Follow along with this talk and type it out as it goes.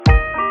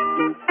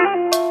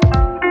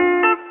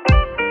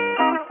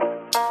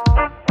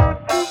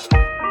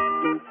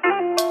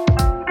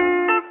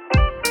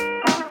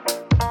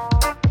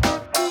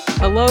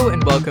Hello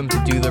and welcome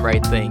to Do the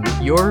Right Thing,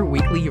 your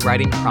weekly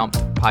writing prompt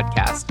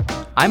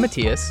podcast. I'm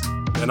Matthias.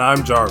 And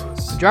I'm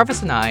Jarvis.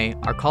 Jarvis and I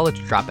are college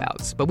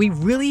dropouts, but we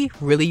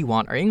really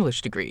want our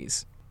English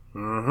degrees.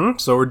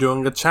 So we're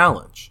doing a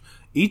challenge.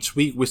 Each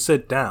week we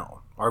sit down.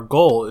 Our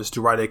goal is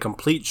to write a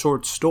complete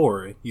short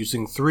story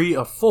using 3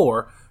 of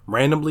 4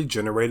 randomly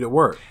generated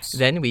words.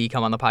 Then we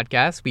come on the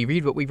podcast, we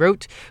read what we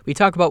wrote, we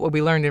talk about what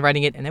we learned in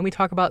writing it, and then we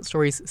talk about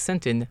stories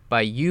sent in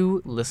by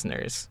you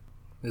listeners.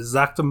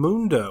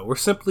 Exactamundo. We're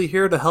simply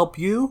here to help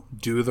you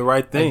do the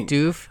right thing. A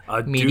doof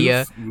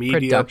media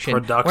production.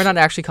 We're not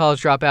actually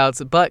college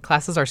dropouts, but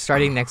classes are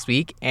starting next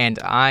week, and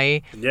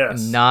I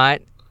am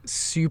not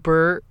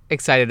super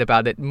excited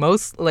about it.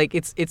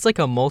 It's like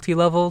a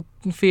multi-level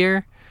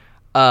fear.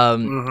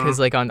 Because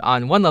like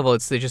on one level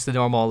it's just the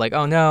normal like,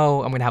 oh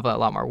no, I'm gonna have a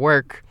lot more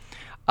work.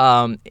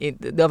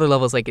 The other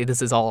level is like,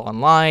 this is all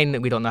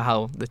online, we don't know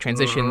how the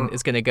transition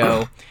is gonna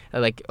go.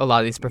 Like a lot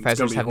of these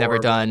professors have never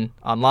done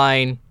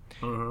online.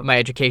 My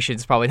education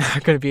is probably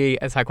not going to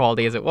be as high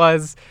quality as it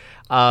was.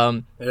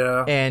 And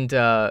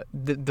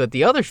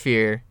the other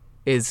fear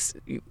is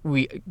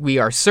we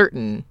are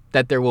certain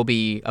that there will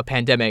be a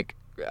pandemic,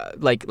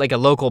 like a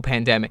local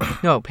pandemic.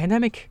 No,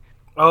 pandemic.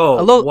 Oh,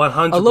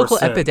 100%. A local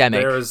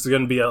epidemic. There's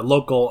going to be a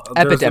local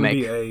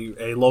epidemic. There's going to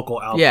be a local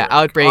outbreak. Yeah,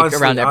 outbreak.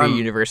 Honestly, around every I'm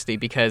university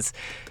because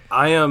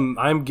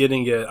I'm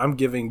getting it. I'm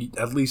giving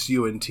at least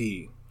UNT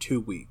 2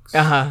 weeks.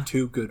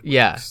 2 good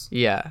weeks.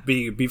 Yeah.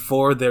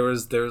 Before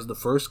there's the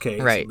first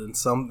case, right?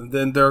 And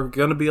then there are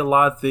going to be a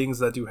lot of things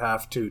that you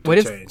have to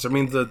change. I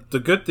mean, the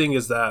good thing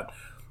is that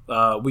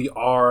we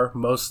are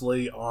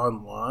mostly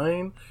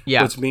online,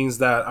 which means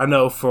that I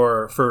know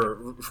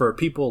for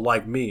people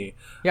like me,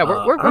 we're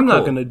I'm not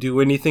cool. going to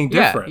do anything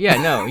different.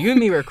 No, you and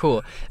me were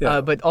cool.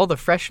 But all the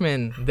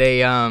freshmen,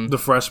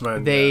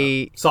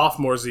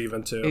 sophomores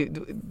even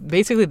too.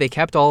 Basically, they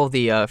kept all of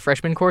the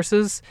freshman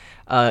courses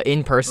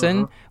in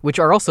person, which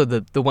are also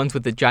the ones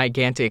with the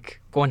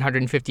gigantic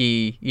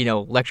 150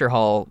 lecture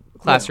hall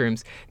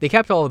classrooms. They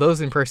kept all of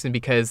those in person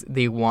because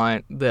they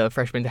want the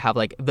freshmen to have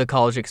like the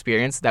college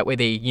experience. That way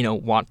they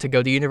want to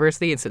go to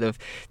university instead of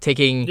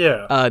taking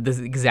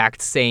the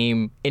exact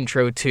same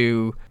intro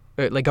to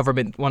like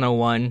government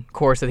 101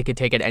 course that they could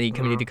take at any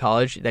community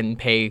college, then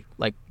pay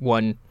like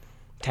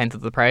 1/10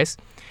 of the price.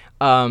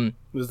 Exactly.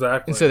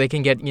 And so they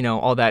can get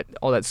all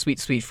that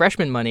sweet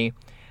freshman money.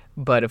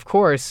 But of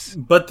course,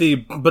 but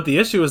the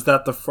issue is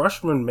that the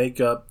freshmen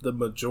make up the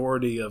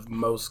majority of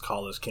most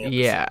college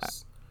campuses. Yeah.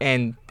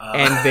 And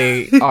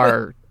they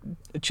are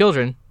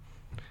children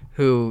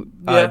who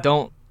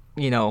don't,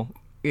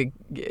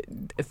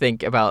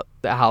 think about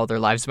how their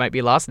lives might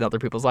be lost and other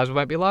people's lives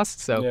might be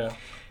lost. So,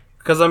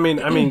 because I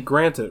mean,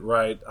 granted,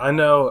 right? I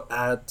know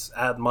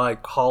at my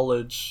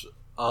college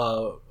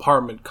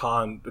apartment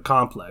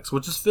complex,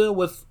 which is filled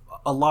with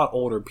a lot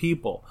older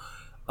people.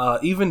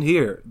 Even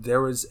here,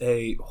 there was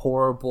a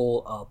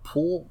horrible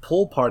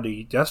pool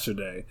party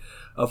yesterday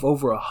of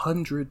over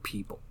 100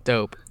 people.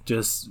 Dope.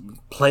 Just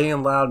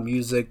playing loud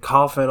music,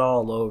 coughing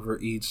all over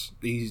each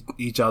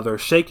other,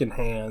 shaking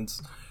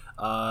hands.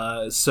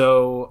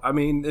 So, I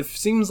mean, it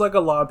seems like a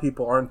lot of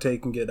people aren't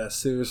taking it as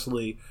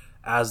seriously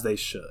as they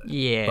should.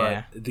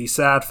 Yeah. But the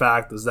sad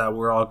fact is that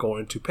we're all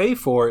going to pay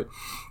for it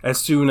as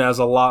soon as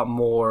a lot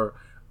more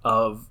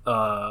of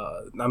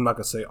I'm not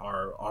gonna say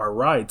our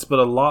rights, but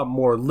a lot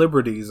more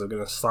liberties are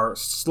gonna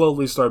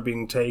slowly start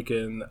being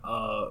taken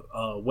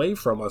away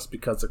from us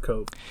because of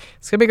COVID.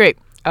 It's gonna be great.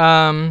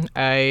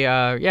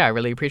 I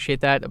really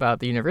appreciate that about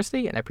the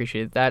university, and I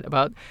appreciate that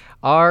about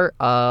our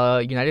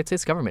United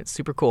States government.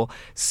 Super cool.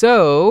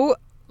 So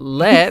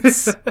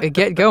let's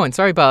get going.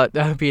 Sorry about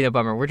being a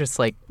bummer. We're just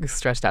like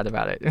stressed out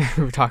about it.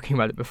 We were talking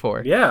about it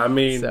before. Yeah, I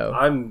mean,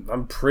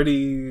 I'm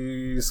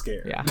pretty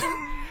scared.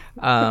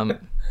 Yeah.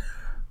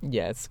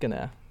 Yeah, it's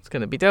gonna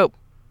be dope.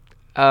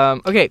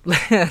 Okay,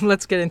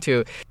 let's get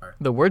into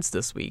the words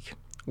this week.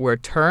 Were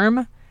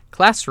term,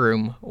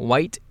 classroom,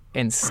 white,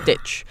 and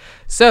stitch.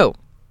 So,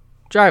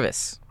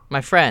 Jarvis, my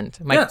friend,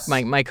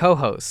 my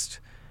co-host,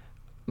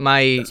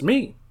 That's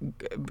me.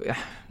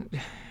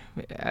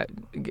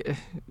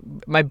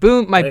 My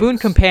boon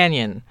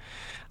companion.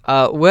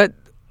 What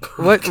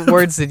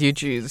words did you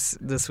choose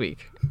this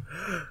week?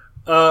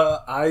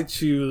 I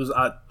chose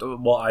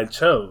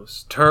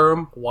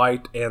term,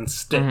 white, and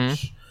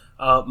stitch.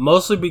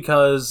 Mostly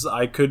because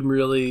I couldn't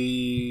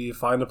really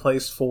find a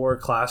place for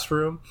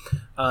classroom.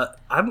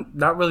 I'm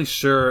not really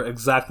sure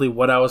exactly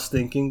what I was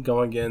thinking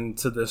going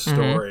into this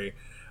story.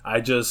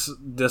 I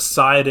just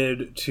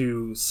decided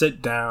to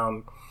sit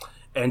down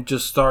and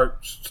just start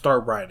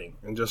writing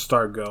and just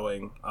start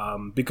going.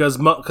 Because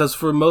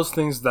for most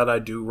things that I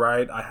do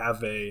write, I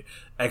have a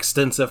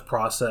extensive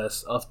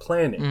process of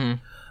planning.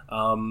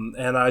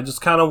 And I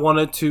just kind of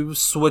wanted to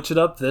switch it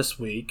up this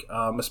week,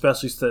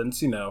 especially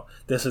since,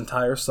 this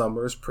entire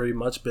summer has pretty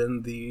much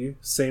been the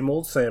same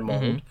old.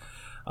 So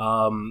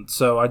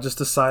I just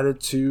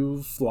decided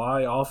to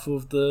fly off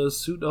of the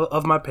suit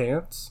of my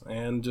pants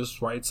and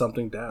just write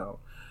something down.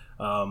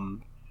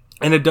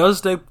 And it does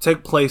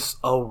take place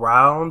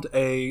around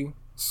a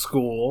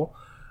school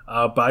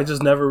but I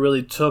just never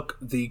really took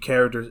the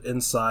characters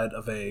inside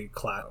of a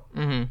class.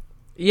 Mm-hmm.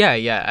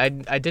 Yeah.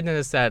 I did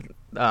notice that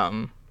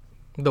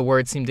the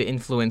words seem to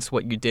influence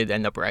what you did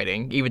end up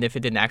writing, even if it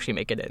didn't actually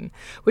make it in,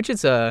 which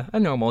is a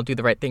normal do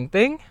the right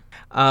thing.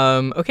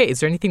 Okay, is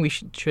there anything we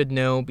should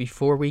know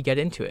before we get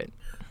into it?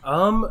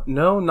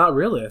 No, not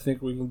really. I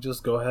think we can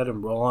just go ahead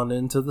and roll on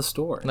into the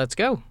story. Let's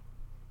go.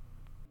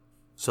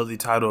 So the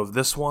title of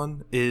this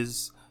one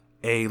is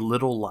A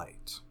Little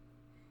Light.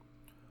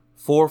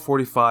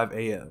 4:45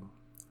 a.m.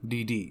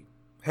 DD.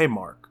 Hey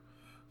Mark.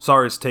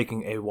 Sorry it's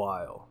taking a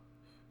while.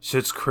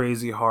 Shit's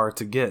crazy hard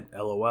to get,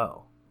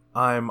 LOL.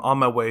 I'm on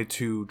my way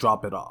to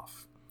drop it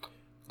off.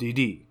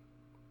 DD.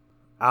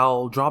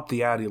 I'll drop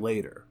the Addy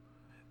later.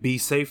 Be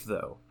safe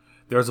though.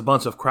 There's a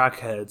bunch of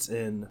crackheads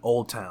in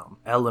Old Town,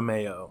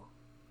 LMAO.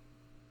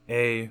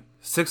 A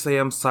 6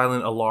 a.m.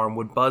 silent alarm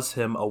would buzz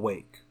him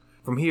awake.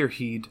 From here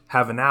he'd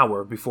have an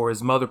hour before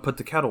his mother put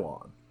the kettle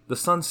on. The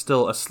sun's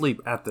still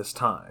asleep at this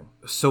time,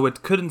 so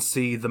it couldn't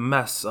see the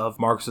mess of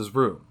Marcus's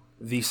room.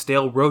 The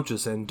stale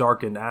roaches and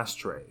darkened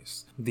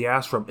ashtrays. The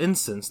ash from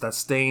incense that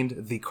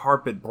stained the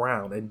carpet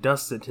brown and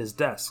dusted his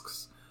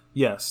desks.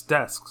 Yes,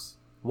 desks.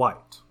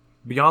 White.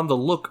 Beyond the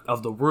look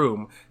of the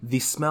room, the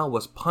smell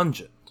was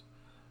pungent.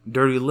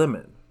 Dirty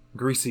lemon,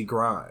 greasy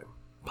grime,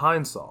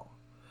 pine sol.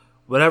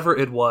 Whatever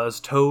it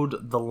was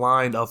towed the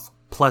line of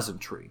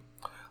pleasantry,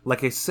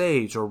 like a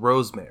sage or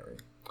rosemary,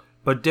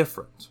 but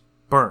different,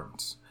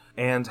 burnt,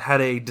 and had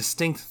a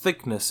distinct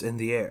thickness in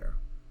the air.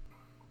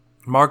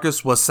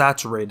 Marcus was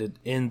saturated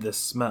in this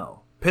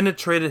smell,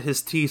 penetrated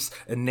his teeth's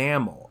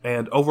enamel,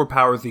 and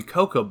overpowered the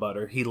cocoa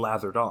butter he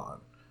lathered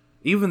on.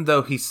 Even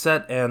though he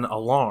set an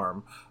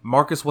alarm,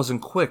 Marcus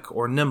wasn't quick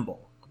or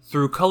nimble.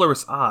 Through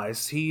colorless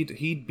eyes,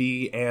 he'd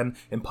be an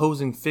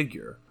imposing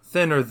figure,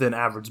 thinner than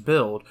average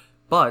build,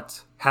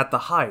 but had the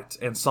height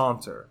and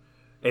saunter,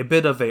 a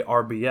bit of a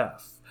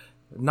RBF.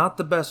 Not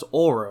the best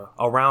aura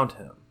around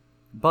him,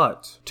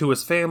 but to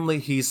his family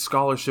he's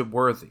scholarship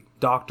worthy,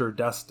 doctor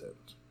destined.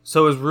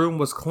 So his room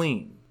was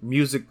clean,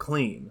 music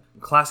clean,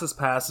 classes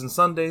passed, and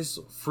Sundays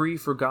free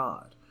for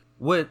God,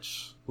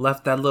 which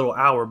left that little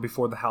hour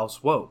before the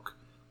house woke,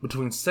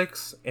 between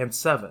 6 and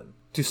 7,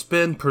 to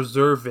spend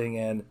preserving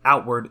an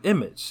outward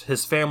image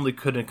his family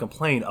couldn't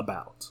complain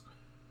about.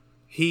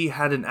 He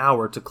had an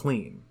hour to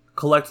clean,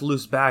 collect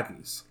loose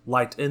baggies,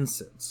 light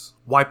incense,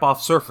 wipe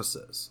off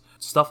surfaces,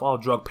 stuff all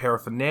drug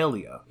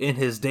paraphernalia in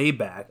his day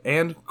bag,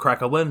 and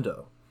crack a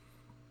window.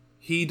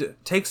 He'd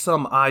take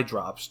some eye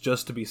drops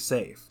just to be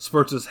safe,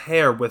 spurt his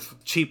hair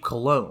with cheap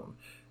cologne,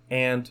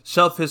 and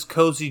shove his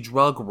cozy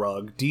drug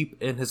rug deep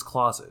in his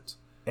closet.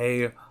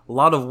 A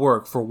lot of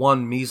work for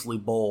one measly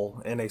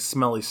bowl and a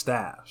smelly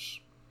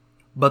stash.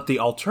 But the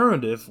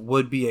alternative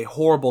would be a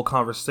horrible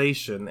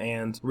conversation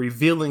and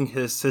revealing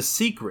his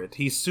secret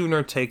he'd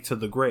sooner take to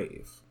the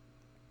grave.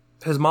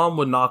 His mom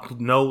would knock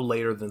no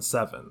later than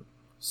 7.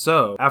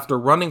 So, after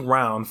running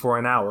round for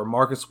an hour,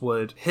 Marcus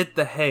would hit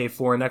the hay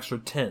for an extra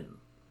 10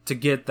 to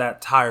get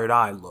that tired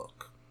eye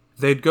look.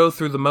 They'd go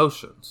through the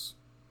motions.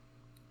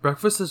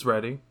 Breakfast is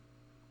ready.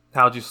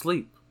 How'd you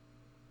sleep?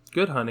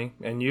 Good, honey.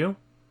 And you?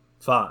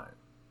 Fine.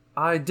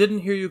 I didn't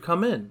hear you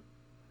come in.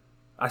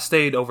 I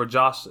stayed over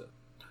Joshua.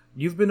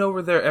 You've been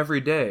over there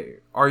every day.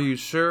 Are you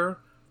sure?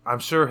 I'm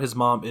sure his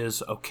mom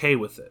is okay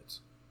with it.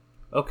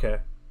 Okay.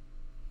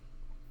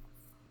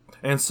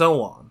 And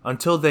so on,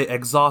 until they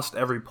exhaust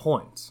every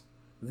point.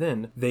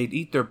 Then, they'd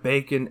eat their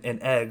bacon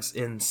and eggs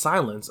in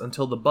silence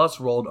until the bus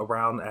rolled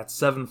around at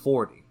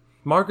 7:40.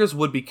 Marcus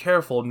would be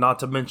careful not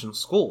to mention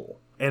school,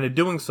 and in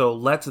doing so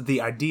let the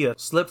idea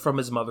slip from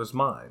his mother's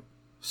mind.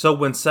 So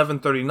when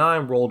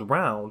 7:39 rolled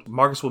round,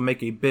 Marcus would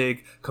make a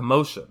big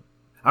commotion.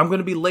 I'm going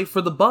to be late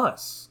for the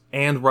bus!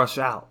 And rush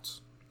out,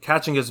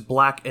 catching his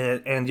black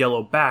and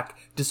yellow back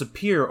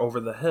disappear over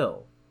the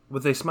hill.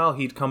 With a smile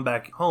he'd come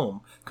back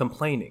home,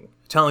 complaining,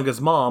 telling his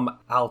mom,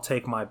 I'll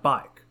take my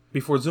bike,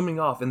 before zooming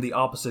off in the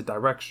opposite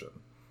direction.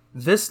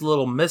 This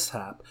little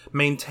mishap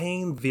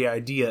maintained the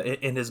idea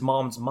in his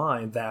mom's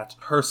mind that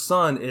her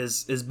son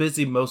is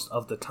busy most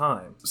of the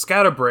time,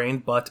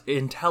 scatterbrained but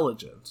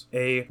intelligent,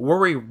 a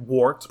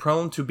worrywart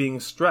prone to being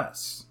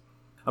stressed,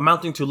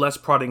 amounting to less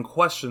prodding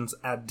questions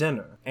at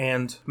dinner,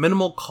 and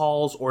minimal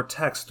calls or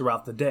texts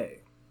throughout the day.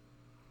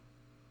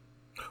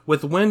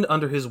 With wind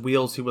under his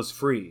wheels he was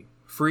free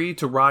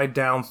to ride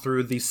down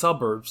through the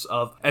suburbs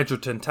of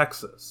Edgerton,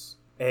 Texas,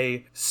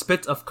 a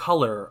spit of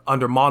color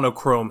under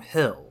monochrome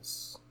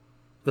hills.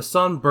 The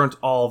sun burnt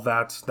all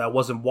that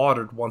wasn't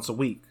watered once a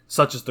week,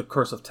 such is the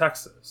curse of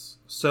Texas.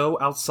 So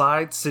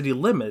outside city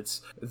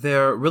limits,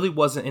 there really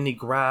wasn't any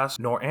grass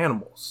nor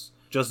animals,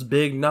 just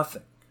big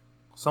nothing.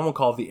 Someone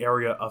called the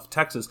area of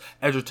Texas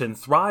Edgerton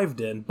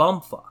thrived in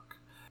bumfuck.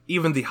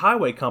 Even the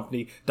highway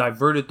company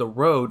diverted the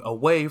road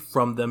away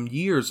from them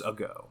years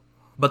ago.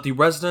 But the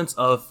residents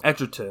of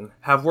Edgerton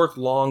have worked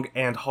long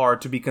and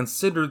hard to be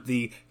considered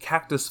the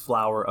cactus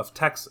flower of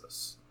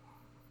Texas.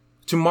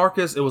 To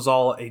Marcus, it was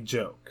all a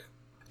joke.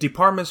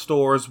 Department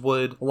stores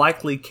would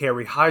likely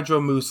carry Hydro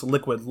Mousse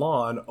liquid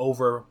lawn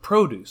over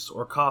produce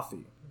or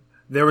coffee.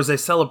 There was a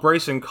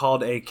celebration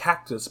called a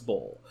Cactus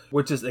Bowl,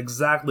 which is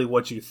exactly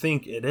what you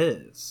think it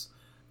is.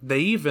 They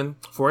even,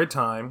 for a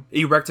time,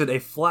 erected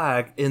a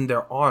flag in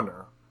their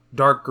honor.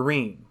 Dark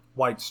green,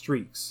 white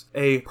streaks,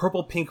 a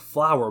purple-pink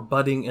flower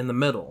budding in the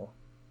middle.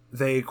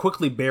 They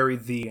quickly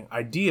buried the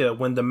idea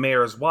when the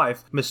mayor's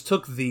wife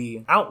mistook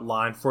the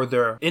outline for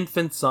their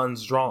infant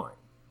son's drawing.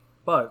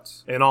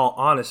 But, in all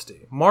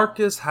honesty,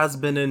 Marcus has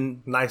been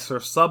in nicer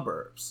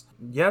suburbs,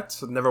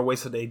 yet never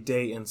wasted a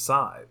day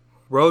inside.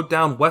 Rode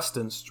down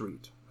Weston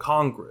Street,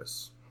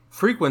 Congress,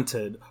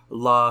 frequented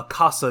La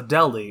Casa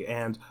Deli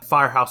and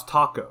Firehouse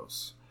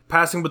Tacos,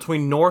 passing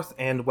between North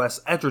and West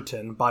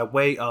Edgerton by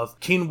way of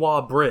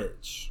Quinua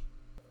Bridge.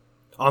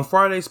 On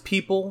Fridays,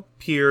 people,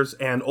 peers,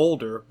 and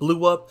older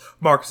blew up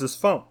Marcus's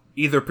phone,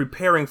 either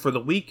preparing for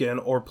the weekend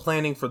or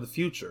planning for the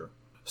future.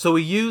 So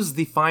he used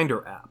the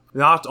Finder app.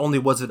 Not only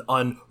was it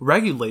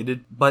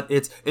unregulated, but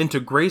its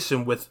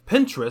integration with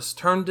Pinterest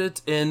turned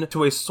it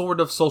into a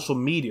sort of social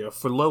media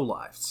for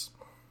lowlifes.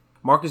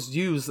 Marcus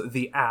used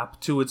the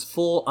app to its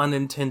full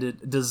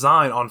unintended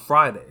design on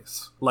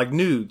Fridays, like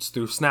nudes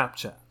through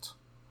Snapchat.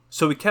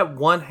 So he kept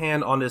one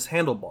hand on his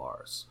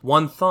handlebars,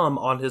 one thumb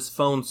on his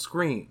phone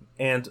screen,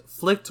 and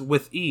flicked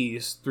with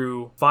ease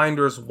through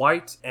Finder's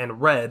white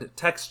and red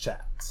text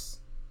chats.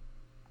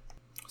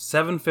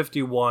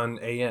 7:51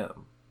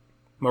 a.m.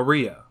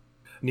 Maria,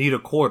 need a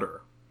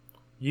quarter.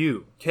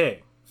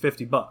 UK,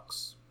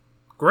 $50.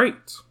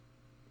 Great.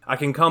 I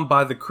can come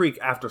by the creek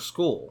after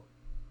school.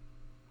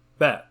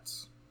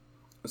 Bet.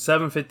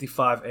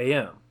 7:55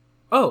 a.m.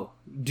 Oh,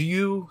 do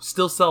you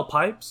still sell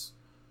pipes?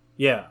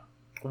 Yeah.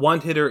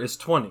 One hitter is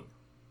 20,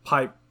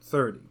 pipe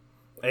 30,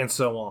 and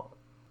so on.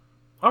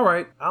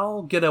 Alright,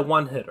 I'll get a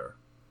one hitter.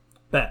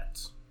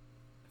 Bet.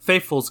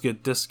 Faithfuls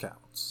get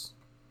discounts.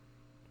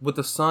 With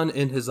the sun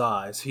in his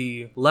eyes,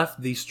 he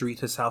left the street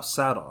his house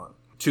sat on,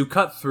 to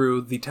cut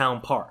through the town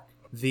park.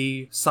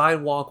 The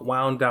sidewalk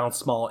wound down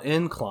small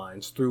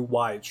inclines through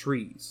wide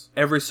trees.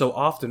 Every so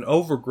often,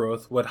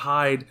 overgrowth would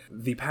hide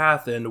the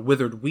path in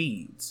withered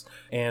weeds,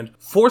 and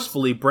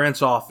forcefully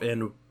branch off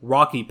in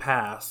rocky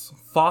paths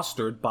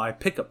fostered by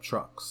pickup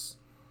trucks.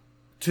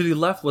 To the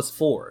left was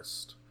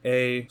forest,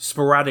 a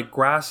sporadic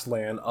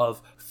grassland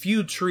of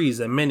few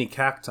trees and many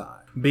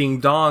cacti, being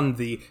donned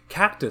the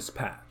cactus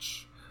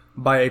patch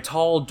by a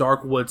tall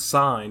dark-wood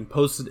sign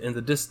posted in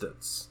the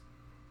distance.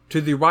 To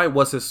the right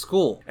was his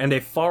school, and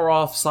a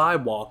far-off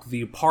sidewalk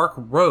the park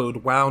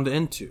road wound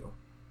into.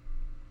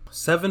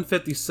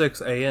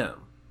 7:56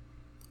 a.m.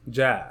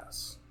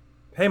 Jazz.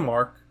 Hey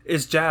Mark,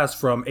 it's Jazz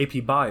from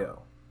AP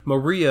Bio.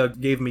 Maria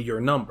gave me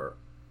your number.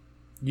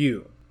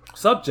 You.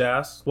 Sup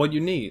Jazz, what you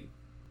need?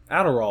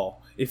 Adderall,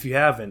 if you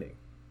have any.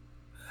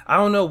 I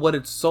don't know what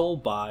it's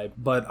sold by,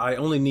 but I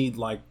only need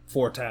like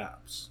 4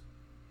 tabs.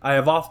 I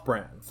have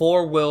off-brand.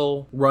 4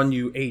 will run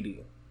you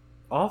 80.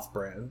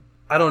 Off-brand?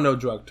 I don't know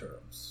drug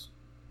terms.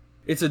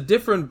 It's a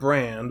different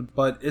brand,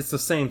 but it's the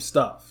same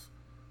stuff.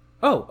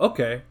 Oh,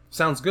 okay.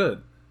 Sounds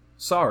good.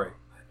 Sorry.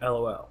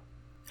 LOL.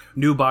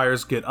 New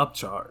buyers get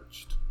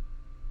upcharged.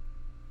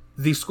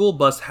 The school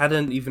bus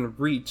hadn't even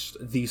reached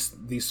the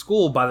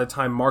school by the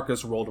time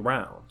Marcus rolled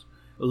around.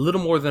 A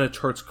little more than a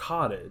church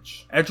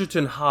cottage,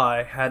 Edgerton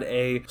High had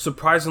a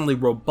surprisingly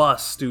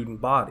robust student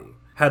body.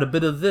 Had a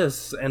bit of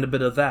this and a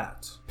bit of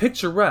that.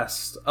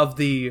 Picturesque of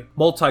the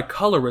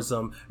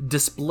multicolorism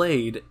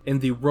displayed in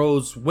the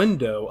rose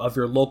window of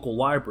your local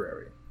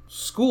library.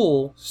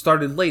 School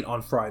started late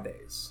on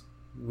Fridays,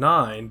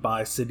 9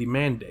 by city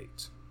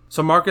mandate.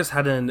 So Marcus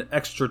had an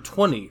extra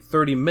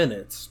 20-30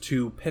 minutes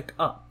to pick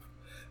up.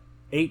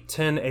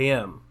 8:10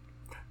 a.m.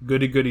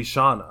 Goody goody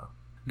Shauna.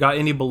 Got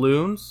any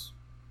balloons?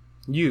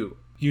 You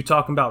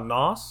talking about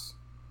Nos?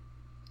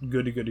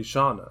 Goody goody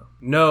Shauna.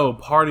 No,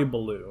 party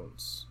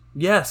balloons.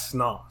 Yes,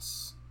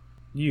 Nos.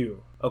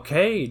 You.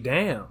 Okay,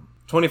 damn.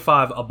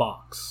 25 a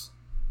box.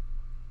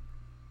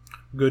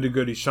 Goody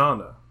goody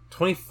Shauna.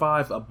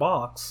 25 a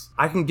box?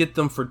 I can get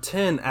them for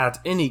 10 at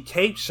any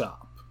cake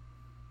shop.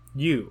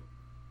 You.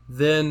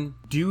 Then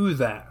do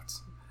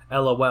that.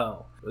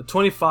 LOL.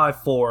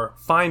 25 for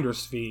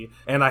finder's fee,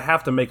 and I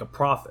have to make a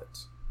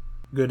profit.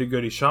 Goody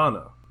goody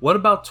Shauna. What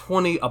about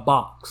 20 a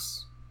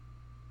box?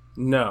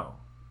 No.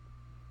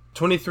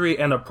 23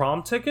 and a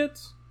prom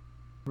ticket?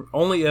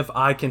 Only if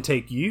I can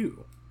take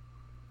you.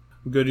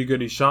 Goody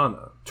goody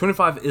Shauna.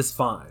 25 is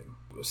fine.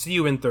 See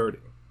you in 30.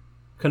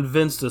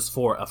 Convinced is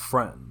for a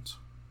friend.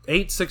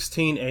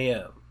 8:16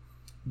 a.m.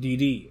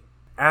 DD.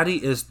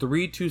 Addie is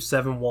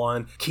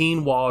 3271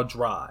 Quinua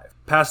Drive.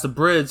 Pass the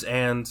bridge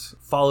and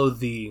follow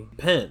the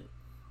pin.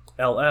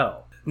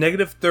 LL.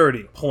 Negative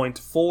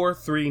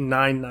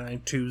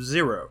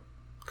 30.439920,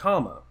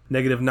 comma,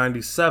 negative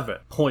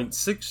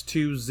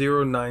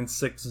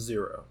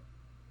 97.620960.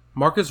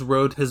 Marcus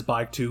rode his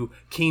bike to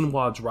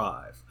Quinua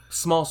Drive,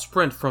 small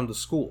sprint from the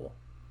school.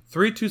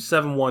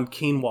 3271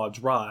 Quinua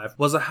Drive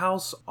was a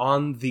house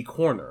on the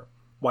corner,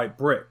 white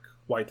brick,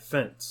 white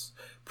fence,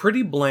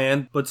 pretty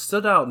bland but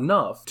stood out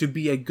enough to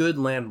be a good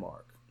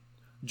landmark.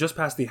 Just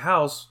past the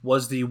house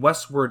was the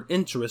westward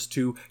entrance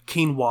to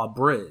Quinua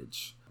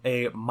Bridge,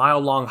 a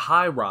mile-long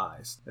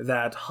high-rise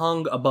that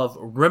hung above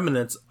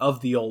remnants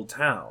of the old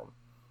town.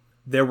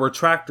 There were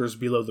tractors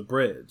below the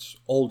bridge,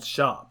 old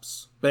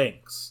shops,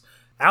 banks,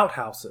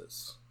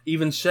 outhouses.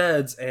 Even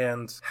sheds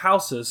and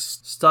houses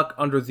stuck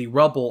under the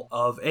rubble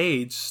of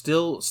age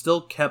still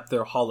kept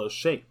their hollow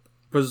shape,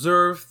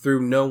 preserved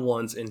through no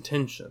one's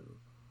intention.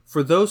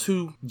 For those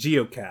who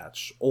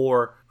geocache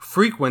or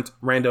frequent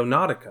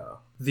Randonautica,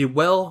 the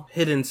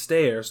well-hidden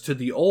stairs to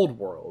the old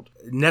world,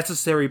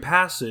 necessary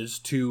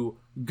passage to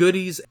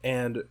goodies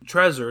and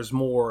treasures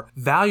more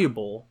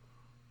valuable.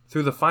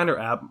 Through the Finder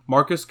app,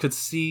 Marcus could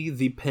see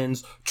the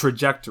pin's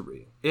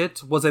trajectory.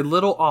 It was a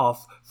little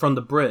off from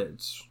the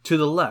bridge, to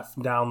the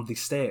left down the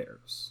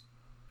stairs.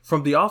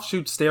 From the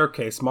offshoot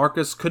staircase,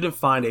 Marcus couldn't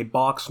find a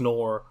box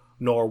nor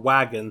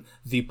wagon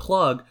the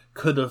plug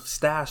could have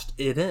stashed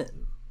it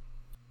in.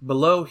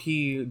 Below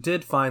he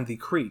did find the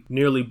creek,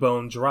 nearly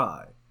bone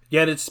dry,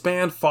 yet it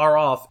spanned far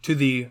off to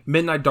the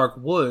midnight dark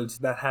woods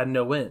that had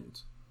no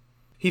end.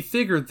 He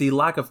figured the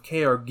lack of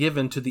care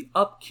given to the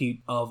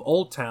upkeep of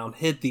Old Town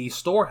hid the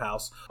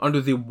storehouse under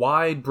the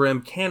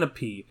wide-brimmed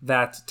canopy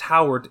that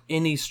towered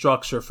any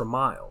structure for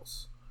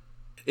miles.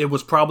 It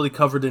was probably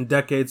covered in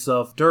decades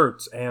of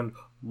dirt and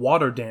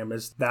water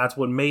damage. That's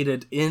what made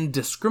it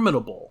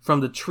indiscriminable from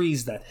the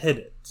trees that hid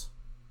it.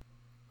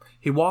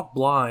 He walked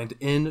blind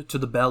into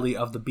the belly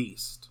of the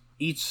beast,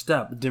 each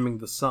step dimming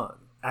the sun.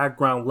 At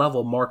ground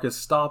level, Marcus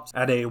stopped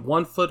at a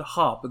 1-foot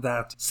hop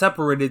that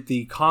separated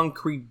the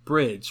concrete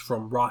bridge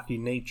from rocky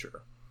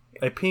nature.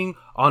 A ping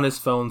on his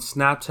phone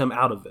snapped him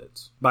out of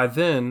it. By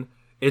then,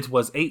 it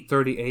was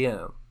 8:30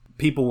 a.m.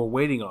 People were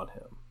waiting on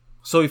him.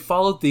 So he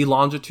followed the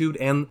longitude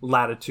and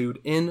latitude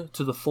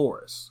into the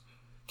forest,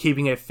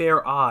 keeping a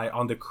fair eye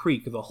on the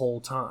creek the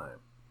whole time.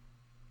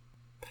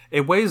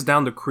 A ways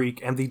down the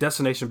creek and the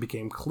destination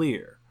became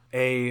clear.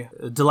 A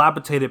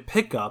dilapidated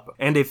pickup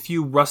and a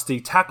few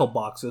rusty tackle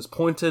boxes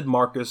pointed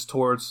Marcus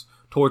towards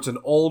an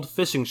old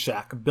fishing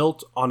shack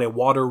built on a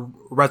water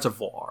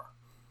reservoir.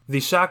 The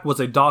shack was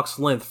a dock's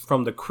length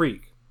from the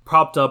creek,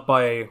 propped up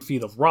by a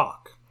feet of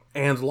rock,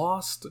 and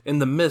lost in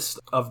the mist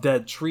of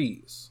dead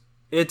trees.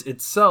 It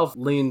itself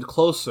leaned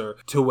closer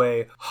to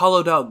a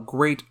hollowed-out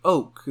great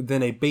oak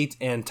than a bait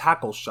and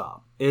tackle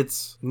shop.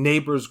 Its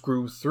neighbors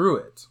grew through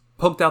it,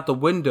 poked out the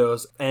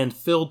windows, and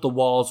filled the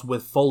walls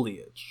with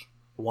foliage.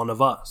 One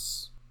of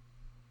us.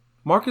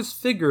 Marcus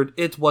figured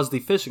it was the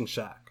fishing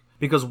shack,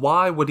 because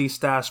why would he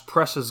stash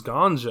precious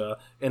ganja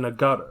in a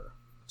gutter?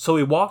 So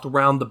he walked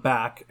round the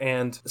back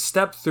and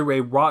stepped through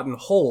a rotten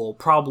hole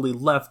probably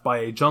left by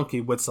a junkie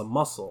with some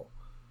muscle.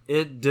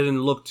 It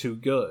didn't look too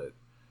good.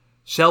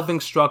 Shelving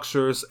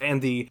structures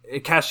and the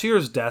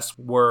cashier's desk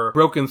were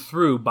broken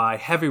through by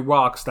heavy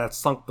rocks that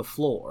sunk the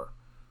floor.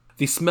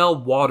 The smell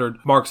watered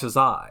Marcus's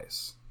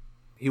eyes.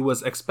 He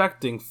was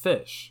expecting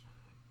fish.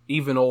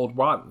 Even old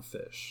rotten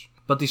fish.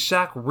 But the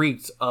shack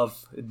reeked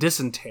of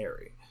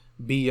dysentery,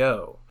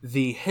 B.O.,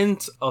 the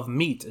hint of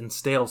meat and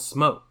stale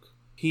smoke.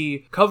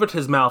 He covered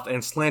his mouth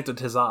and slanted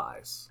his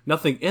eyes.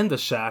 Nothing in the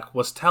shack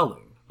was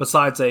telling,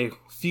 besides a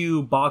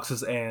few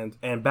boxes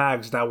and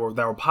bags that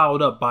were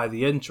piled up by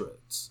the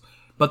entrance.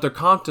 But their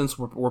contents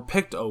were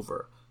picked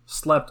over,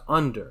 slept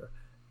under,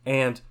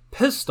 and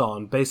pissed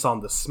on based on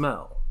the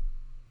smell.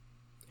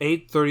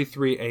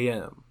 8:33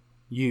 a.m.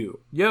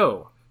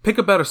 Yo, pick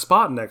a better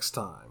spot next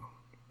time.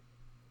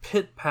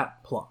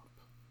 Pit-pat-plop.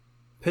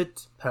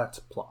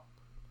 Pit-pat-plop.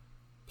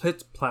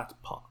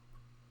 Pit-pat-pop.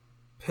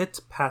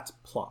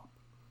 Pit-pat-plop.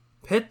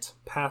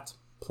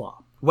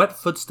 Pit-pat-plop. Wet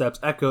footsteps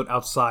echoed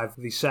outside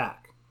the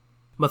shack.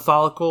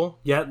 Methodical,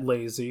 yet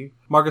lazy,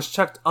 Marcus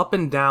checked up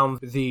and down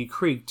the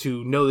creek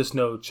to notice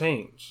no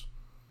change.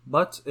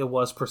 But it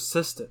was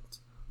persistent,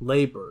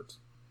 labored.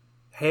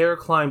 Hair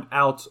climbed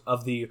out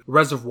of the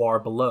reservoir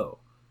below.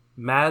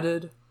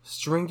 Matted,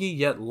 stringy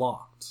yet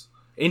locked.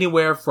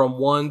 Anywhere from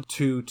 1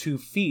 to 2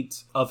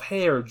 feet of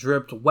hair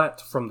dripped wet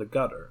from the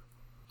gutter.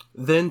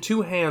 Then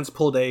 2 hands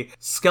pulled a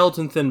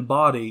skeleton-thin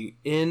body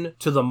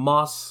into the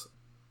moss.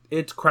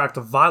 It cracked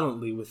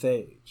violently with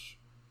age.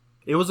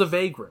 It was a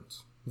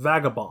vagrant,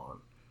 vagabond,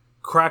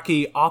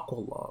 cracky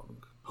aqualung,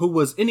 who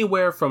was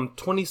anywhere from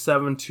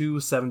 27 to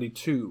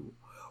 72,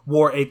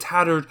 wore a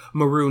tattered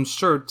maroon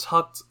shirt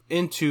tucked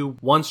into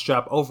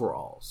one-strap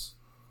overalls.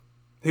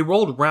 He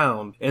rolled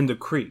round in the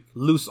creek,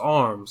 loose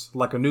arms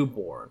like a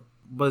newborn.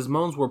 But his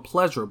moans were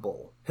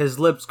pleasurable, his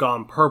lips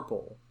gone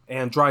purple,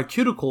 and dry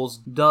cuticles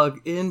dug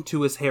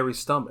into his hairy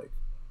stomach.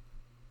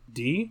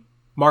 D?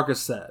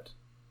 Marcus said,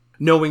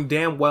 knowing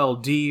damn well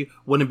D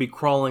wouldn't be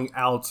crawling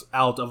out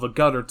of a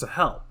gutter to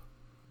help.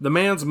 The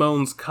man's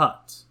moans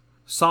cut,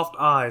 soft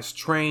eyes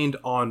trained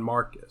on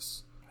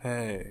Marcus.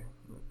 Hey,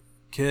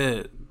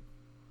 kid.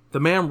 The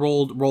man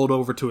rolled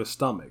over to his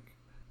stomach,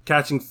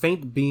 catching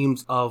faint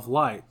beams of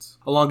light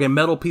along a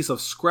metal piece of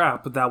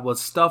scrap that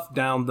was stuffed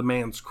down the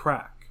man's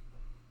crack.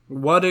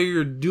 What are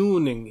you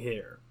doing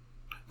here?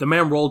 The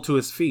man rolled to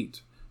his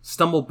feet,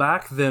 stumbled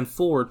back, then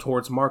forward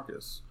towards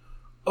Marcus.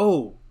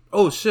 Oh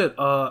shit,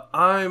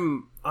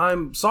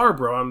 I'm sorry,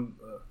 bro,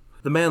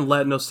 The man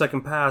let no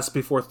second pass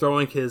before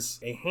throwing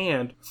a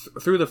hand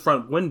through the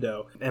front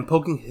window and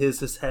poking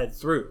his head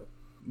through.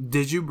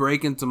 "Did you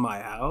break into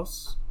my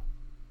house?"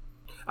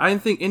 I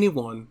didn't think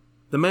anyone.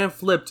 The man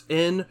flipped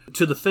in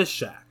to the fish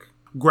shack,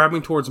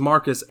 grabbing towards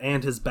Marcus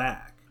and his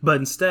bag, but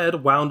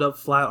instead wound up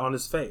flat on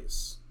his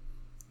face.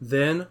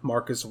 Then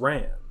Marcus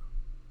ran.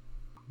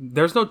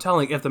 There's no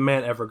telling if the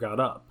man ever got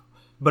up,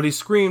 but he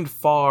screamed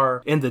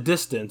far in the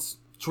distance,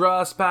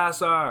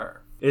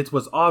 "Trespasser!" It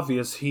was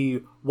obvious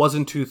he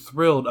wasn't too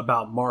thrilled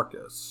about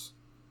Marcus.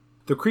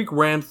 The creek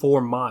ran for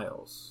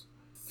miles.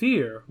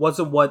 Fear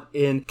wasn't what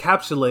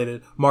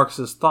encapsulated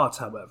Marcus's thoughts,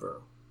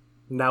 however.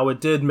 Now it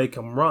did make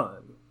him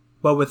run,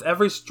 but with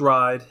every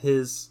stride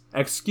his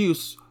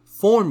excuse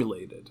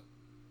formulated.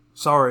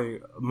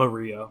 "Sorry,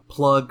 Maria,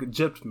 Plug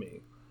gypped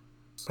me."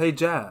 "Hey,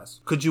 Jazz,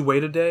 could you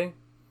wait a day?"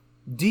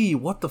 "D,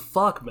 what the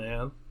fuck,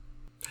 man?"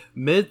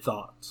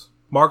 Mid-thought,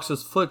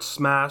 Marcus's foot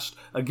smashed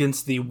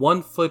against the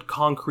 1-foot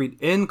concrete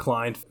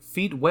incline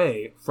feet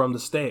away from the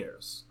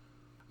stairs.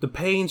 The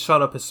pain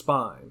shot up his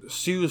spine.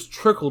 Shoes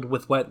trickled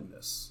with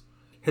wetness.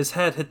 His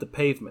head hit the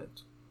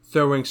pavement,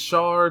 throwing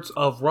shards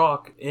of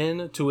rock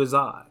into his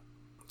eye.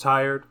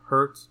 Tired,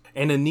 hurt,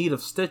 and in need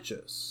of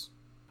stitches,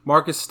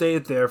 Marcus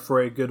stayed there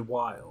for a good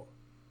while.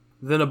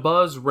 Then a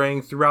buzz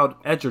rang throughout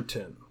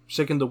Edgerton,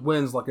 shaking the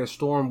winds like a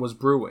storm was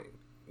brewing.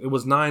 It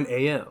was 9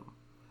 a.m.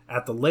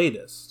 At the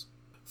latest.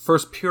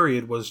 First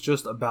period was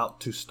just about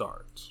to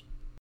start.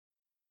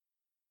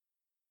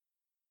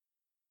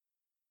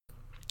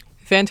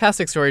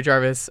 Fantastic story,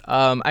 Jarvis.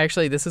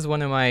 This is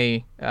one of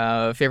my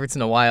favorites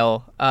in a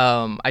while.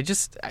 I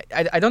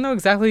don't know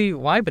exactly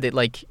why, but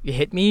it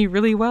hit me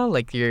really well.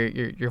 Like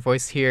your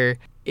voice here,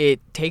 it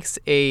takes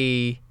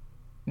a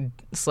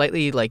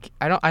slightly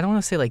I don't want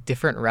to say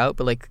different route,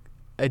 but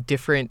a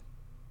different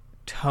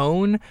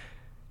tone,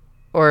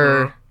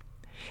 or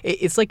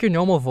it's like your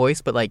normal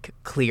voice, but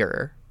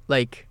clearer.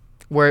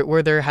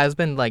 Where there has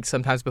been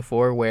sometimes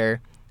before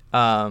where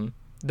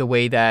the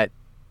way that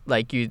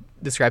you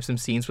describe some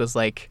scenes was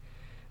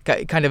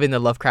kind of in the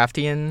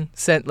Lovecraftian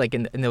sense,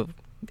 in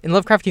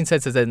Lovecraftian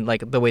sense, as in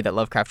the way that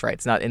Lovecraft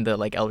writes, not in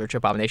the Eldritch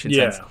Abomination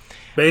sense. Yeah,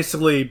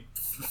 basically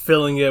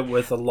filling it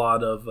with a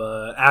lot of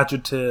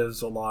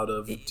adjectives, a lot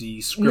of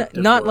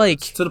descriptive not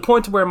words, to the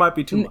point to where it might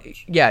be too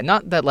much. Yeah,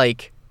 not that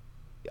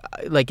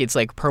it's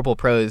purple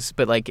prose,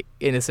 but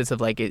in a sense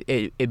of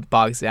it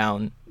bogs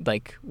down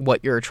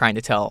what you're trying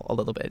to tell a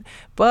little bit.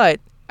 But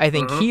I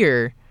think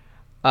here,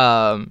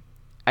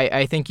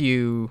 I think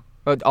you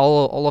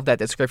all of that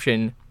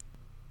description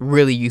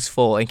really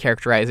useful in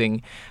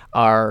characterizing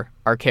our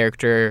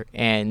character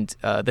and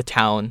the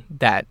town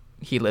that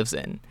he lives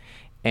in.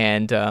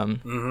 And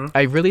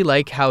I really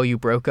like how you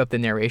broke up the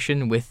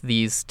narration with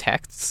these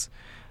texts.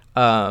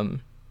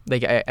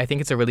 I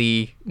think it's a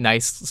really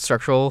nice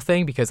structural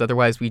thing, because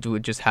otherwise we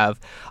would just have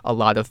a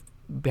lot of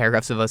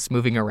paragraphs of us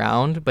moving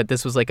around. But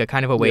this was a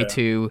kind of a way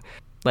to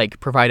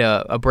provide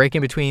a break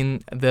in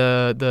between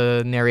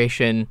the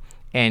narration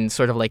and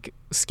sort of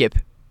skip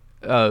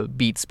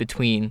beats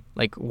between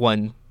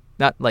one,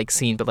 not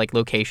scene, but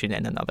location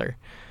and another.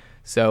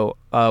 So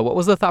what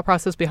was the thought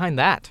process behind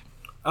that?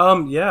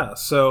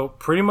 So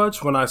pretty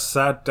much when I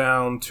sat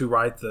down to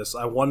write this,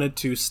 I wanted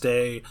to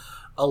stay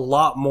a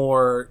lot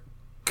more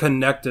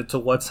connected to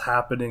what's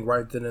happening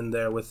right then and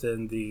there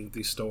within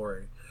the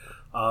story.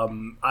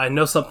 I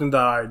know something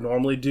that I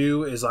normally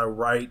do is I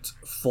write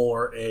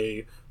for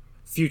a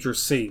future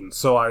scene.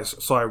 So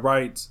I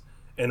write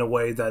in a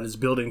way that is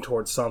building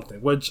towards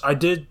something, which I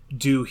did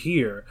do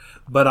here,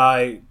 but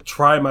I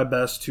try my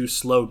best to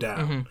slow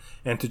down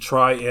and to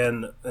try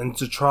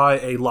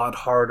a lot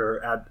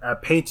harder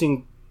at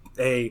painting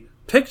a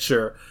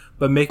picture,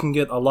 but making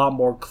it a lot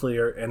more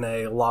clear and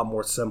a lot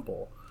more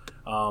simple.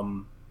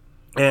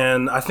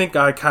 And I think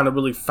I kind of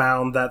really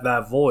found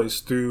that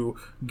voice through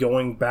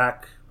going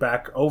back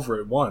over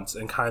it once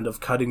and kind of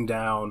cutting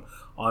down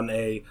on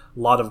a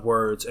lot of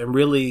words and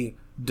really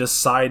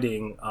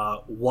deciding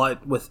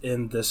what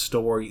within this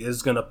story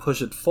is going to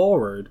push it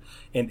forward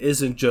and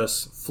isn't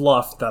just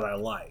fluff that I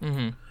like.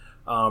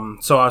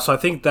 So I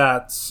think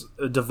that's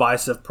a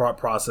divisive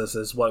process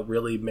is what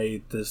really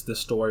made this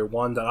story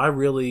one that I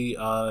really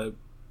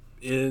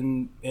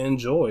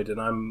enjoyed, and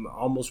I'm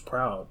almost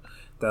proud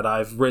that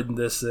I've written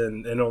this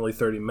in only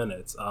 30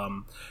 minutes.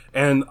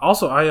 And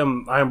also I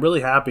am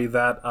really happy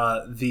that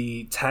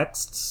the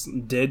texts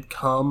did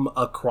come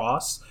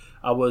across.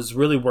 I was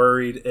really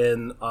worried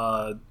in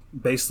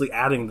basically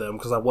adding them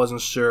because I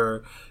wasn't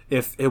sure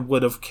if it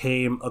would have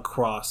came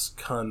across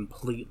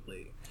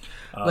completely.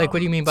 What do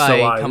you mean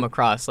by come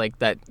across?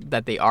 That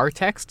they are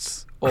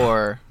texts,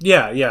 or?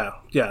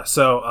 Yeah.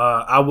 So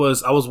I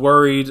was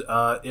worried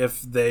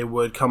if they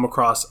would come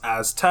across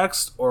as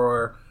text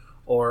or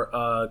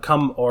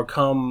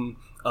come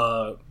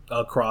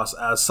across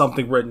as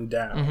something written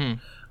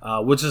down.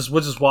 Which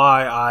is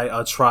why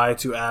I try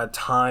to add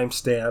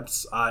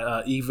timestamps.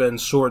 I even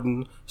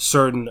shorten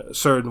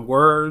certain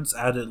words.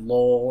 Added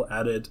lol,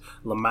 added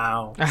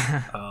lamau,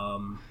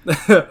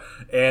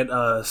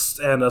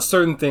 and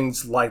certain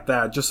things like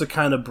that, just to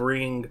kind of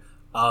bring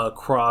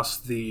across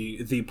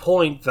the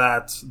point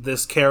that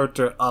this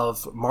character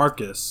of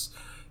Marcus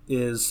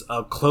is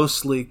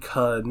closely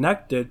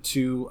connected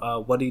to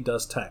what he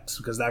does text,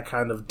 because that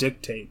kind of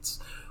dictates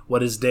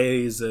what his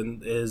days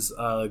is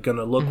going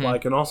to look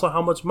like, and also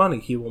how much money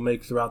he will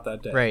make throughout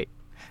that day. Right.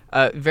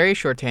 Very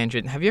short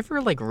tangent. Have you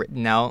ever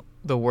written out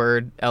the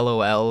word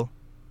LOL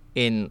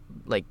in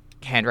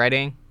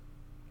handwriting?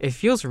 It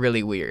feels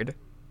really weird.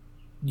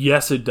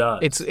 Yes, it does.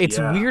 It's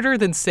weirder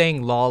than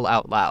saying lol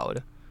out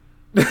loud.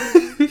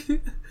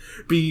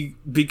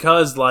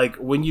 Because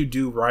when you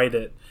do write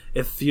it,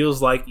 it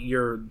feels like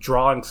you're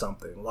drawing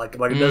something. Like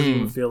it doesn't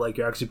even feel like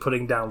you're actually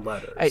putting down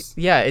letters.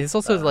 It's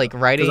also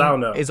writing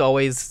is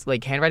always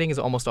handwriting is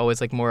almost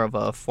always more of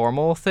a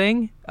formal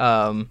thing.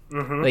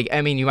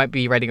 You might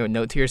be writing a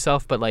note to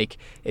yourself, but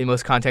in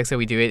most contexts that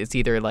we do it, it's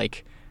either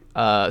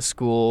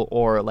school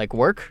or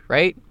work,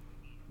 right?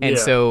 And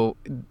so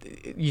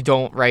you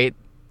don't write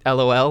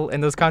LOL in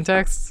those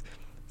contexts.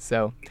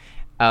 So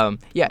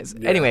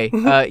anyway,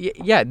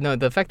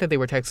 the fact that they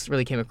were text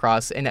really came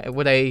across, and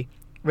what I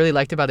really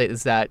liked about it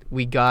is that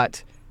we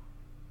got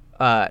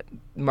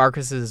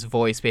Marcus's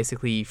voice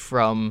basically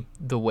from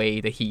the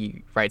way that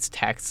he writes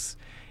texts,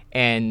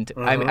 and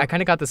I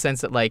kind of got the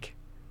sense that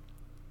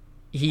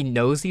he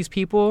knows these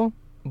people,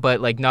 but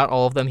not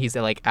all of them he's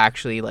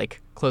actually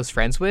close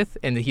friends with,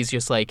 and that he's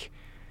just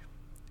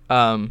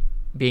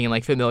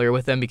being familiar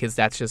with them because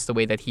that's just the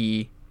way that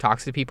he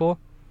talks to people.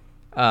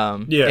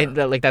 And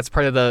that's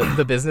part of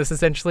the business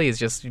essentially, is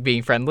just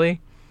being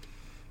friendly.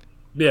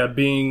 Yeah,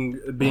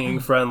 being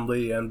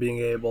friendly and being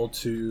able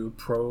to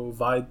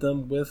provide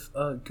them with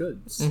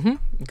goods.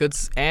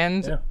 Goods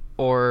and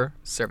or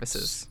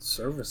services.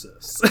 So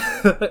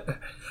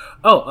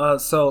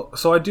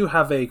I do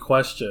have a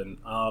question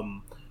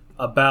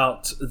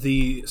about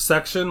the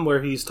section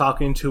where he's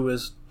talking to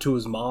his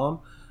mom.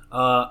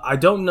 I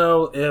don't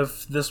know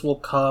if this will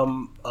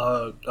come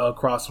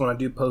across when I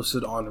do post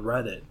it on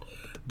Reddit,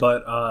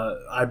 but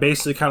I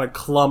basically kind of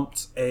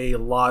clumped a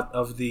lot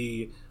of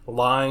the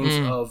lines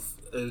of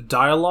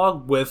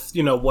dialogue with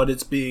what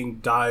it's being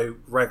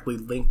directly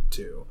linked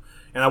to,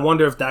 and I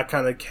wonder if that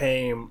kind of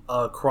came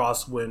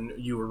across when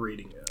you were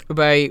reading it.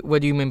 By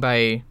what do you mean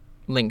by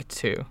linked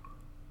to?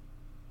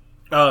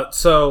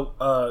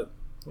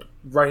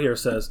 Right here it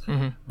says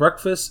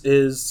breakfast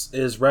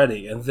is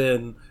ready, and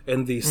then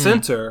in the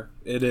center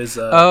it is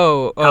with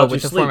the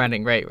sleep?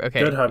 Formatting, right?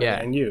 Okay, good honey,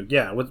 and you,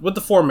 with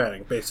the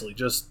formatting, basically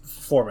just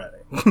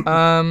formatting.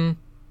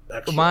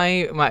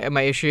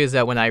 My issue is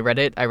that when I read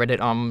it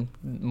on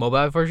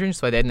mobile version,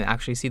 so I didn't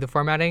actually see the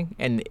formatting,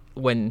 and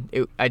when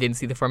I didn't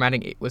see the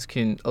formatting, it was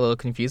a little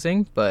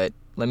confusing. But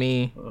let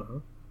me,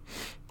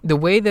 the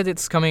way that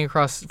it's coming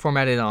across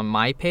formatted on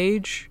my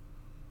page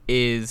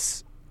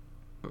is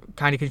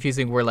kind of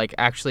confusing, where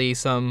actually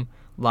some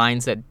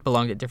lines that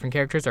belong to different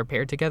characters are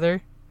paired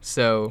together.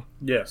 So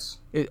yes,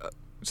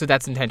 so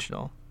that's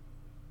intentional.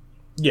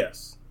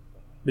 Yes,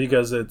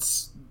 because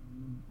it's,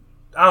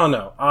 I don't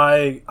know.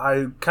 I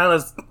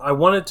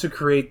wanted to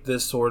create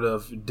this sort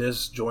of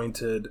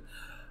disjointed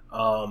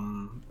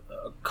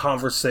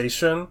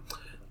conversation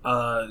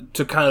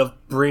to kind of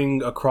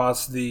bring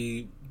across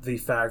the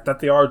fact that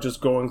they are just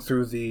going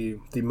through the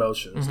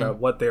motions, that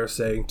what they're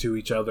saying to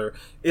each other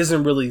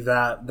isn't really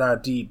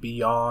that deep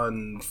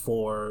beyond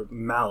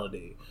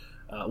formality.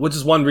 Which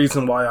is one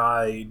reason why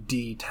I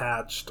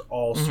detached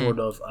all sort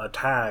of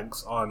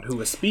tags on who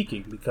is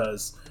speaking,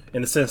 because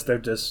in a sense they're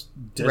just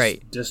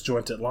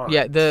disjointed lines.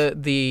 Yeah,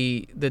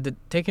 the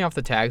taking off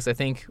the tags I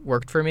think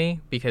worked for me,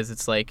 because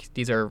it's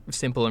these are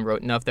simple and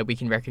rote enough that we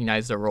can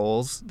recognize the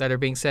roles that are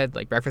being said.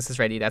 Breakfast is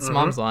ready, that's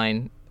mom's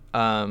line.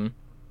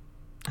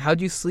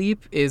 How'd you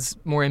sleep is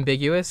more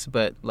ambiguous,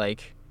 but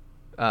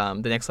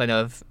the next line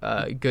of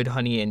good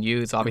honey and you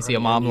is obviously a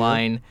mom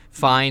line.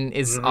 Fine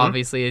is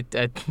obviously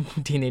a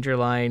teenager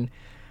line.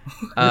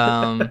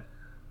 So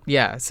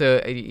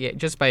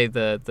just by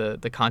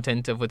the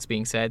content of what's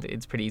being said,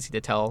 it's pretty easy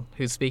to tell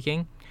who's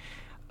speaking.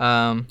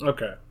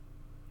 Okay.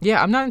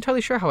 Yeah, I'm not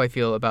entirely sure how I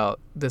feel about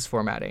this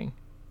formatting.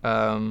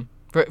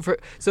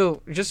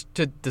 So just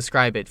to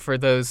describe it for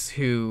those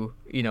who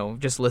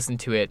just listen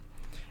to it,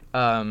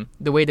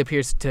 the way it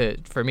appears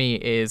for me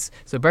is,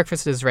 so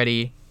breakfast is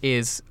ready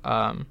is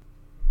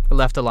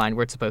left aligned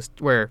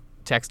where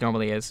text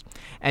normally is,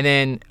 and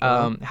then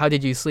how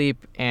did you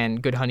sleep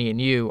and good honey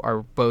and you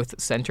are both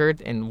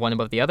centered and one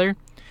above the other,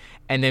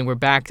 and then we're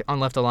back on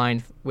left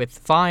aligned with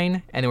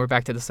fine, and then we're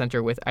back to the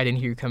center with I didn't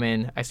hear you come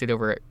in, I stayed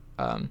over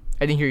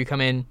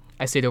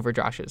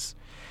Josh's,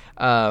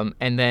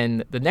 and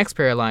then the next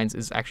pair of lines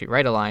is actually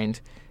right aligned.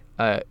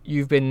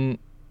 You've been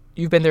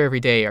there every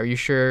day, are you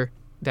sure?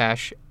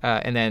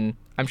 And then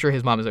I'm sure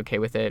his mom is okay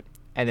with it,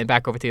 and then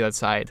back over to the other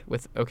side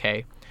with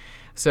okay.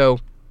 So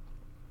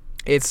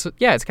it's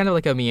kind of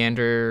like a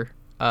meander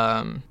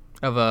of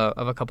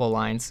a couple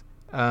lines.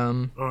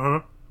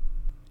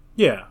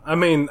 Yeah, I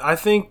mean, I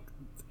think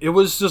it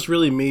was just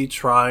really me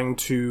trying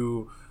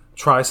to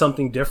try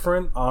something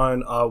different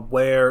on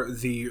where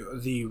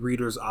the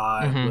reader's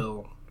eye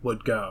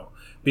would go,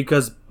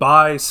 because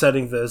by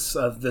setting this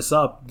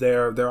up,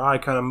 their eye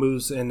kind of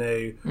moves in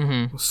a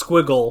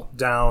squiggle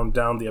down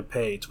the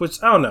page,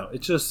 which I don't know.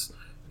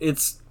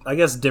 It's I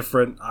guess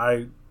different.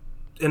 I,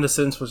 in a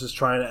sense, was just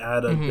trying to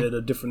add a bit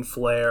of different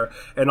flair,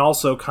 and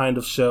also kind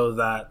of show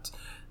that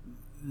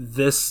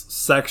this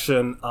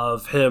section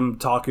of him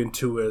talking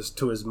to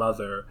his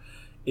mother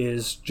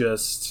is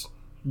just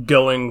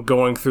going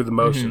through the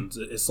motions.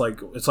 It's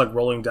like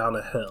rolling down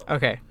a hill.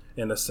 Okay.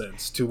 In a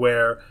sense, to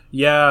where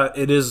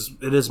it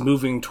is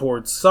moving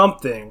towards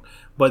something,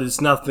 but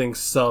it's nothing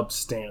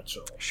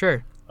substantial.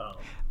 Sure.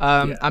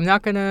 I'm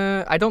not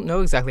gonna. I don't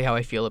know exactly how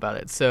I feel about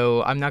it,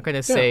 so I'm not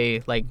gonna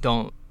say like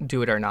don't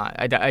do it or not.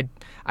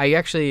 I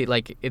actually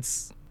like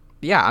it's.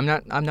 Yeah, I'm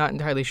not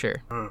entirely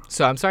sure.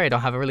 So I'm sorry, I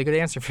don't have a really good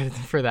answer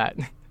for that.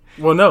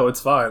 Well, no,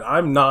 it's fine.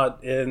 I'm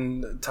not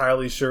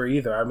entirely sure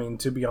either. I mean,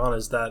 to be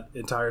honest, that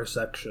entire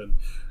section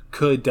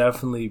could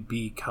definitely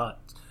be cut.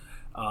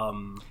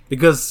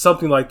 Because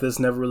something like this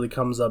never really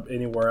comes up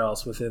anywhere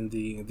else within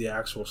the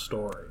actual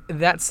story.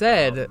 That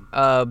said,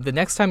 the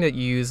next time that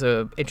you use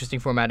a interesting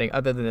formatting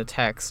other than the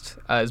text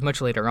is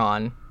much later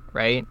on,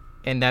 right?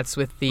 And that's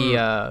with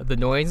the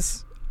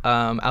noise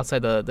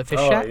outside the fish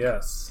shack. Oh,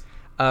 yes.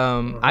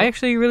 I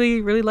actually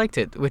really liked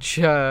it, which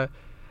I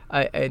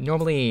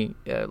normally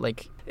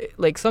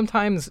like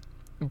sometimes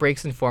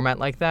breaks in format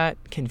like that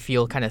can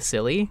feel kind of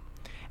silly,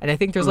 and I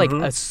think there's like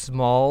a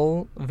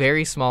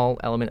very small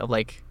element of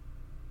like,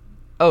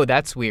 oh,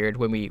 that's weird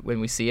when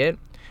we see it,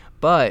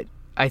 but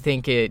I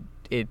think I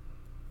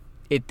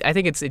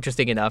think it's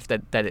interesting enough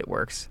that it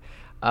works.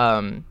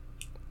 And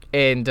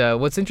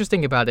what's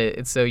interesting about it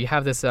is, so you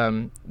have this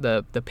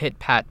the pit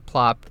pat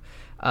plop,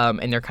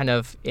 and they're kind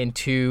of in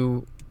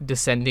two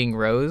descending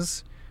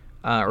rows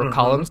or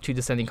columns, two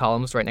descending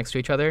columns right next to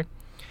each other.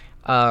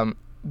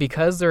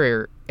 Because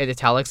they're in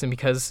italics, and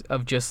because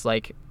of just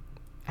like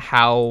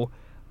how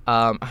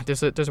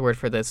there's a word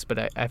for this,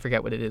 but I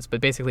forget what it is, but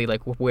basically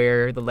like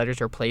where the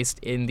letters are placed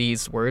in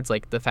these words,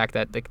 like the fact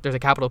that there's a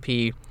capital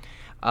P,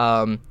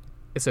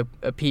 it's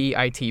a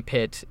PIT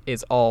pit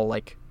is all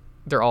like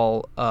they're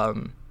all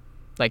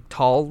like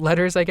tall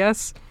letters, I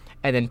guess,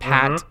 and then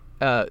pat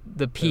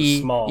the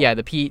P,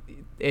 the P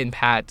in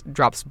pat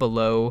drops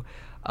below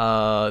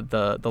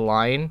the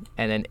line,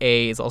 and then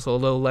A is also a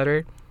low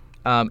letter.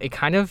 It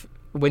kind of,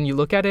 when you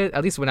look at it,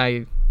 at least when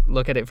I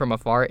look at it from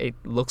afar, it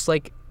looks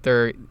like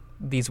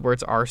these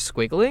words are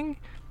squiggling,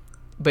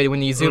 but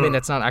when you zoom in,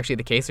 that's not actually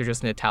the case. They're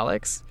just in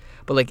italics,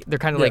 but like they're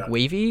kind of like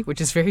wavy, which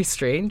is very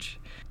strange.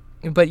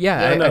 But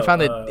I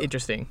found it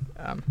interesting.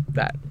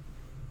 That.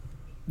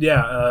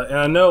 Yeah, and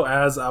I know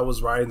as I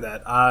was writing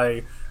that,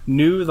 I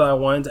knew that I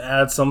wanted to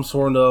add some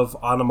sort of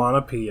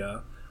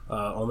onomatopoeia,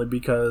 only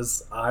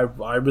because I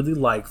really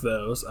like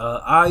those.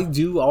 I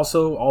do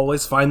also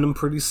always find them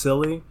pretty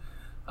silly.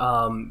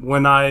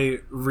 When I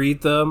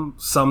read them,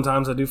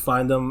 sometimes I do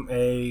find them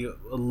a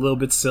little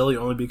bit silly,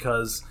 only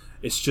because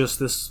it's just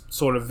this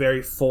sort of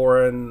very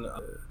foreign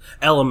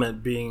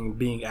element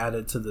being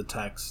added to the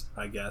text,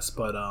 I guess.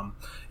 But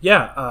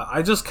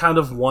I just kind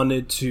of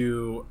wanted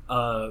to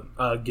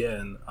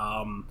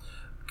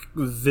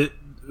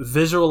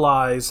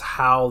visualize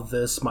how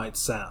this might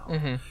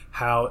sound,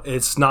 how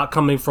it's not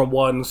coming from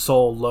one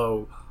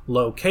sole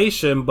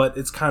location, but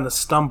it's kind of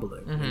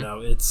stumbling. You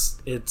know,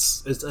 it's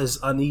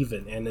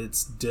uneven and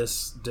it's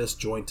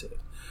disjointed.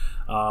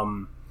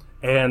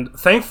 And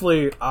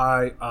thankfully,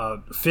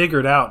 I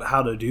figured out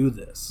how to do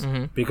this,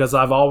 because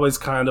I've always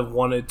kind of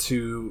wanted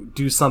to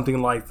do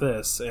something like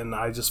this, and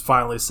I just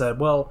finally said,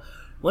 well,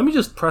 let me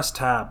just press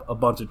tab a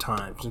bunch of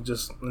times and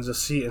just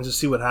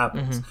see what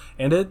happens.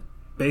 And it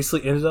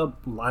basically ended up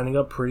lining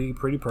up pretty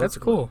perfectly. That's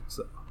cool.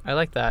 So. I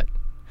like that.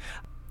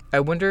 I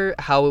wonder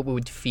how it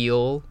would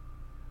feel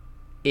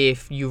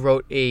if you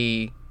wrote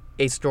a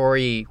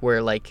story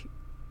where like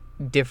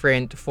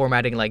different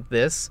formatting like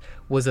this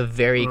was a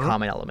very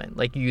common element,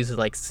 like you use it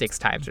like 6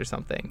 times or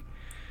something.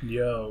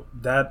 Yo,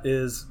 that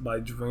is my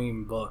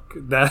dream book.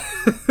 That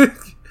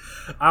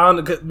I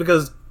don't know,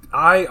 because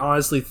I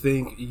honestly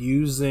think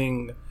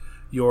using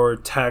your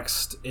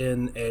text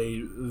in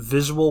a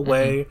visual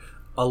way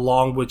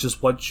along with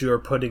just what you're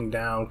putting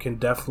down can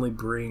definitely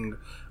bring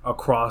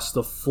across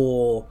the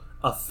full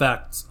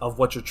effect of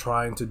what you're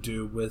trying to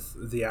do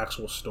with the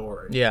actual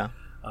story. Yeah.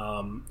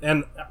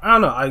 And I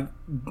don't know,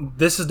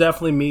 this is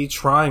definitely me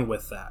trying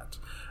with that.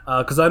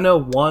 Because I know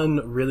one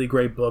really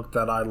great book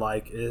that I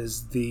like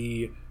is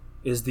the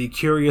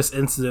Curious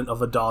Incident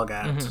of a Dog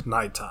at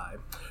Nighttime,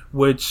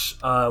 which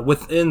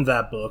within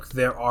that book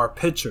there are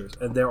pictures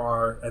and there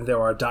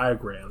are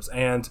diagrams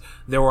and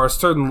there are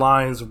certain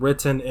lines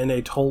written in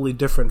a totally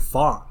different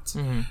font,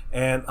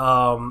 and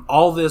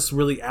all this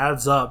really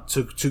adds up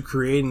to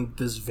creating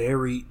this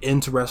very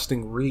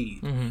interesting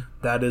read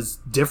that is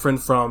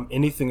different from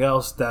anything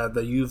else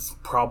that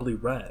you've probably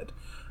read.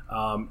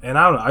 And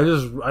I don't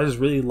know, I just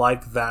really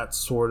like that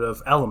sort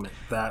of element,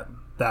 that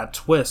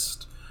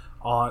twist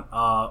on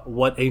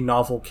what a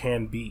novel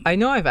can be. I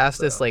know I've asked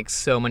this like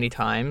so many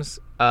times,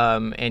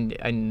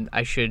 and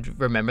I should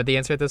remember the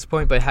answer at this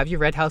point, but have you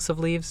read House of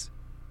Leaves?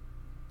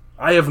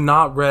 I have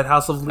not read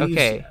House of Leaves.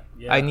 Okay,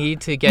 yeah. I need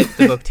to get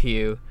the book to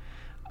you.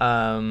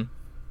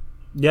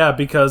 Yeah,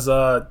 because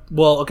I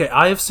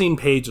have seen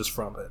pages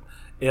from it,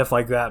 if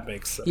like that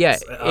makes sense. Yeah,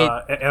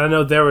 and I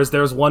know there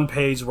was one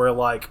page where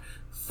like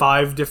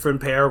 5 different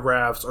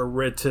paragraphs are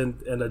written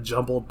in a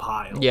jumbled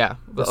pile. Yeah,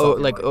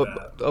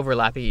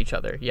 overlapping each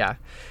other. Yeah.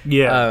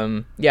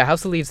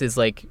 House of Leaves is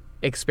like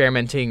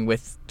experimenting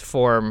with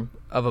form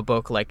of a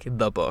book, like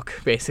the book.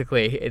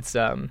 Basically, it's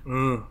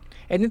and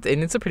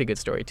it's a pretty good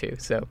story too.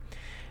 So,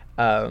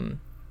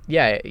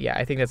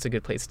 I think that's a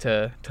good place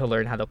to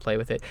learn how to play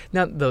with it.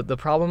 Now, the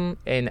problem,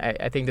 and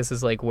I think this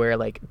is like where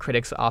like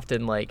critics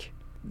often like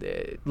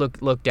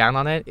look down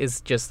on it,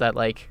 is just that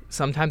like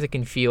sometimes it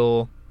can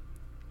feel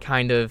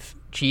kind of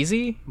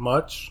cheesy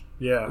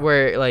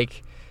where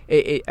like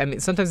I mean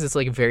sometimes it's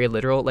like very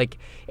literal, like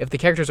if the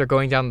characters are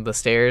going down the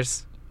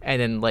stairs and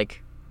then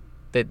like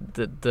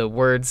the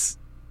words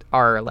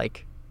are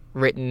like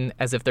written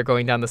as if they're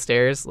going down the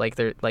stairs, like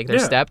they're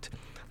stepped,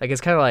 like it's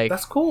kind of like,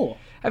 that's cool.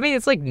 I mean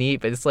it's like neat,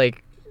 but it's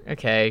like,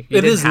 okay,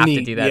 you didn't have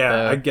to do that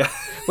though. I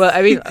guess. Well,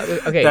 I mean,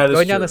 okay,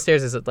 going down the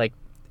stairs is like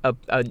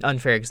an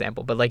unfair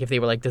example, but like if they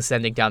were like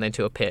descending down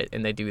into a pit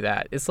and they do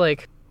that, it's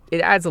like it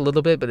adds a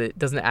little bit, but it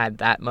doesn't add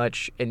that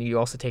much, and you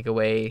also take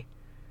away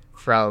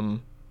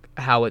from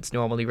how it's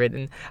normally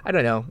written. I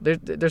don't know.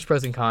 There's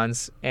pros and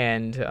cons,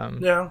 and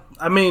yeah,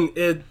 I mean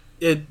it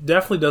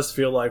definitely does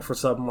feel like for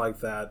something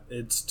like that,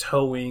 it's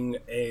towing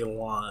a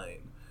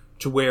line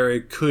to where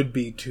it could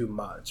be too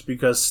much,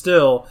 because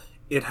still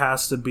it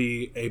has to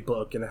be a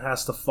book and it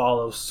has to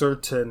follow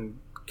certain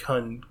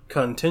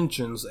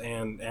contentions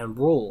and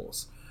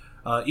rules,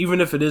 even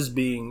if it is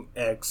being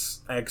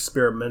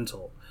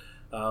experimental.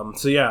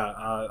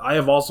 I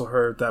have also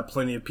heard that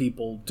plenty of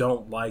people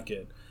don't like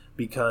it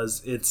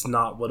because it's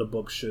not what a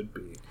book should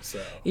be.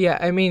 So yeah,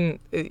 I mean,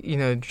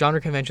 genre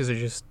conventions are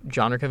just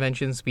genre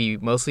conventions. We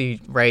mostly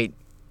write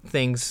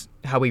things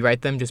how we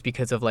write them just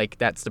because of like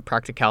that's the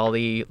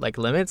practicality like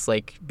limits,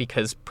 like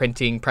because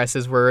printing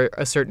presses were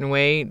a certain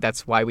way,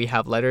 that's why we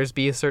have letters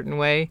be a certain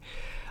way.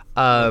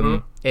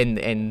 And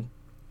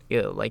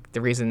like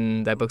the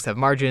reason that books have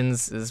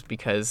margins is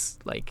because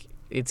like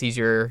it's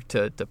easier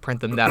to print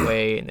them that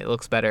way and it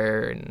looks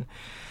better,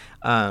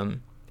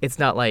 and it's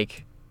not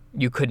like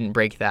you couldn't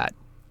break that,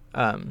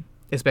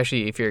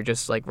 especially if you're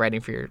just like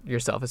writing for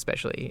yourself,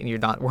 especially, and you're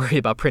not worried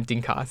about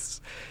printing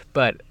costs.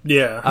 But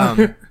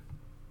like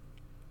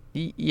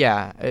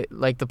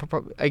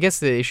I guess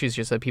the issue is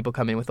just that people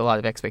come in with a lot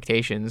of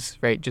expectations,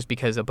 right? Just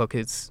because a book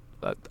is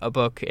a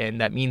book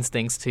and that means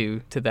things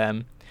to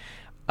them,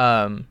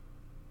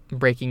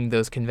 breaking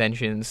those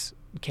conventions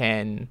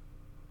can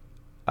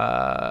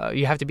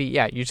you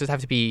just have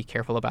to be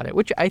careful about it,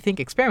 which I think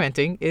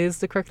experimenting is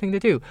the correct thing to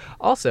do.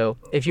 Also,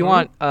 if you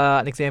want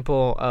an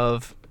example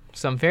of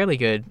some fairly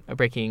good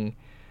breaking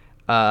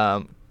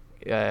convention,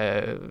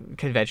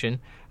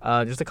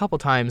 there's a couple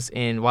times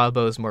in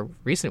Wildbow's more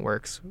recent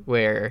works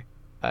where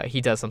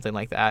he does something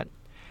like that.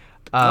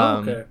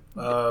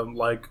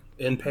 Like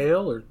in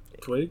Pale or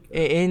Twig?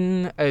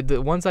 In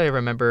the ones that I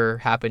remember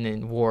happen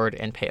in Ward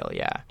and Pale,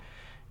 yeah.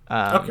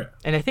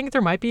 And I think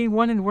there might be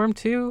one in Worm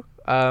too.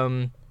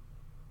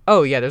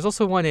 There's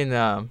also one in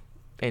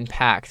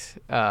Pact.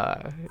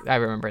 I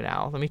remember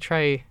now. Let me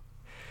try.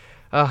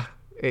 I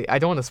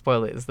don't want to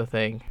spoil it, is the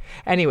thing.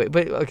 Anyway,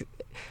 but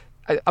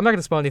I'm not going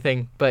to spoil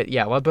anything. But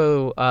yeah,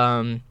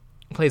 Wildbow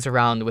plays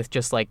around with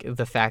just like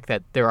the fact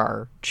that there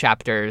are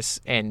chapters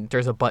and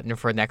there's a button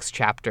for next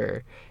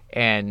chapter,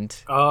 and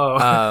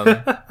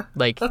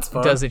like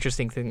does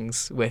interesting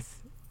things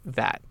with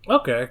that.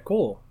 Okay,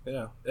 cool.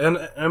 Yeah,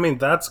 and I mean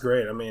that's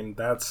great. I mean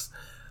that's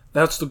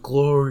the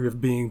glory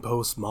of being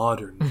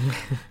postmodern.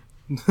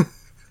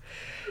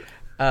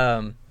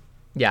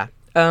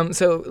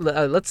 So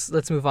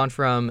let's move on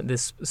from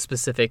this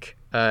specific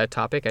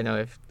topic. I know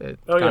I've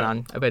gone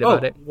on a bit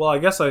about it. Well, I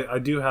guess I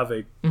do have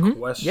a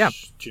question. Yeah.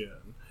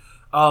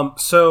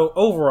 So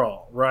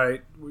overall,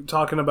 right, we're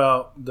talking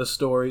about the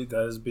story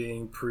that is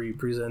being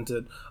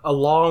presented,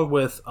 along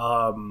with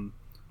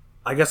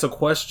I guess a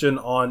question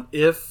on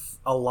if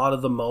a lot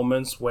of the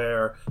moments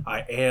where I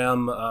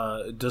am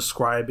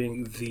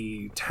describing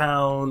the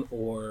town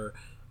or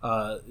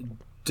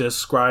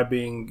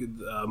describing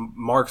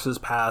Marx's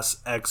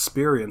past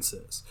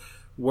experiences,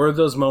 were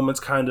those moments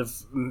kind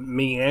of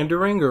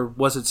meandering, or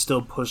was it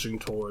still pushing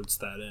towards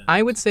that end?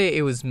 I would say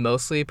it was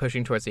mostly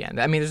pushing towards the end.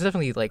 I mean, there's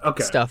definitely like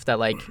stuff that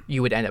like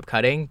you would end up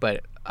cutting,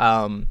 but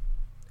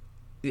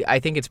I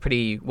think it's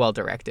pretty well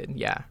directed.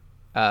 Yeah.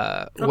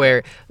 Okay.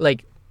 Where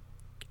like,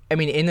 I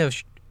mean,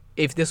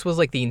 if this was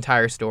like the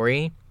entire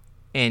story,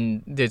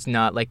 and there's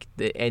not like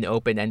an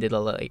open ended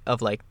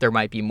of like there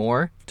might be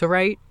more to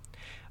write,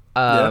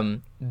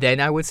 then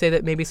I would say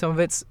that maybe some of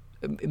it's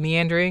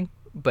meandering.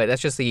 But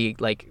that's just the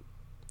like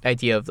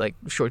idea of like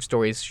short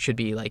stories should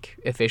be like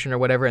efficient or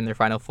whatever in their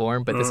final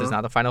form. But this is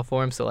not the final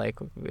form, so like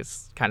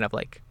it's kind of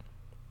like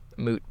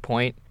moot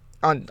point.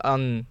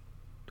 On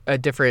a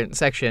different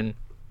section,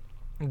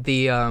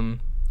 the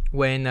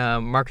when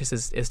Marcus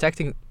is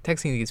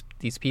texting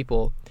these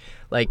people,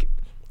 like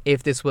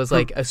if this was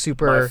like a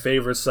super my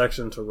favorite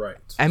section to write.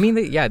 I mean,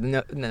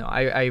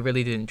 I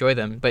really did enjoy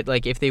them, but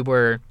like if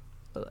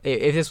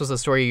this was a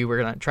story you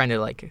were trying to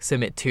like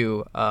submit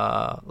to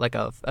like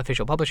a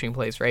official publishing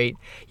place, right?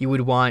 You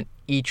would want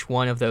each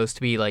one of those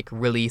to be like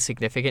really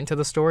significant to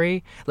the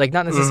story, like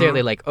not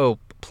necessarily like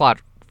plot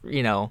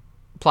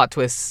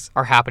twists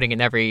are happening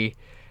in every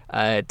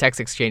text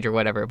exchange or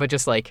whatever, but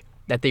just like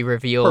that they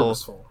reveal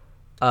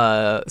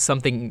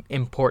something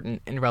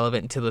important and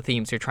relevant to the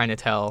themes you're trying to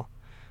tell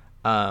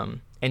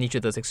in each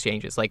of those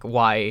exchanges. Like,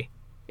 why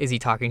is he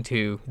talking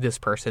to this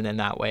person in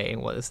that way,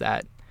 and what does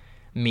that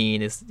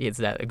mean? Is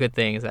that a good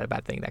thing? Is that a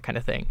bad thing? That kind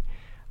of thing.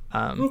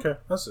 Okay,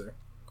 I see.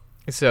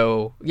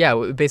 So yeah,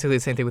 basically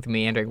the same thing with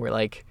meandering, where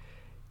like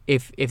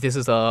if this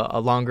is a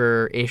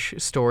longer-ish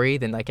story,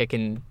 then like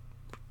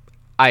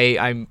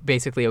I'm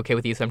basically okay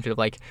with the assumption of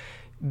like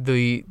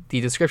the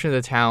description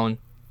of the town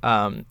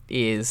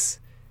is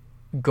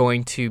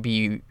going to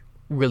be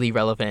really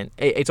relevant.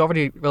 It's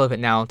already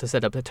relevant now to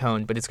set up the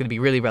tone, but it's going to be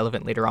really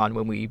relevant later on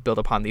when we build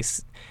upon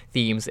these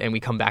themes and we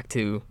come back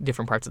to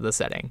different parts of the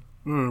setting.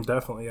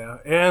 Definitely, yeah.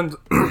 And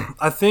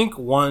I think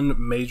one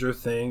major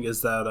thing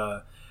is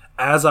that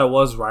as I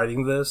was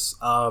writing this,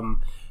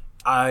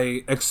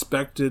 I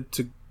expected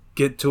to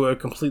get to a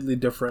completely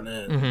different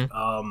end.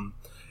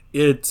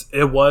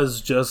 It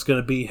was just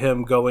going to be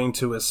him going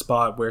to a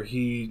spot where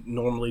he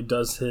normally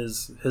does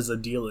his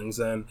dealings,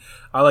 and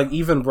I like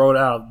even wrote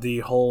out the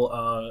whole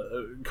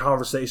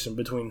conversation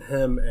between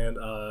him and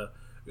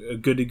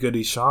Goody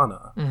Goody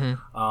Shauna,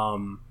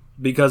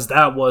 because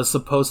that was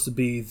supposed to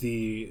be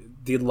the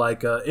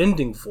like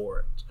ending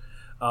for it.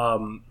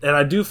 And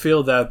I do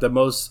feel that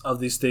most of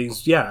these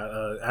things,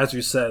 as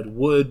you said,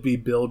 would be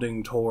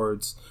building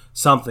towards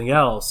something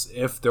else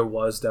if there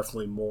was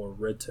definitely more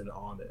written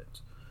on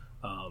it.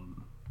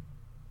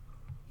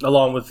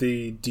 Along with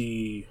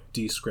the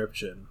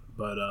description,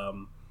 but I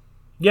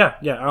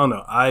don't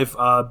know.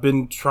 I've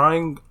been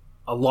trying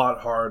a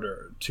lot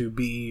harder to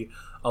be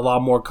a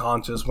lot more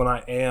conscious when I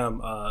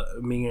am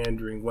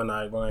meandering when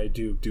I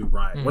do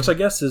write, which I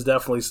guess is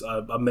definitely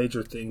a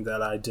major thing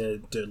that I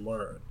did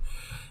learn,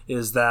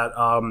 is that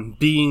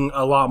being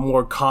a lot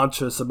more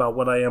conscious about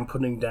what I am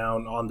putting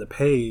down on the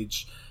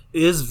page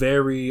is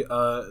very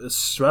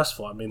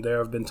stressful. I mean, there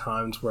have been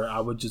times where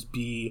I would just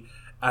be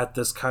at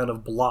this kind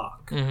of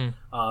block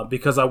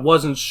because I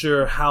wasn't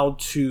sure how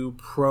to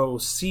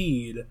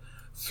proceed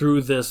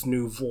through this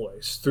new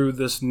voice, through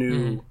this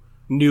new-ish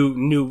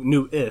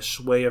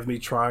way of me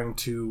trying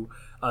to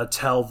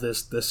tell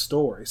this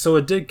story. So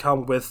it did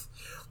come with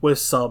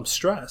some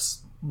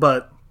stress,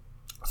 but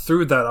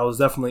through that I was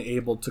definitely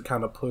able to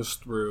kind of push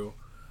through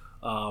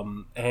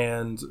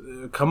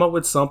and come up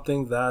with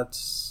something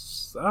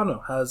that's, I don't know,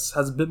 has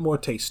a bit more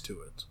taste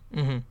to it.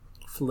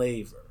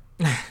 Flavor.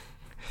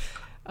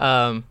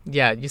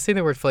 You say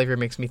the word flavor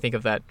makes me think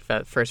of that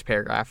first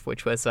paragraph,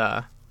 which was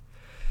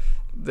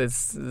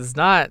this is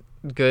not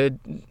good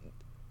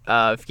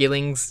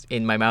feelings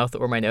in my mouth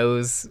or my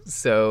nose,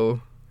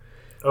 so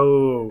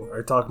are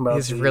you talking about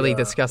his really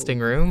disgusting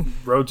room?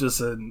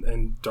 Roaches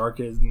and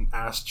darkened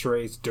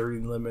ashtrays, dirty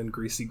lemon,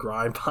 greasy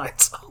grime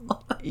pines.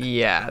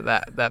 Yeah,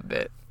 that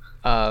bit.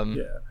 I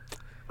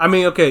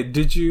mean, okay,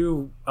 did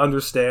you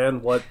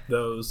understand what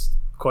those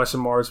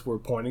question marks were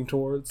pointing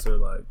towards, or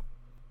like?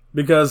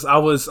 Because I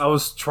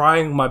was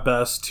trying my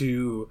best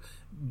to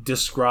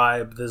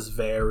describe this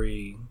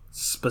very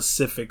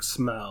specific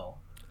smell.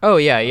 Oh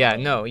yeah,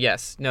 no,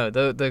 yes, no.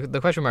 The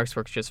question marks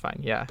works just fine.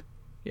 Yeah.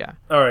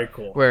 All right,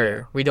 cool.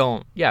 Where we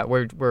don't,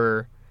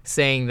 we're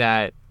saying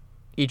that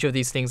each of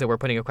these things that we're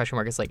putting a question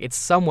mark is like it's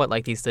somewhat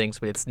like these things,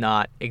 but it's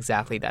not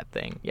exactly that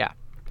thing. Yeah.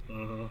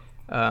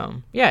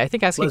 I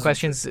think asking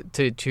questions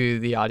to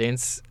the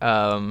audience,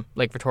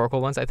 like rhetorical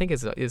ones, I think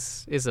is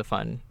a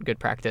fun, good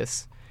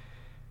practice.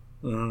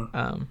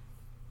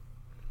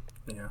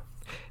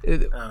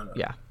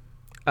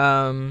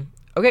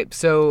 Okay,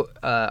 so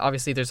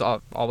obviously there's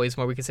always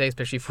more we could say,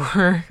 especially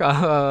for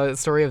a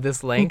story of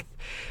this length.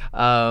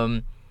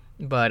 This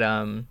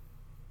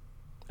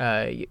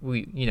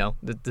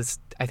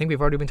I think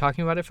we've already been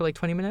talking about it for like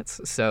 20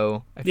 minutes,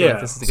 so I feel like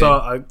this is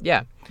a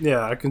good.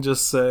 I can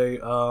just say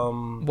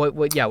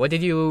what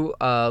did you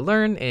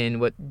learn,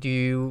 and what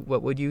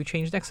would you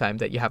change next time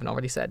that you haven't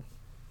already said?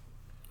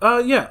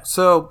 Yeah,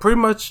 so pretty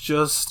much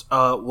just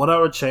what I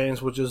would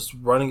change was just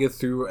running it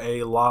through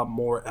a lot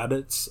more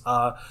edits,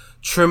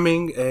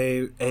 trimming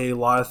a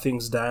lot of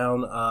things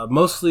down.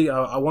 Mostly,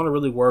 I want to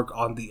really work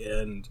on the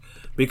end,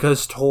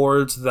 because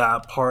towards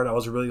that part, I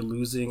was really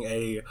losing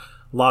a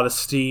lot of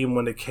steam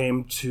when it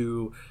came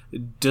to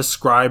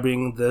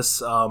describing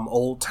this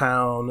old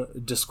town,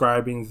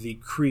 describing the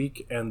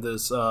creek and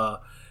this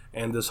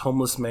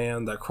homeless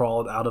man that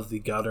crawled out of the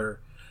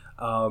gutter.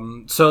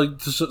 So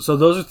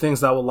those are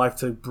things that I would like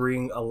to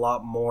bring a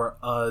lot more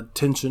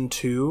attention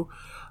to.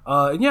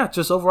 And yeah,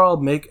 just overall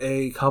make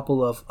a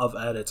couple of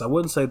edits. I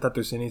wouldn't say that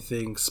there's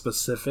anything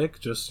specific,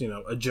 just,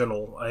 a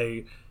general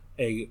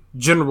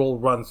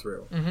run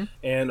through. Mm-hmm.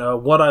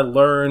 And what I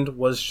learned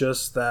was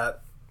just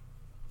that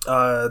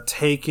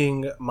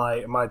taking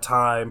my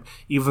time,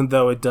 even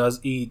though it does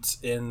eat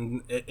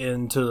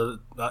into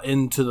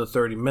the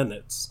 30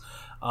 minutes,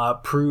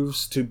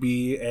 proves to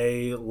be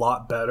a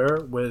lot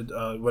better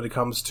when it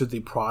comes to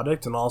the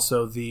product, and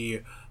also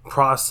the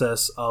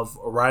process of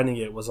writing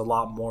it was a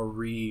lot more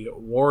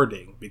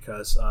rewarding,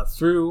 because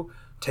through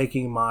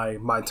taking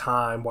my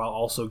time while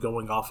also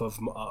going off of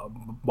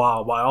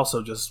while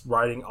also just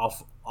writing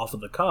off of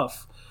the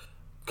cuff,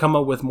 come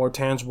up with more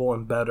tangible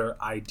and better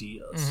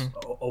ideas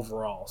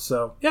overall.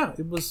 So yeah,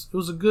 it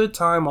was a good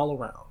time all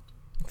around.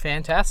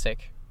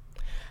 Fantastic.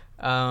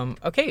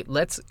 Okay,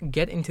 let's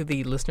get into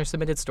the listener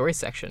submitted story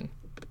section.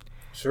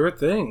 Sure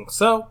thing.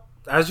 So,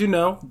 as you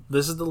know,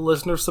 this is the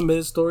listener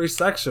submitted story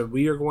section.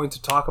 We are going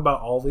to talk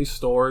about all these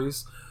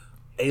stories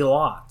a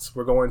lot.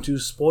 We're going to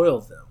spoil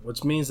them,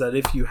 which means that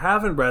if you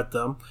haven't read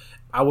them,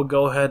 I will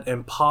go ahead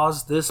and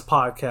pause this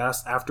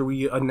podcast after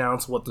we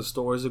announce what the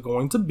stories are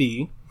going to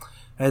be,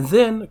 and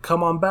then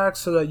come on back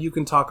so that you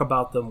can talk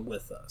about them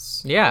with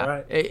us.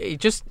 Yeah. Right?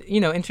 Just,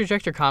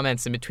 interject your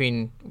comments in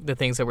between the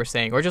things that we're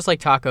saying, or just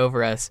talk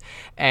over us.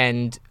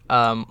 And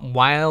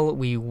while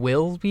we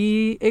will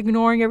be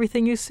ignoring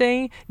everything you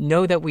say,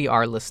 know that we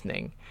are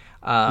listening.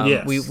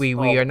 Yes,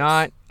 we are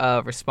not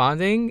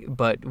responding,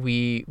 but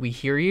we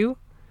hear you.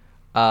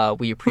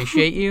 We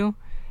appreciate you.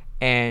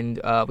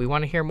 And we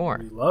want to hear more.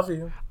 We love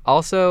you.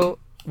 Also,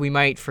 we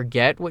might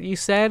forget what you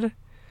said.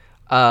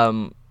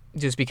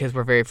 Just because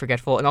we're very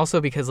forgetful, and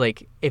also because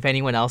if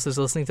anyone else is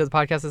listening to the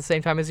podcast at the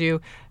same time as you,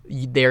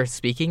 they're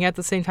speaking at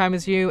the same time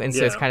as you, and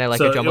so it's kind of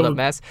a jumbled up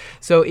mess.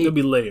 So it'll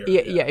be later.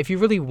 Yeah, if you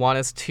really want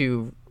us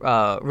to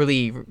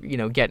really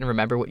get and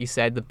remember what you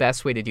said, the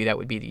best way to do that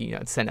would be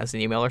to send us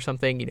an email or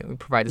something.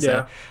 Provide us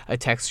a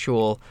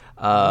textual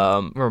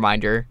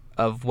reminder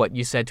of what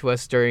you said to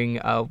us during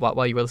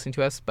while you were listening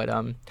to us. But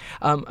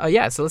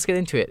so let's get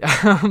into it.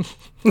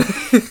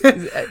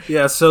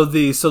 Yeah, so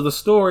the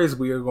stories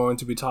we are going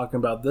to be talking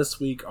about this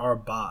week are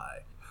by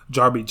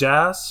Jarby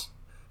Jazz,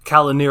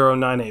 Calinero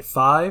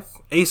 985,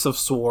 Ace of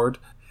Sword,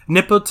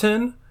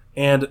 Nipotin,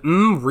 and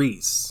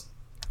Reese.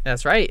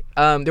 That's right.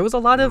 There was a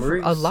lot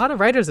of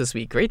writers this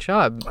week. Great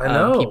job. I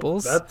know.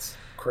 Peoples. That's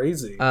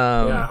crazy.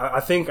 I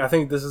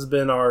think this has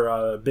been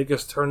our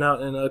biggest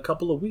turnout in a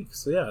couple of weeks.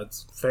 So yeah,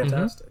 it's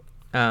fantastic.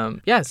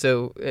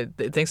 So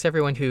thanks to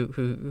everyone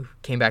who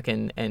came back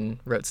and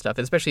wrote stuff,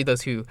 especially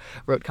those who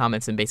wrote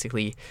comments and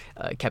basically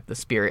kept the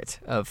spirit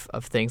of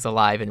things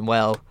alive and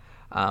well.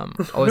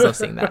 Always love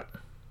seeing that.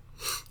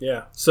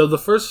 Yeah. So the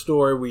first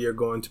story we are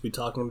going to be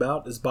talking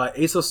about is by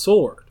Ace of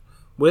Sword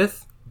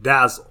with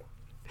Dazzle.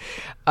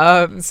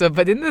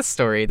 But in this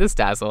story, this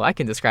Dazzle, I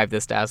can describe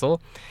this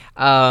Dazzle.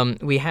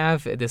 We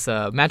have this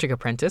magic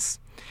apprentice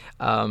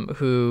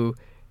who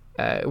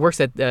is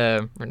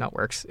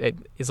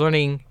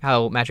learning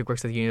how magic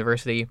works at the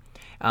university.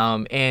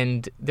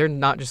 And they're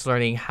not just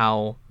learning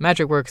how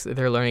magic works,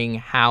 they're learning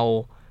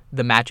how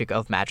the magic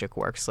of magic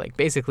works.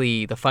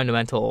 Basically the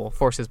fundamental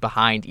forces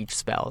behind each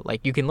spell.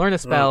 You can learn a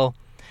spell,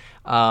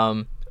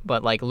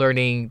 but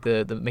learning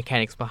the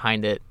mechanics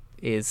behind it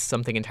is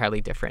something entirely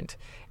different.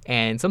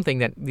 And something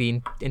that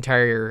the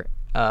entire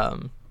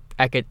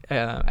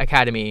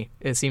academy,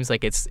 it seems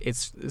like it's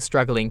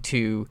struggling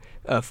to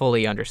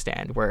fully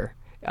understand, where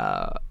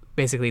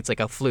basically it's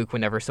a fluke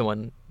whenever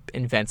someone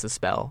invents a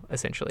spell,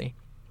 essentially.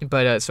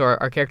 But so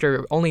our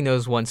character only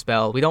knows one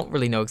spell. We don't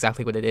really know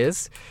exactly what it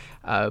is,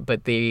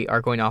 but they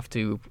are going off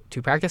to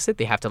practice it.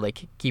 They have to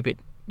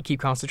keep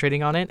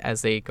concentrating on it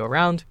as they go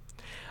around.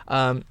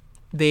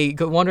 They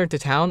wander into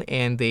town,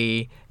 and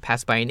they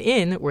pass by an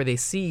inn where they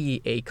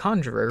see a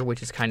conjurer,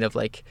 which is kind of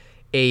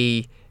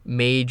a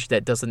mage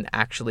that doesn't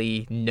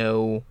actually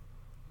know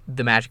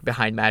the magic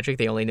behind magic.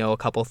 They only know a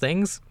couple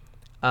things.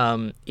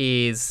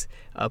 Is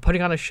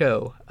putting on a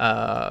show,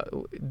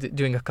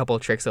 doing a couple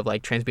of tricks of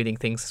transmuting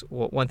things,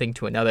 one thing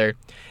to another,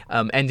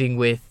 ending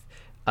with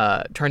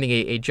turning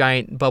a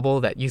giant bubble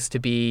that used to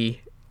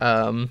be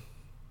a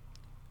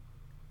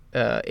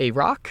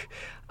rock,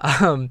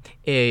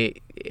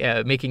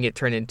 making it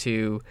turn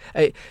into.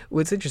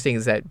 What's interesting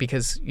is that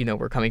because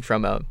we're coming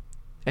from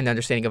an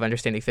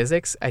understanding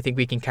physics, I think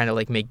we can kind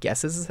of make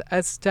guesses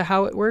as to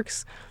how it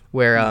works.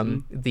 Where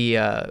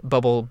the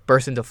bubble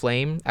bursts into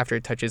flame after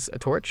it touches a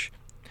torch,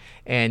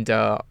 And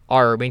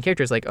our main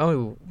character is like,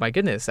 oh my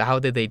goodness, how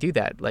did they do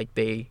that? Like,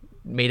 they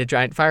made a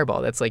giant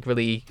fireball. That's like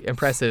really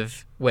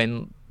impressive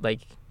when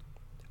like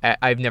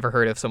I've never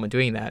heard of someone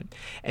doing that.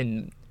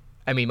 And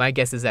I mean, my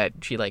guess is that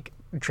she like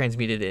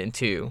transmuted it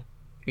into,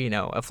 you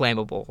know, a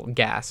flammable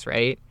gas,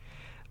 right?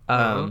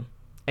 And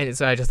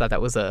so I just thought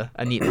that was a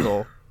neat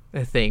little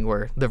thing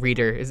where the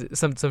reader is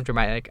some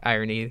dramatic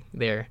irony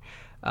there.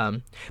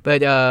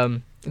 But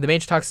the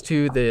mage talks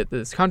to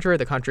this conjurer.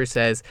 The conjurer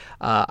says,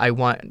 I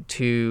want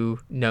to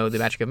know the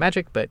magic of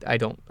magic, but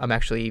I'm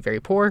actually very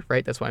poor,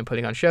 right? That's why I'm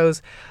putting on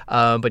shows.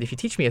 But if you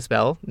teach me a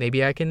spell,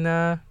 maybe I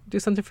can do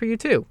something for you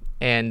too.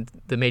 And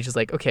the mage is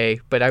like, okay,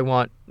 but I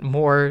want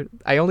more.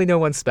 I only know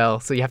one spell,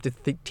 so you have to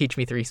teach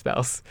me 3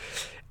 spells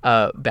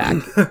back.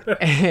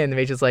 And the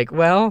mage is like,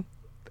 well,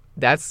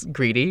 that's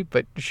greedy,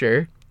 but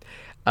sure.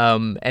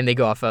 And they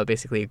go off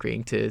basically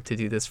agreeing to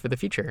do this for the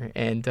future.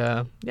 And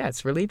yeah,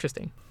 it's really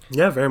interesting.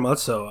 Yeah, very much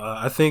so.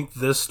 I think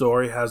this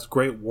story has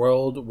great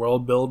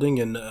world building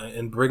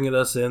and bringing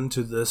us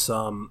into this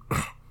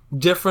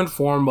different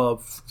form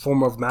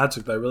of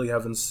magic that I really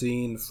haven't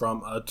seen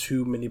from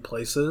too many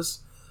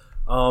places.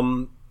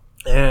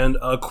 And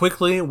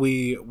quickly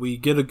we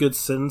get a good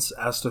sense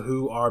as to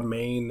who our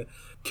main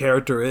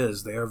character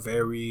is. They are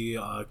very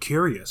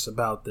curious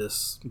about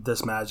this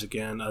magic,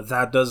 and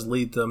that does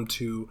lead them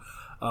to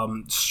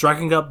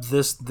striking up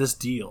this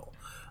deal.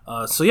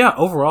 So yeah,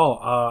 overall,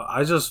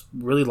 I just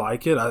really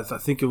like it. I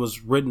think it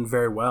was written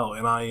very well,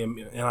 and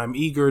I'm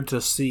eager to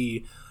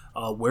see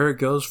where it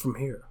goes from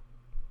here.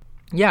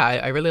 Yeah,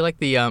 I really like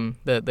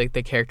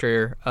the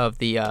character of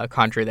the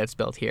conjurer that's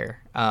built here.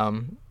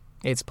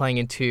 It's playing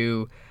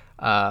into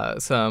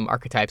some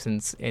archetypes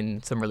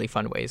in some really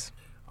fun ways.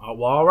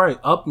 Well, all right.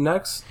 Up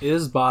next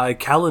is by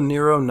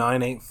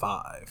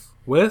Calinero985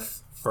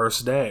 with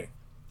First Day.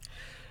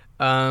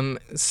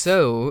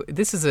 So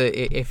this is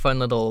a fun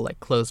little like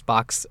closed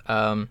box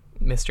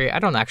mystery. I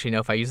don't actually know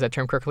if I use that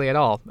term correctly at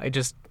all. I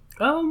just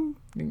I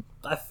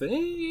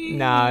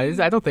think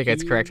I don't think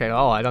it's correct at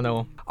all. I don't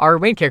know. Our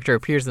main character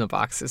appears in the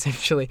box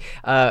essentially.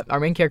 Our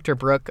main character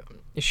Brooke,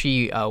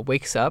 she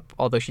wakes up,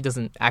 although she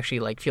doesn't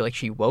actually like feel like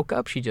she woke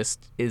up. She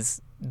just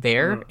is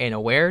there and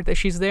aware that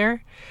she's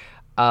there.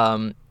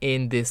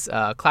 In this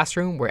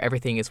classroom where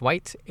everything is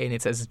white and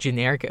it's as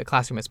generic a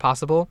classroom as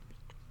possible.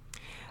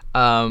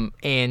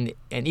 And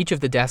each of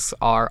the desks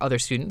are other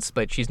students,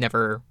 but she's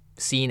never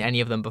seen any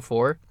of them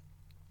before.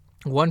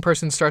 One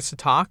person starts to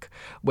talk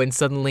when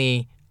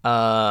suddenly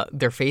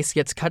their face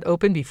gets cut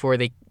open before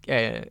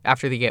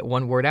after they get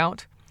one word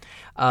out.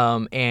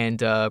 And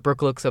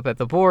Brooke looks up at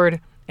the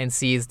board and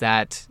sees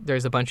that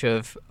there's a bunch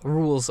of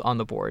rules on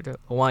the board.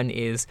 One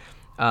is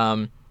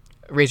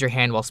raise your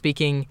hand while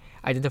speaking,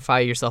 identify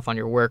yourself on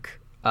your work,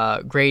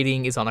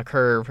 grading is on a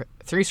curve,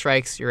 3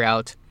 strikes, you're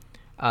out.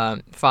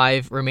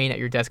 5, remain at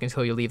your desk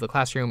until you leave the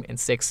classroom, and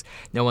 6,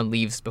 no one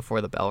leaves before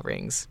the bell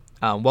rings.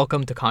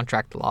 Welcome to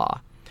contract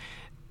law.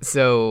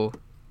 So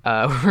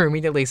we're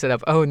immediately set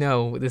up, oh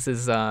no, this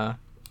is a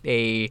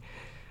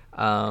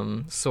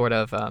sort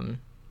of,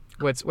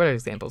 what are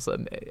examples?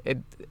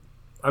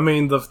 I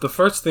mean, the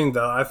first thing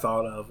that I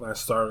thought of when I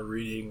started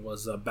reading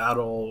was a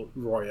battle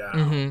royale.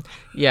 Mm-hmm.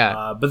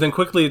 Yeah. But then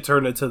quickly it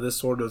turned into this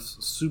sort of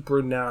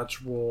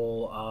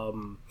supernatural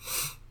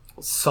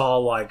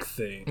Saw-like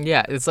thing.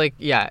 Yeah, it's like,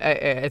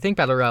 I think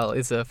Battle Royale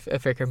is a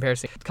fair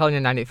comparison.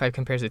 Calinero985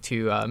 compares it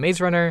to Maze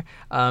Runner.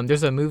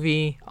 There's a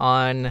movie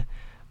on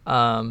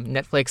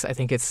Netflix. I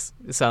think it's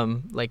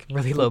some like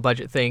really low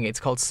budget thing. It's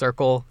called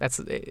Circle.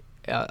 That's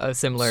a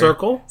similar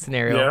Circle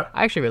scenario. Yeah.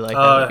 I actually really like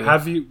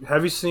that movie.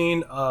 Have you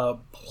seen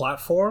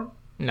Platform?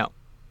 No.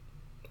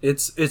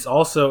 It's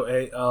also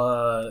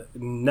a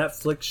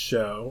Netflix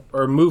show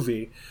or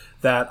movie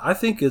that I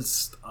think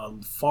is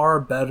far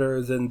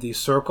better than The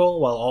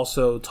Circle, while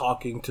also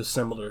talking to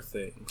similar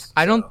things.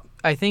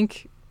 I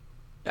think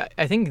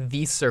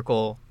The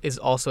Circle is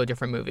also a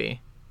different movie.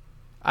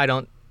 I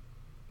don't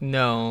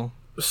know.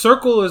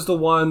 Circle is the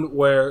one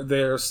where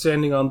they're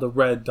standing on the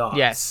red dots.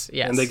 Yes.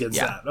 And they get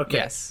zapped. Okay.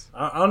 Yes.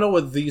 I don't know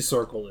what The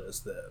Circle is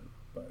then.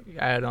 But.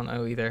 I don't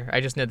know either.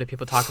 I just know that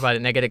people talk about it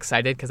and I get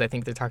excited because I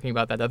think they're talking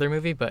about that other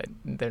movie, but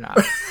they're not.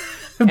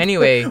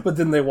 Anyway. But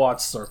then they watch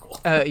Circle.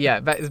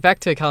 Back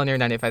to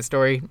Calinero985's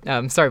story.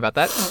 Sorry about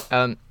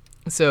that.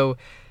 So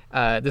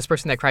this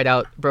person that cried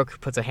out,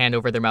 Brooke puts a hand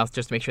over their mouth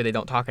just to make sure they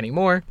don't talk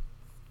anymore.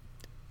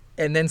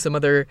 And then some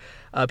other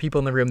people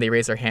in the room, they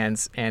raise their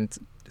hands and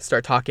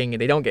start talking,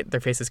 and they don't get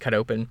their faces cut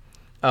open.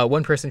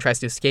 One person tries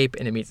to escape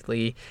and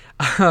immediately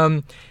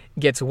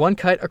gets one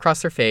cut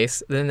across their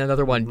face, then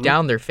another one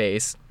down their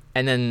face,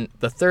 and then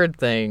the third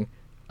thing,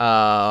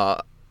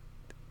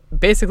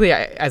 basically,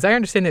 as I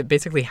understand it,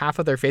 basically half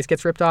of their face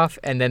gets ripped off,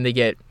 and then they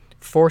get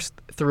forced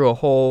through a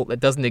hole that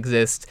doesn't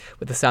exist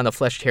with the sound of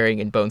flesh tearing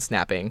and bone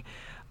snapping,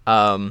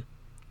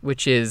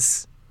 which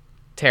is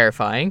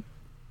terrifying.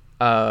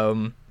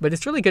 But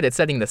it's really good at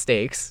setting the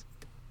stakes.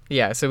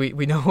 Yeah, so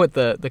we know what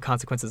the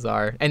consequences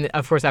are. And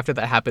of course, after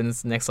that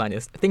happens, the next line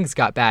is, things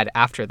got bad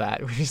after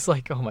that. We're just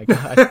like, oh my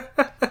God.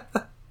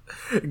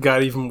 It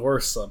got even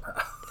worse somehow.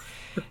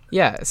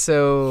 Yeah,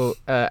 so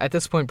at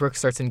this point, Brooke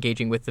starts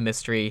engaging with the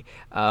mystery.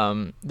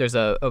 There's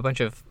a bunch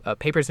of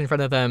papers in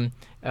front of them,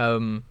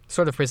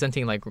 sort of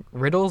presenting like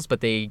riddles,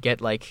 but they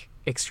get like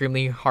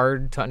extremely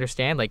hard to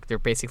understand. Like they're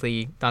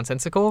basically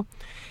nonsensical.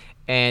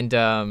 And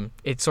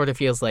it sort of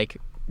feels like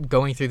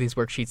going through these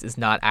worksheets is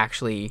not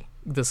actually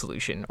the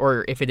solution.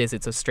 Or if it is,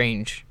 it's a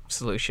strange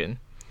solution.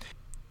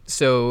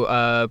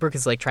 So Brooke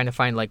is like trying to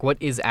find like what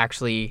is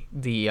actually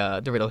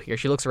the riddle here.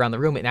 She looks around the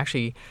room and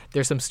actually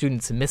there's some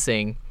students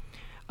missing.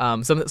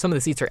 Some of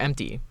the seats are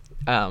empty,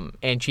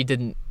 and she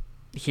didn't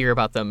hear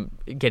about them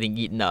getting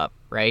eaten up,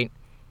 right?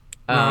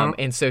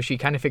 And so she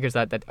kind of figures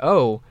out that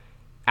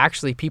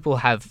actually people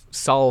have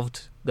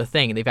solved the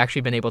thing and they've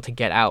actually been able to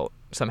get out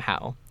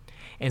somehow.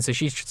 And so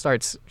she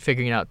starts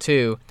figuring it out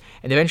too,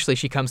 and eventually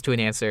she comes to an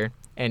answer.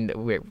 And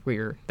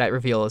that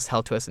reveal is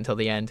held to us until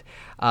the end.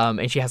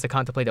 And she has to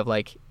contemplate of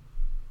like,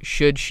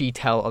 should she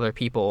tell other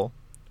people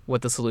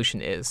what the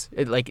solution is?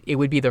 It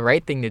would be the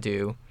right thing to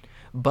do,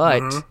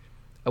 but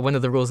one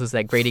of the rules is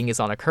that grading is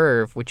on a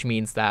curve, which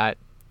means that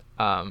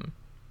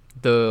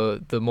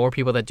the more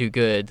people that do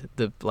good,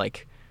 the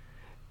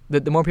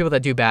more people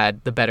that do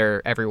bad, the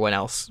better everyone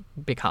else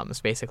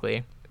becomes,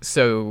 basically.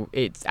 So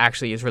it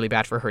actually is really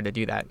bad for her to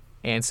do that.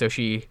 And so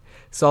she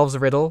solves the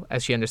riddle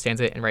as she understands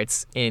it and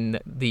writes in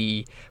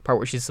the part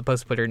where she's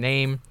supposed to put her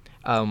name,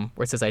 where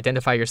it says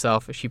identify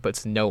yourself. She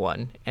puts no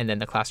one, and then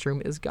the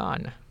classroom is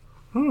gone.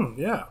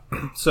 Yeah.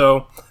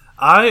 So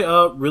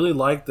I really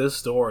like this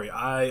story.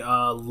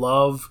 I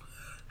love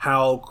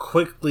how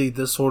quickly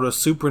this sort of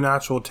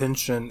supernatural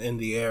tension in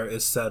the air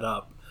is set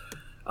up.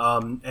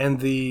 And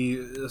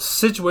the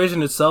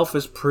situation itself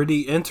is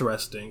pretty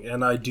interesting.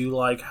 And I do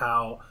like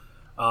how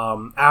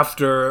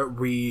after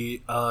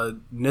we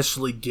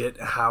initially get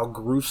how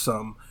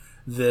gruesome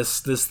this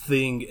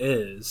thing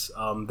is,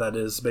 that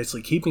is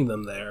basically keeping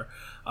them there,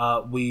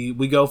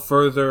 we go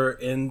further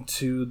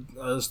into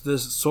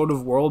this sort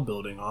of world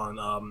building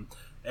on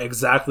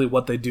exactly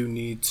what they do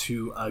need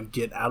to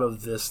get out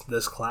of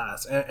this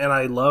class. And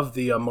I love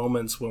the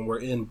moments when we're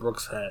in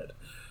Brooke's head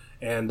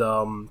and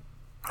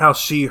how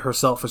she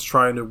herself is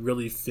trying to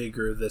really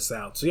figure this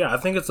out. So yeah, I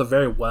think it's a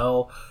very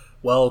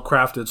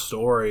well-crafted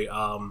story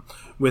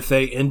with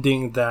a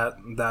ending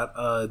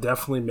that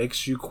definitely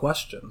makes you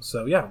question.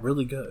 So yeah,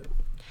 really good.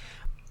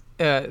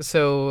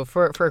 So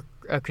for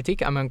a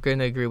critique, I'm going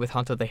to agree with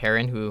Honto the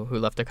Heron, who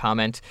left a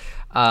comment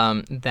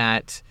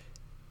that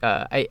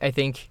I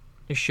think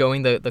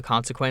showing the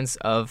consequence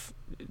of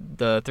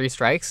the 3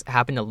 strikes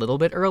happened a little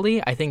bit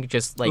early. I think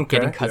just like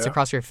getting cuts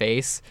across your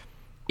face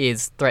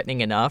is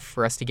threatening enough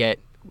for us to get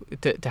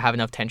to have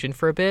enough tension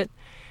for a bit.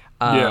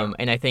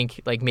 And I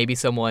think like maybe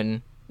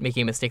someone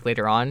making a mistake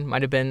later on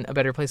might have been a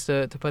better place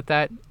to put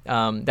that.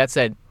 That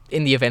said,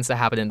 in the events that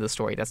happen in the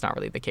story, that's not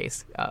really the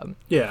case. And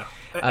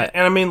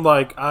I mean,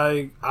 like,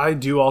 I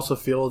do also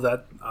feel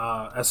that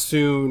as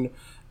soon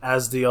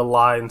as the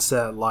Alliance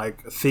said,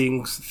 like,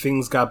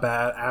 things got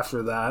bad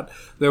after that,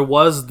 there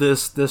was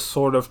this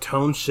sort of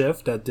tone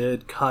shift that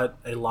did cut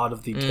a lot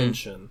of the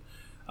tension.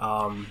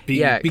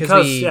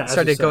 Because we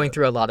started going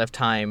through a lot of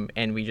time,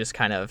 and we just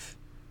kind of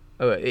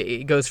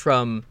it goes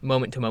from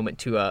moment to moment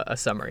to a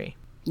summary.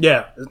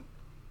 Yeah,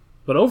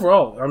 but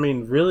overall, I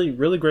mean, really,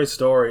 really great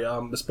story,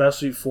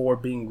 especially for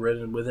being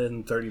written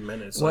within 30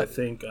 minutes. So I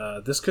think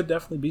this could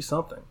definitely be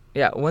something.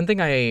 Yeah, one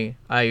thing I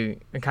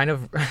kind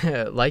of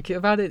like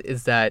about it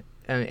is that,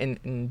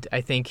 and I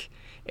think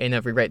in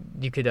a rewrite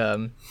you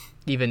could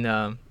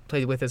even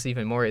play with this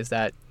even more, is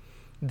that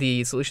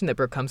the solution that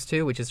Brooke comes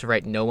to, which is to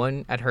write no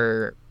one at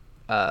her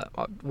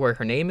where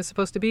her name is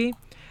supposed to be.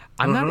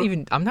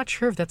 I'm not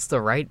sure if that's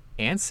the right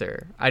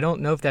answer. I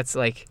don't know if that's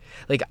like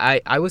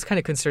I was kind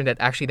of concerned that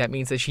actually that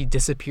means that she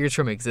disappears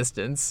from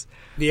existence.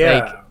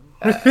 Yeah.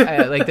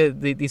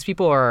 These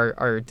people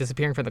are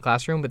disappearing from the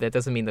classroom, but that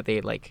doesn't mean that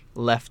they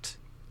left,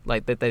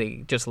 like that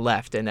they just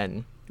left and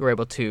then were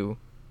able to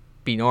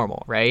be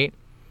normal, right?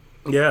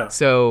 Yeah.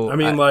 So I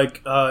mean,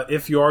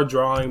 if you are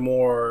drawing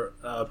more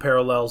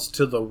parallels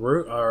to the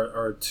root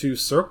or to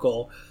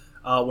Circle,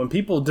 when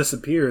people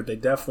disappeared, they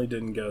definitely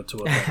didn't go to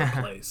a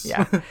better place.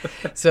 Yeah.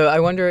 So I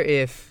wonder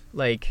if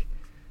a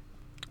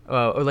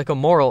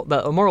moral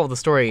of the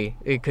story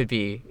it could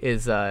be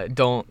is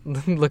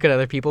don't look at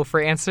other people for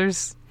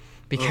answers,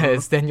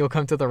 because then you'll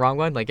come to the wrong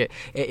one. Like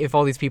if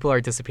all these people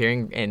are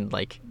disappearing and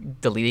like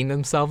deleting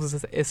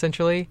themselves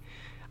essentially,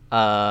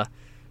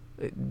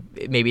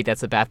 maybe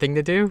that's a bad thing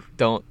to do.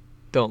 Don't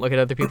look at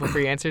other people for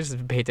your answers.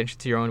 Pay attention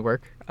to your own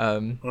work. I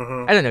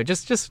don't know,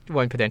 just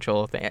one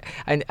potential thing.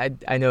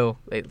 I know,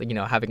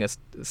 having a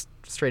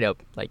straight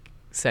up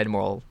said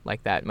moral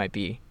like that might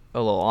be a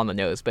little on the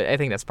nose, but I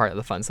think that's part of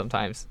the fun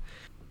sometimes.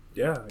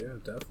 Yeah,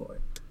 definitely.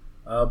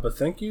 But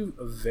thank you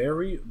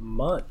very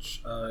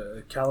much,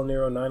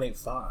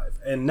 Calinero985.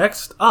 And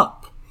next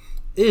up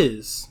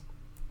is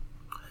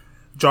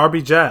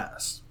Jarby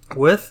Jazz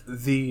with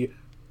the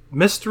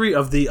Mystery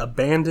of the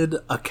Abandoned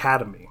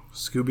Academy,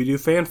 Scooby-Doo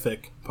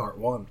fanfic, part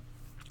 1.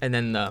 And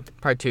then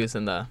part 2 is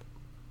in the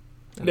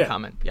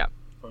comment. Yeah.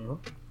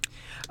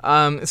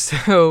 As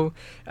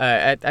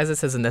it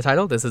says in the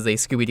title, this is a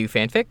Scooby-Doo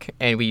fanfic,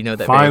 and we know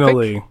that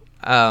finally. Very quick.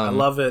 I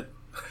love it.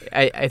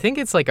 I think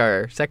it's like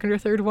our second or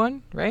third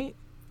one, right?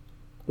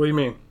 What do you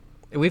mean?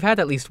 We've had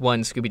at least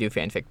one Scooby-Doo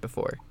fanfic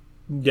before.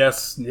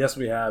 Yes,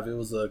 we have. It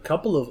was a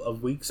couple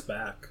of weeks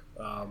back.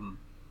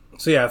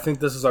 So yeah, I think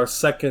this is our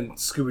second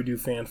Scooby-Doo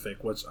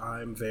fanfic, which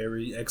I'm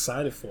very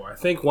excited for. I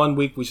think one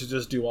week we should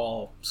just do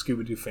all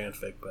Scooby-Doo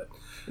fanfic, but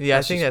yeah,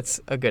 I think that's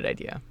a good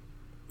idea.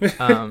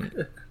 I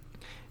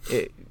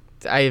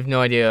have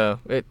no idea.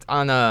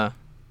 On a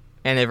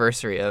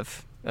anniversary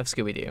of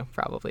Scooby-Doo,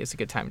 probably it's a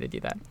good time to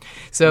do that.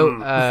 So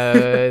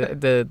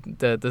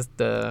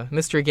the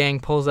mystery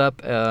gang pulls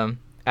up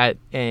at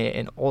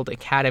an old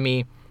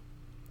academy,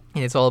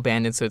 and it's all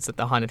abandoned, so it's at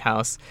the haunted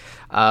house.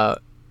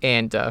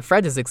 And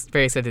Fred is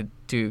very excited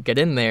to get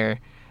in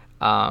there,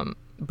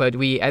 but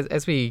we,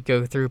 as we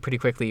go through pretty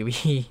quickly,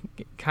 we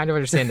kind of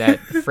understand that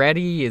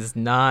Freddy is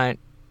not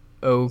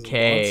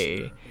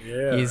okay.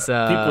 Yeah,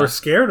 people are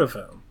scared of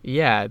him.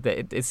 Yeah,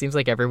 it seems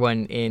like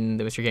everyone in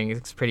the Mystery Gang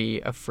is pretty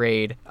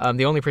afraid.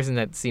 The only person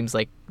that seems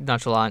like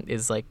nonchalant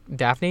is like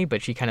Daphne,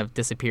 but she kind of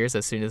disappears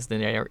as soon as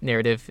the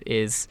narrative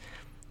is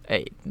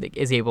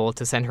able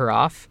to send her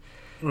off.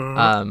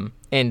 Mm-hmm.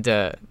 And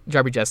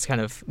Darby just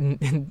kind of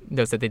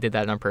knows that they did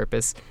that on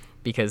purpose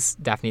because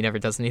Daphne never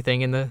does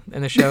anything in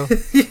the show.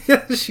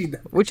 Yeah, she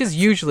does. Which is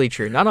usually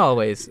true, not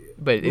always,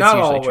 but it's not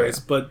usually always,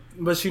 true.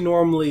 But she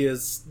normally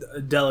is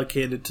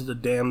delegated to the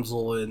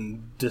damsel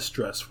in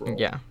distress role.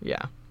 Yeah.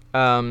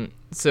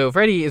 So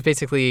Freddy is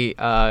basically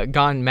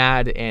gone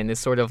mad and is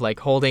sort of like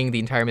holding the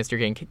entire Mystery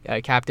Gang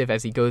captive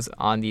as he goes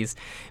on these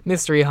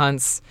mystery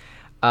hunts.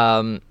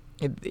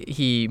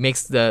 He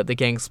makes the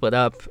gang split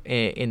up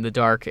in the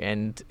dark,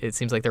 and it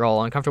seems like they're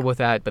all uncomfortable with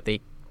that, but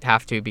they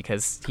have to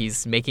because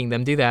he's making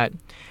them do that.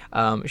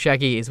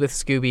 Shaggy is with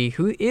Scooby,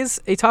 who is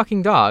a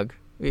talking dog.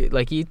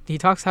 Like he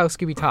talks how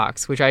Scooby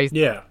talks, which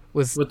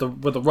was with the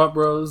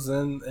Rutros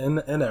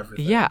and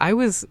everything. Yeah,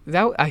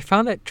 I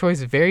found that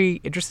choice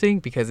very interesting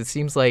because it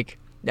seems like,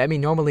 I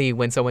mean, normally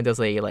when someone does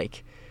a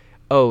like,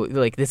 oh,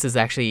 like this is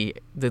actually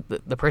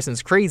the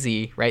person's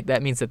crazy, right?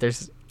 That means that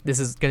this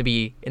is going to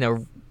be in a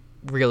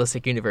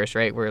realistic universe,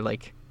 right, where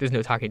like there's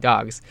no talking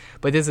dogs,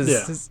 but this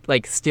is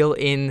like still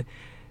in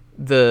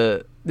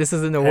the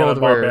world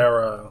where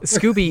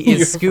Scooby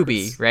is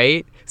Scooby,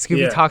 right?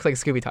 Scooby talks like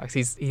Scooby talks.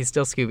 He's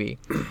still Scooby,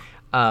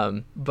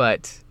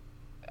 but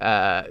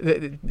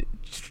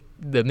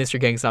the Mystery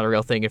Gang's not a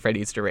real thing, and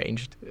Freddy's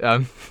deranged.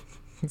 So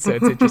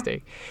it's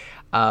interesting.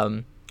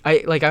 I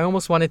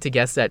almost wanted to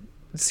guess that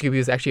Scooby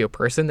was actually a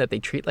person that they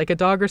treat like a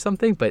dog or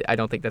something, but I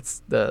don't think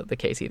that's the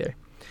case either.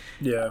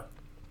 Yeah.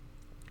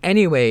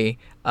 Anyway,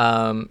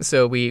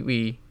 so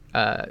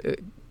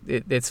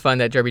it's fun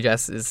that Derby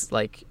Jess is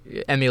like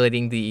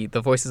emulating the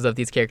voices of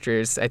these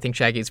characters. I think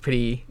Shaggy's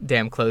pretty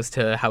damn close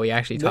to how he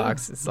actually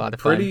talks. It's a lot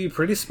of fun.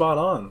 Pretty spot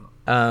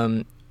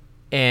on.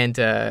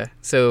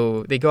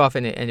 So they go off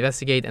and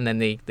investigate, and then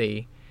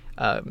they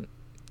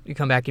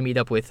come back and meet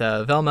up with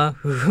Velma,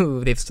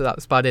 who they've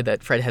spotted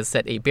that Fred has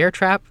set a bear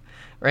trap,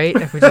 right?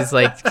 Which is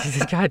like,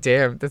 god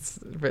damn,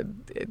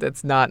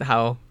 that's not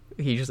how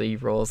he usually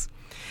rolls.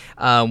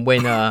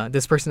 When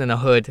this person in a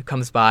hood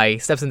comes by,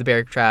 steps in the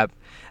bear trap,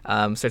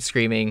 starts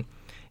screaming,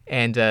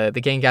 and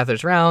the gang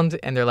gathers around,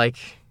 and they're like,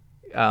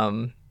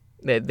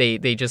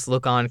 they just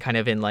look on kind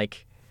of in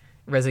like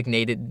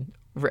resignated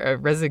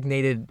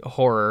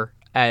horror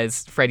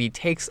as Freddy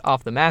takes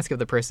off the mask of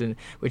the person,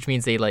 which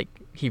means he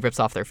rips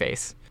off their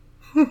face.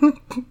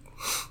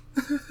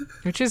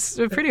 Which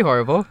is pretty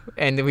horrible,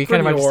 and we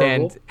kind of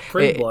understand.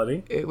 Pretty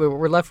bloody.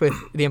 We're left with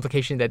the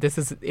implication that this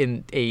is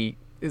in a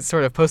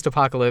sort of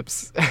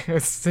post-apocalypse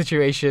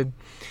situation,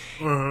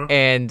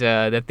 and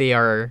that they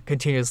are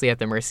continuously at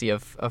the mercy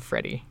of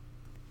Freddy.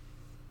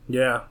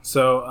 Yeah,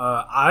 so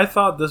I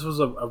thought this was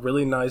a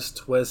really nice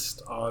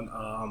twist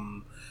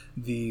on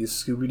the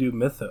Scooby-Doo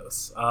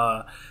mythos.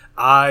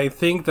 I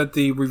think that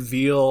the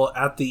reveal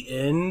at the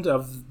end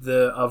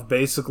of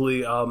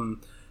basically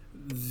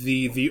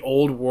the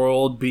old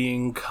world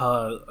being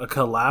a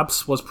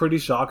collapse was pretty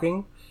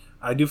shocking.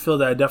 I do feel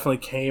that it definitely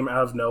came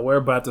out of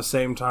nowhere, but at the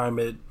same time,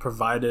 it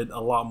provided a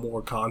lot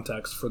more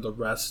context for the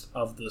rest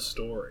of the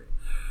story.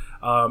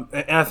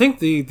 And I think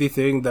the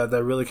thing that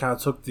really kind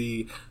of took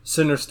the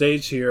center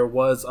stage here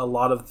was a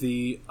lot of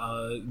the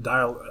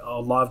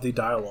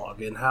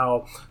dialogue and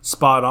how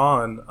spot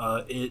on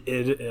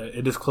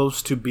it is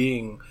close to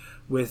being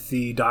with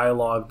the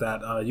dialogue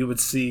that you would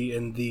see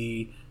in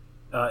the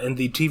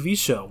TV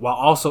show, while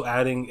also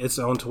adding its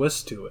own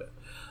twist to it.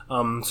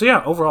 So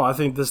yeah, overall, I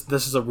think this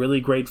is a really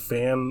great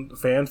fan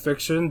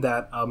fiction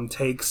that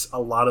takes a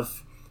lot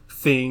of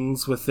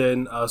things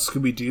within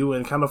Scooby-Doo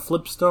and kind of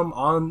flips them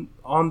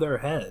on their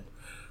head.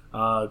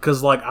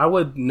 Because I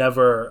would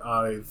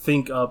never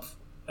think of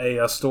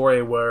a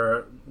story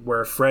where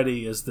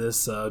Freddy is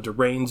this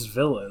deranged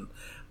villain,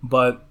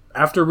 but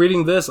after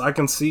reading this, I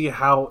can see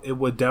how it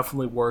would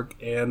definitely work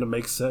and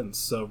make sense.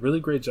 So really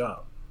great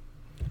job.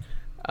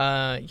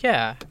 I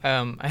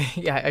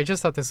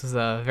just thought this was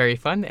very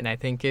fun, and I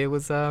think it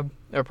was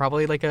are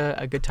probably like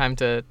a good time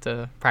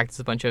to practice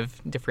a bunch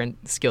of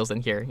different skills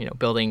in here.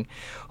 Building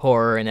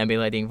horror and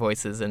emulating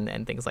voices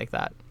and things like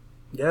that.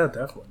 Yeah,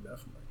 definitely.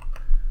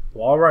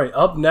 Well, all right.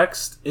 Up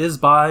next is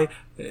by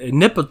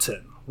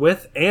Nipoten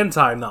with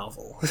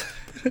Anti-Novel.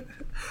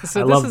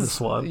 So I love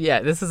this one. Yeah,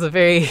 this is a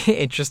very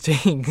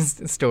interesting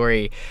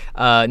story.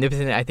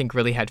 Nipoten, I think,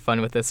 really had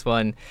fun with this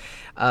one.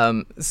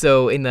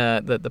 So in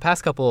the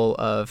past couple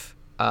of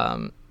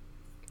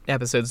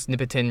episodes,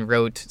 Nipoten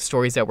wrote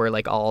stories that were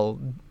like all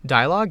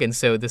dialogue, and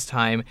so this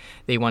time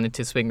they wanted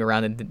to swing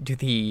around and do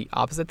the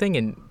opposite thing,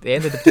 and they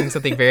ended up doing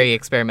something very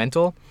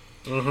experimental.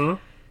 Mm-hmm.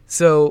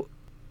 So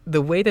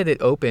the way that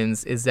it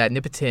opens is that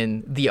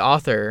Nipoten, the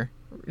author,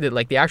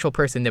 like the actual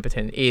person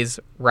Nipoten, is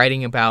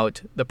writing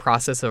about the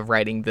process of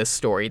writing this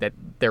story that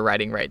they're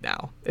writing right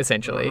now,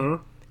 essentially,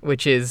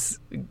 which is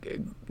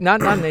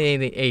not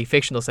in a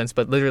fictional sense,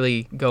 but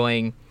literally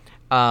going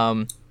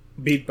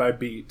beat by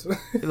beat.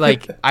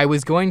 Like, I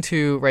was going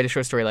to write a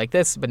short story like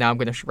this, but now I'm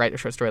going to write a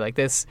short story like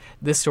this.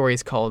 This story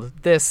is called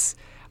this,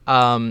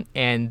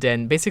 and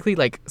then basically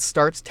like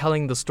starts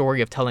telling the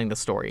story of telling the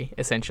story,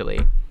 essentially,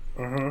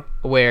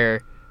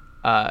 where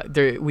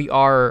we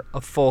are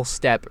a full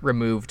step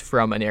removed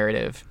from a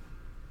narrative.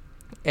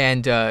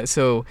 And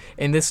so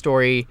in this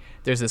story,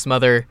 there's this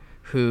mother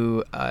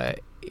who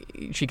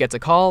she gets a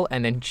call,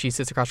 and then she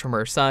sits across from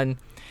her son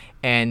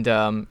and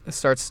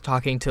starts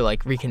talking to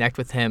like reconnect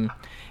with him,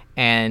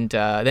 and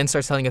then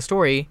starts telling a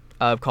story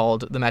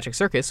called The Magic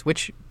Circus,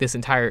 which this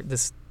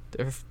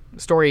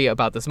story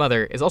about this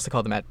mother is also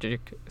called The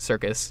Magic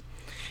Circus.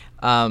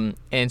 And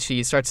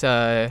she starts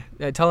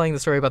telling the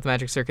story about the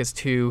Magic Circus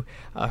to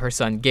her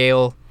son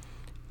Gale,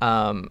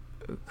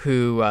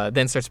 who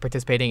then starts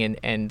participating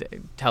and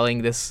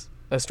telling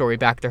a story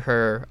back to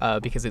her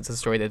because it's a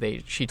story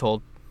that she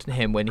told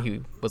him when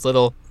he was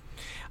little.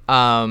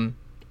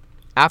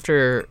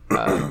 After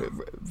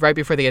right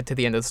before they get to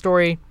the end of the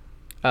story,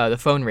 the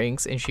phone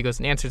rings and she goes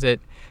and answers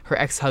it. Her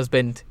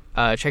ex-husband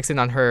checks in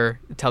on her,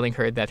 telling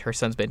her that her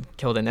son's been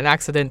killed in an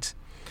accident.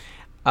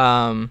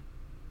 And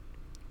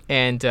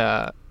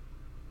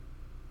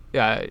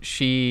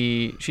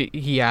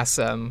he asks,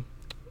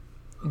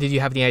 did you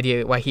have any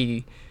idea why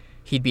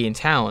he'd be in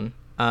town?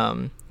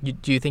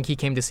 Do you think he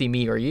came to see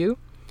me or you?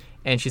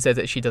 And she says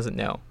that she doesn't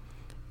know.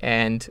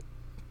 And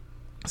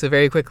so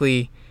very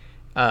quickly,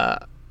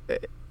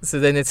 so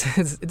then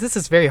this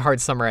is very hard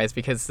to summarize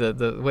because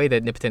the way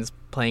that Nipoten's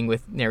playing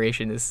with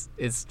narration is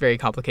very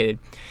complicated.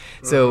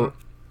 So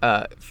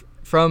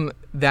from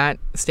that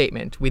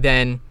statement, we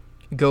then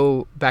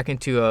go back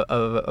into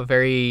a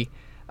very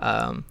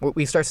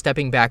we start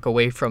stepping back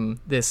away from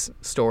this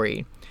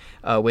story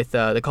with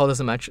the call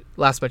doesn't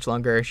last much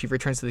longer. She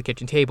returns to the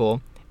kitchen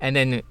table, and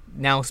then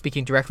now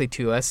speaking directly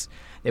to us,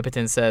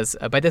 Nipoten says,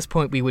 by this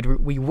point we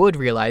would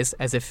realize,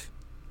 as if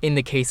in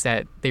the case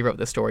that they wrote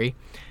the story,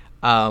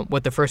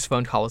 what the first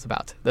phone call was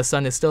about. The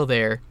son is still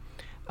there.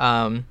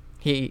 And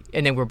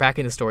then we're back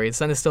in the story. The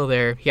son is still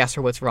there. He asks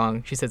her what's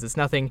wrong. She says it's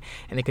nothing,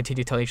 and they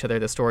continue telling each other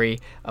the story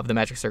of the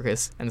Magic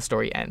Circus, and the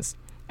story ends.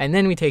 And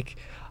then we take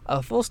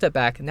a full step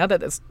back. Now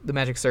that the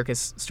Magic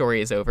Circus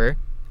story is over,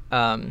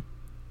 Nipoten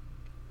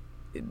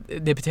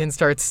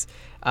starts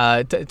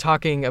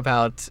talking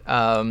about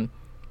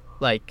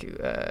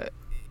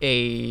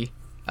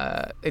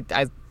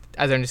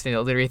as I understand it,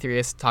 a literary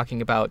theorist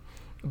talking about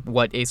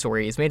what a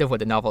story is made of, what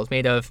the novel is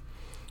made of,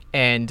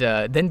 and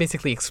then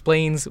basically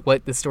explains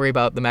what the story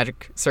about the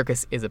Magic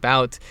Circus is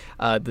about.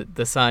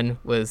 The son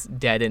was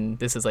dead, and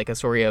this is like a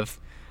story of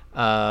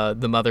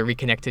the mother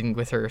reconnecting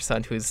with her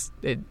son who's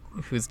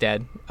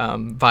dead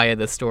via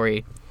the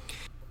story.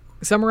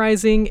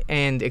 Summarizing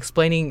and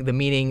explaining the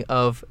meaning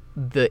of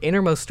the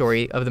innermost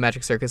story of the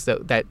Magic Circus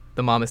that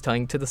the mom is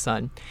telling to the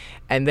son,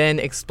 and then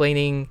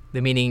explaining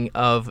the meaning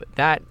of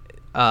that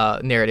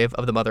narrative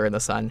of the mother and the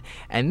son,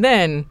 and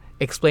then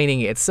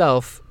explaining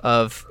itself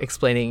of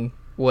explaining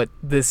what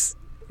this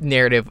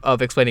narrative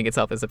of explaining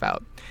itself is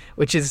about,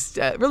 which is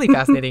really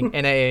fascinating.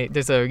 And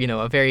there's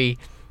a very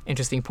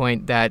interesting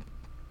point that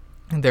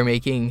they're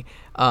making.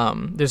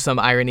 There's some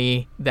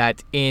irony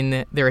that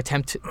in their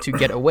attempt to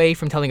get away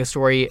from telling a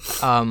story,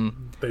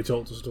 they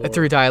told the story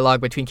through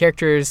dialogue between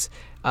characters.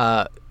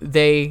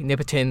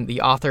 Nipoten,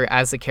 the author,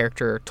 as the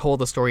character, told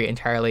the story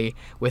entirely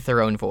with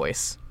their own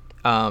voice.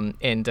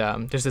 And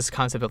there's this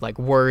concept of like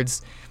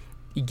words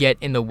get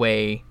in the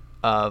way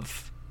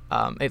of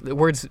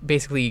words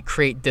basically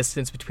create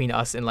distance between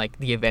us and like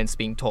the events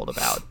being told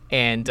about.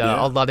 And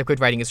a lot of good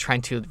writing is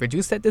trying to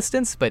reduce that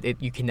distance,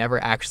 but you can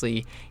never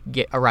actually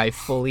arrive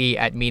fully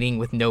at meaning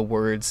with no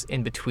words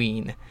in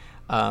between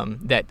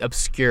that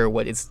obscure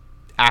what is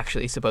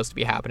actually supposed to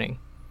be happening.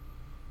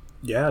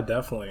 Yeah,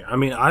 definitely. I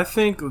mean, I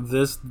think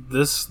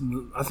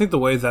I think the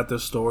way that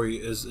this story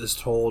is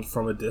told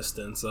from a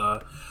distance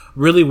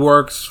really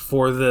works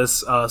for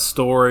this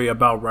story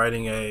about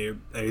writing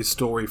a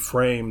story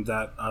frame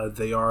that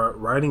they are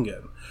writing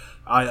in.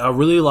 I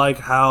really like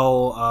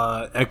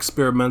how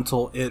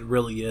experimental it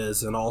really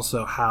is, and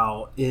also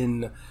how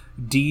in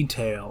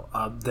detail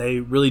they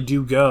really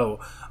do go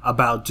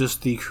about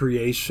just the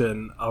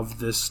creation of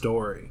this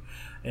story.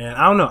 And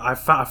I don't know, I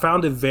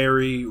found it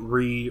very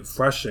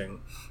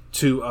refreshing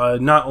to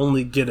not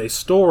only get a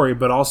story,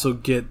 but also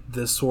get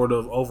this sort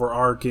of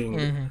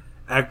overarching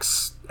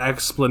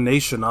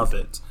explanation of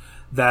it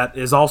that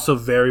is also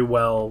very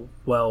well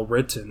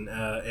written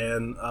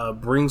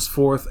and brings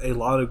forth a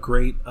lot of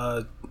great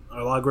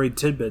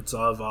tidbits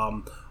of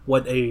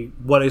what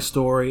a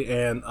story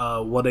and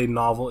what a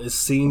novel is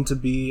seen to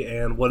be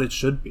and what it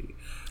should be.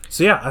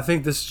 So yeah, I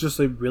think this is just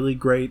a really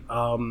great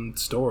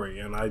story,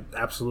 and I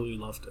absolutely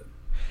loved it.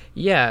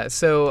 Yeah,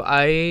 so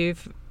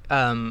I've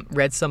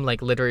read some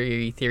like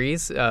literary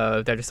theories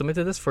that are similar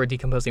to this for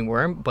Decomposing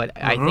Worm, but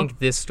I think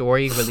this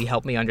story really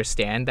helped me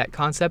understand that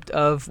concept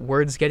of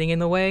words getting in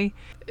the way.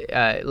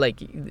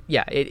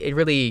 It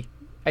really,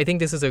 I think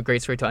this is a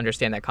great story to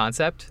understand that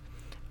concept.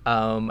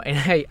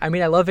 And I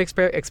mean, I love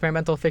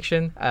experimental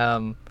fiction.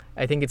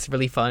 I think it's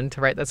really fun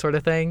to write that sort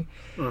of thing.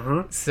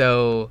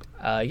 So,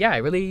 I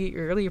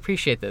really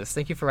appreciate this.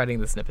 Thank you for writing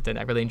this, Nipiton.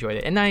 I really enjoyed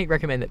it. And I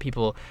recommend that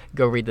people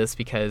go read this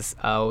because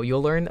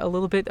you'll learn a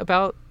little bit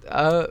about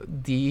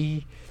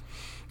the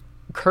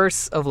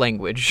curse of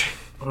language.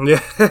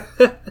 Yeah.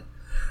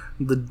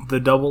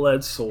 the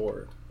double-edged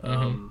sword.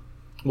 Well,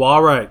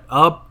 all right.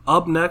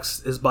 Up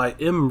next is by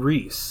M.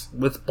 Reese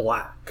with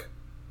Black.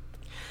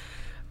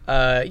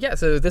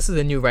 So this is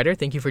a new writer.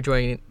 Thank you for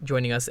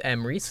joining us,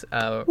 M. Reese.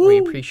 We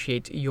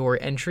appreciate your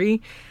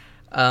entry.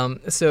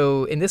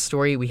 So in this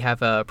story, we have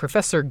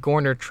Professor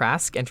Gorner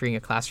Trask entering a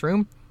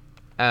classroom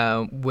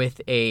with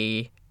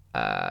a...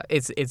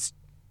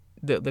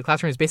 The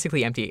classroom is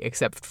basically empty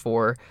except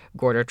for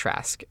Gorner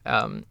Trask.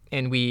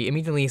 And we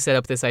immediately set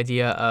up this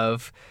idea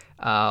of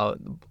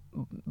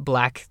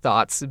black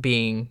thoughts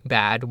being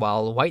bad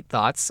while white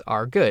thoughts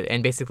are good.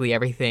 And basically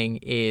everything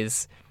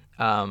is...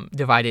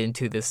 divided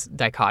into this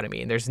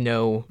dichotomy, and there's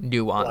no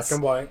nuance. Black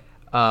and white.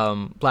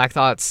 Black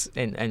thoughts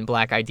and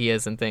black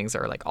ideas and things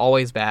are like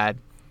always bad.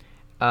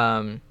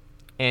 So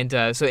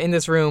in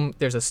this room,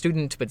 there's a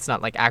student, but it's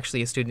not like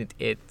actually a student.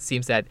 It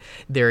seems that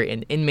they're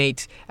an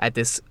inmate at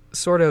this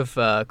sort of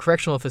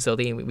correctional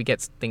facility, and we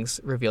get things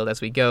revealed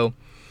as we go.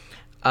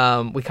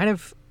 We kind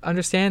of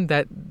understand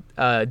that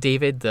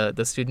David,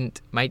 the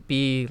student, might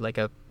be like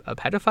a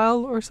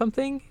pedophile or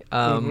something,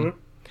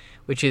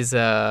 which is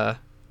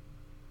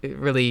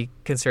really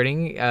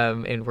concerning,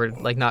 and we're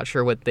like not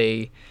sure what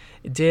they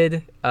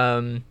did,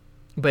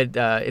 but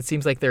it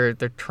seems like they're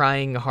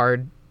trying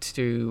hard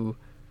to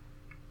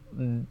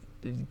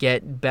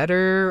get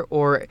better,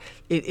 or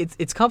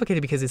it's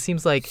complicated because it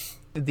seems like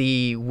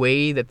the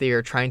way that they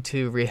are trying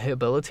to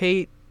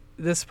rehabilitate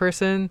this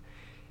person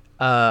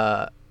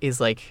is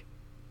like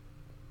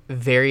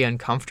very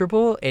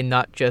uncomfortable, and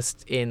not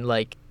just in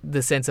like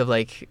the sense of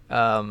like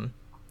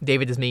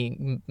David is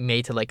being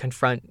made to like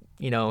confront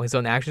his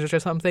own actions or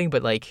something,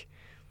 but like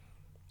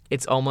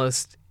it's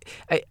almost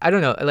I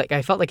don't know, like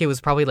I felt like it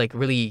was probably like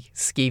really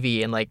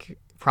skeevy and like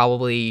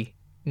probably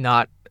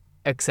not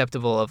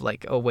acceptable of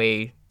like a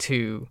way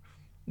to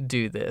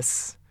do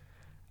this.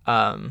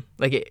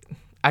 Anyway,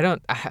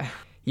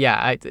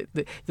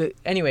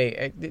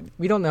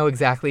 we don't know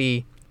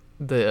exactly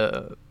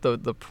the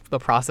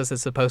process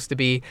is supposed to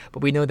be,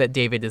 but we know that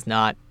David is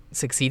not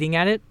succeeding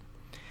at it,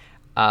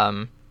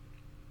 and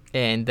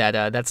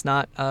that that's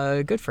not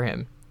good for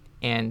him.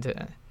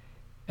 And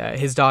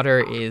his daughter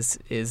is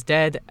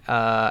dead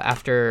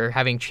after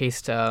having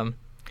chased a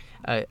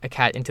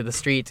cat into the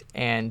street,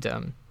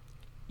 and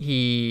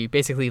he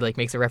basically like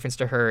makes a reference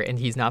to her, and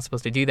he's not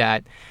supposed to do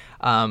that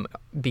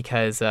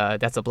because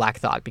that's a black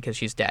thought because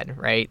she's dead,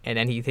 right? And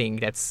anything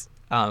that's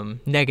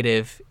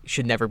negative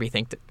should never be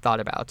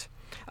thought about.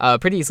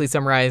 Pretty easily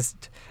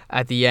summarized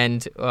at the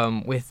end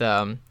with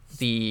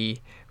the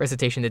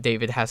recitation that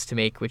David has to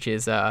make, which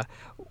is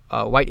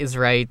white is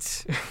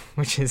right,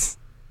 which is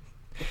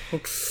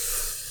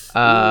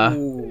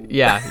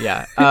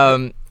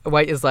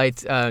white is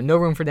light, no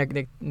room for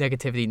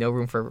negativity, no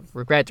room for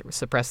regret,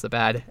 suppress the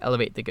bad,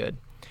 elevate the good.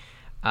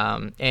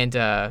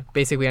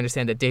 Basically we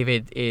understand that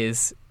David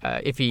is,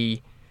 if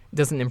he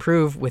doesn't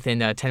improve within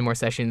 10 more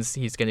sessions,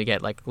 he's going to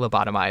get like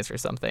lobotomized or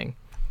something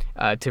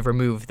to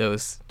remove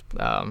those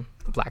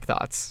black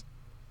thoughts.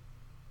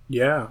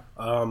 Yeah.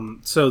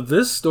 So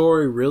this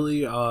story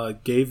really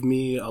gave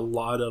me a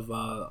lot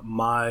of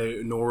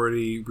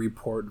Minority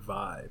Report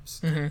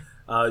vibes.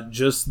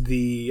 Just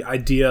the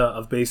idea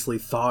of basically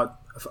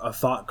a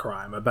thought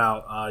crime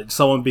about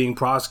someone being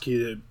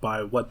prosecuted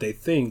by what they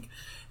think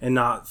and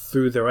not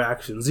through their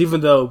actions, even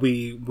though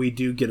we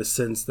do get a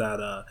sense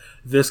that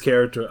this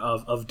character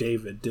of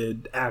David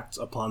did act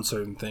upon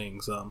certain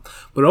things.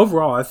 But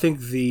overall, I think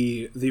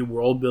the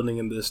world building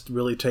in this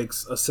really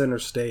takes a center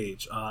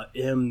stage.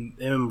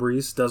 M.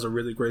 Reese does a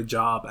really great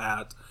job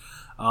at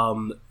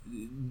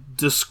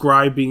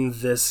describing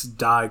this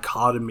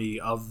dichotomy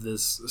of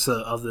this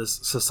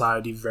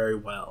society very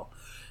well.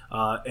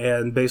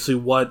 and basically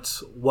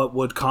what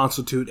would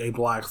constitute a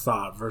black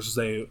thought versus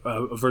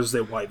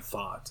a white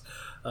thought.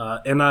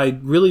 And I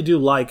really do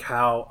like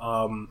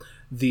how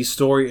the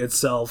story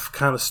itself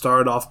kind of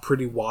started off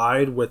pretty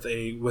wide with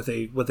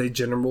a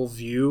general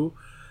view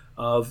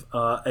of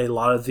a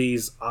lot of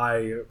these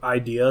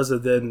ideas,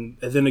 and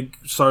then it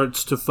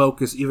starts to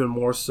focus even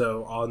more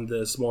so on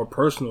this more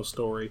personal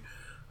story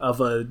of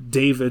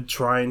David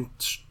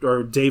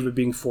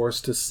being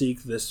forced to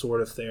seek this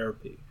sort of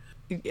therapy.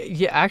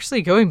 Yeah,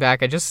 actually, going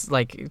back, I just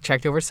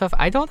checked over stuff.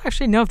 I don't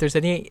actually know if there's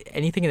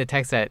anything in the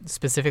text that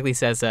specifically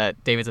says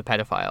that David's a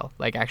pedophile.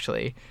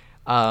 Actually,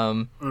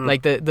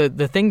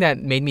 the thing that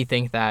made me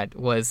think that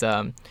was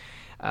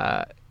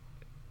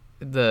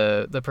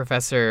the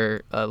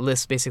professor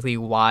lists basically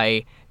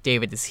why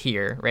David is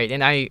here, right?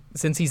 And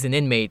since he's an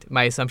inmate,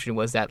 my assumption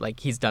was that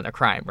he's done a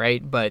crime,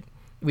 right? But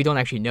we don't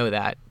actually know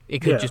that.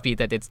 It could just be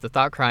that it's the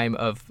thought crime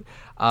of,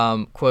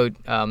 quote,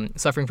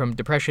 suffering from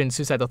depression,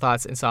 suicidal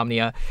thoughts,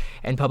 insomnia,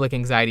 and public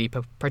anxiety,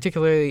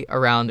 particularly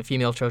around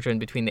female children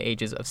between the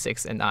ages of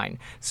 6 and 9.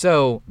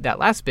 So that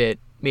last bit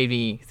made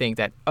me think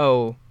that,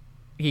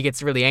 he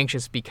gets really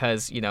anxious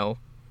because, he's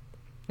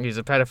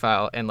a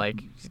pedophile and,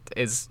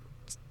 is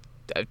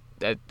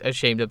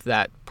ashamed of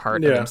that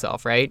part of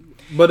himself, right?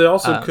 But it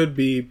also could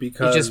be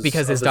because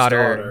his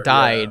daughter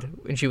died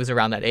when she was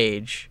around that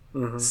age.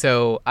 Mm-hmm.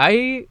 So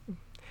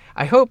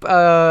I hope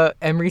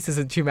Emrys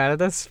isn't too mad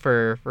at us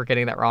for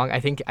getting that wrong. I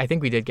think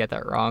we did get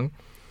that wrong.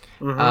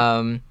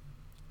 Mm-hmm.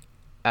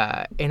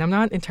 And I'm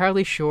not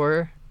entirely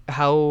sure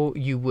how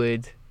you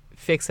would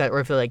fix that, or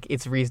if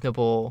it's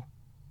reasonable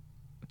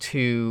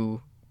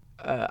to.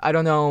 I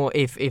don't know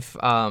if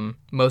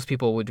most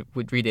people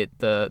would read it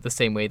the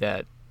same way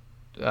that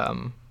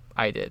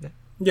I did.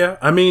 Yeah,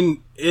 I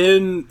mean,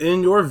 in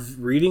your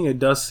reading, it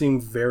does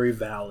seem very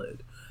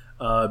valid.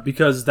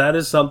 Because that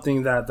is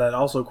something that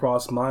also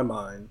crossed my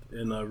mind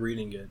in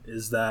reading it,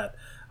 is that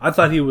I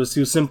thought he was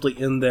simply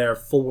in there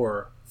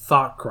for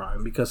thought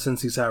crime, because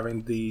since he's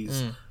having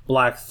these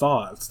black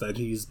thoughts that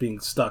he's being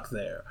stuck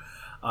there.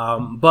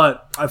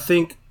 But I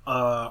think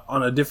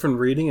on a different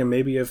reading, and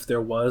maybe if there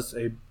was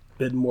a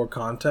bit more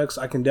context,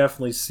 I can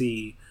definitely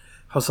see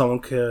how someone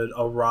could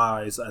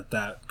arise at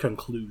that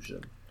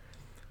conclusion.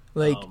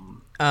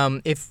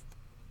 If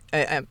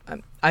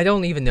I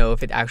don't even know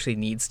if it actually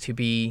needs to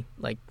be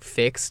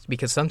fixed,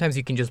 because sometimes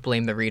you can just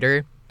blame the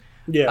reader.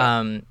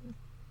 Yeah.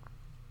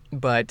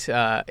 But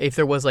if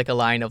there was a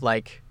line of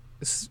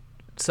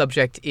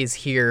subject is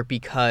here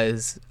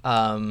because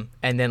and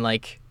then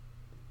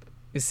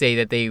say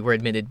that they were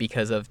admitted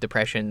because of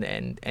depression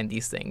and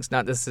these things,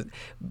 not this,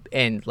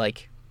 and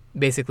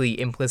basically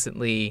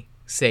implicitly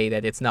say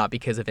that it's not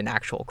because of an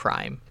actual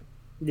crime.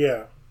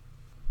 Yeah.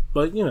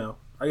 But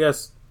I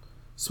guess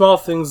small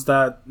things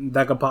that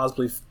could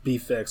possibly be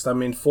fixed. I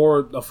mean,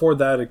 for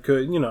that, it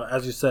could,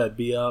 as you said,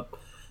 be up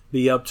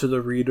to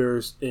the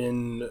reader's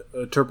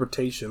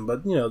interpretation.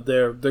 But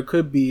there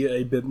could be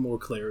a bit more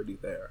clarity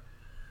there.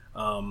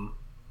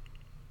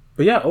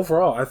 But yeah,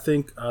 overall, I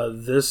think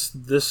this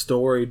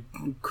story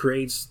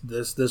creates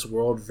this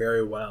world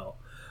very well,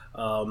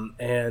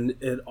 and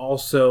it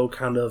also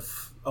kind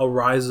of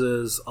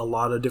arises a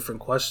lot of different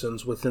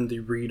questions within the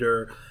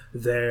reader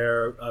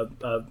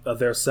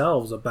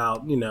themselves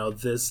about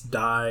this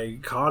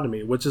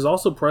dichotomy, which is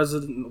also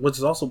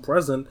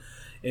present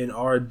in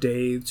our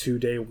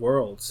day-to-day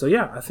world. So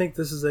yeah, I think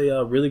this is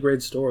a really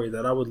great story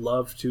that I would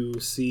love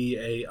to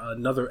see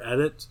another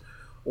edit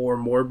or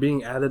more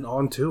being added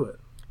onto it.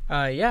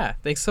 Yeah,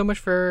 thanks so much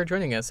for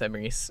joining us,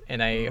 Emrys,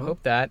 and I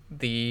hope that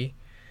the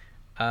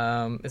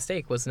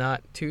mistake was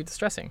not too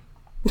distressing.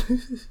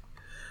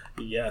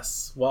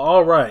 Yes. Well,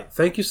 all right.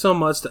 Thank you so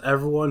much to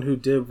everyone who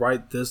did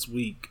write this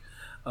week.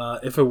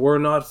 If it were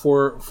not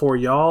for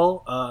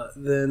y'all,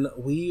 then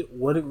we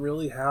wouldn't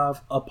really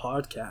have a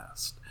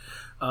podcast.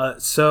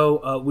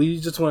 So we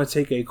just want to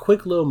take a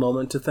quick little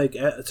moment to thank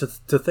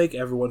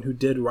everyone who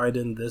did write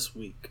in this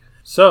week.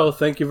 So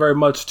thank you very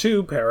much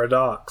to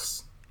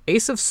Paradox,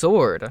 Ace of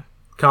Sword,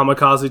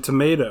 Kamikaze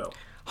Tomato,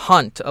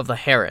 Hunt of the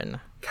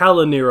Heron,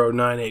 Calanero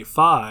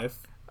 985,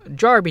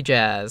 Jarby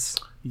Jazz,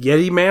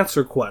 Yeti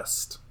Mancer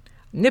Quest,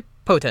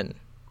 Nippoten,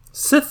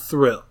 Sith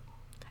Thrill,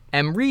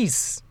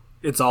 Emrys,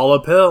 It's All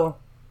Uphill,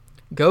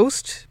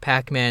 Ghost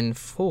Pac-Man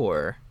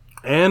 4,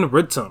 and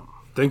Ritum.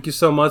 Thank you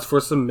so much for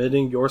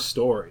submitting your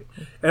story.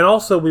 And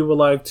also, we would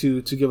like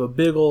to give a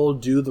big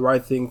old do the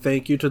right thing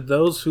thank you to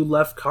those who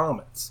left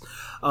comments.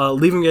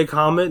 Leaving a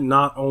comment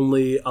not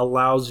only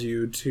allows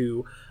you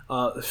to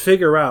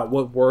figure out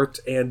what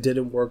worked and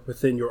didn't work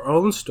within your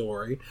own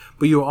story,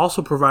 but you're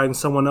also providing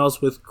someone else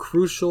with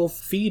crucial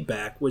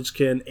feedback, which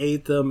can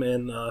aid them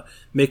in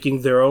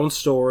making their own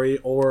story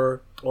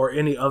or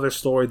any other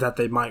story that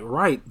they might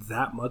write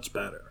that much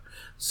better.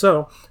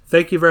 So,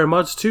 thank you very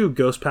much to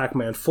Ghost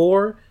Pac-Man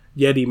 4,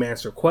 Yeti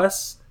Mancer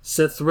Quest,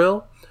 Sith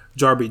Thrill,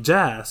 Jarby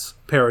Jazz,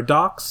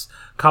 Paradox,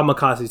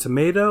 Kamikaze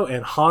Tomato,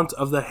 and Haunt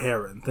of the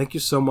Heron. Thank you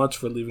so much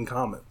for leaving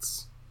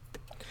comments.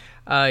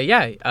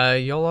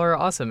 Y'all are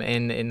awesome,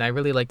 and I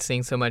really liked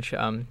seeing so much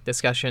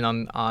discussion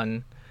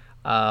on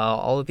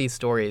all of these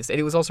stories. And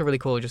it was also really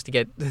cool just to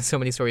get so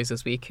many stories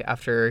this week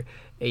after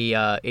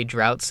a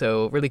drought.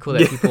 So really cool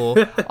that people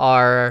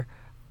are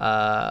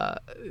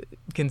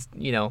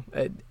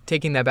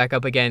taking that back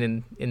up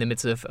again in the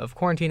midst of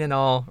quarantine and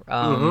all.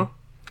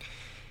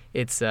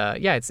 It's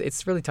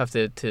really tough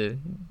to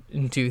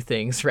do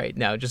things right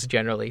now, just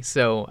generally.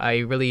 So I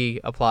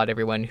really applaud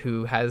everyone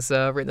who has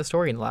written a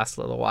story in the last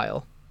little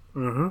while.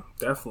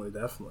 Definitely.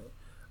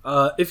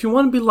 If you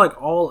want to be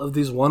like all of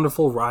these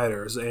wonderful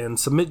writers and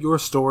submit your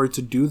story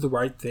to Do the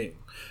Right Thing,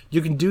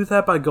 you can do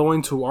that by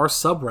going to our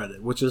subreddit,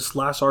 which is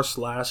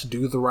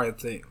 /r/Do the Right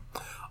Thing.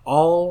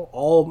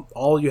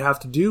 All you have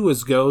to do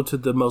is go to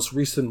the most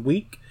recent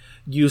week,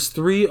 use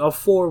 3 of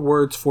 4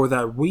 words for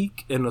that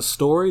week in a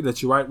story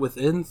that you write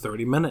within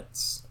 30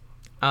 minutes.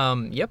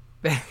 Yep.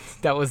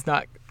 That was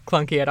not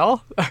clunky at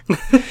all.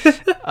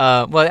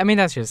 Well, I mean,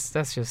 that's just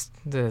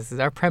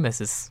our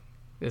premise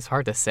is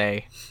hard to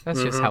say.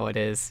 That's just how it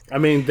is. I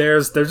mean,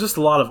 there's just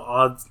a lot of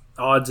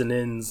odds and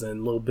ends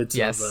and little bits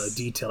of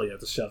detail you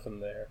have to shove in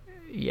there.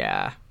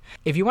 Yeah.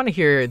 If you want to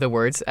hear the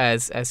words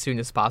as soon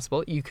as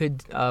possible, you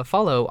could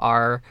follow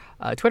our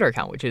Twitter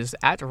account, which is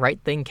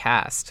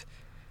 @RightThingCast.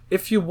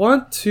 If you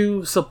want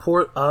to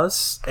support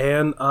us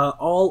and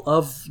all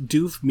of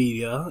Doof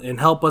Media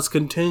and help us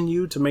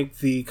continue to make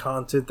the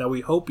content that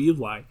we hope you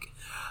like,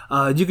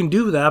 you can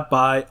do that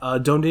by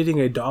donating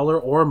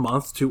 $1 or a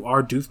month to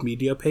our Doof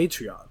Media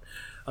Patreon.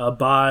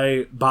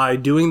 By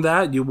doing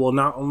that, you will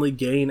not only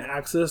gain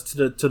access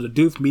to the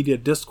Doof Media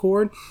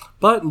Discord,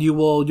 but you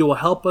will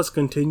help us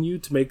continue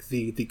to make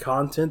the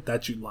content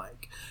that you like.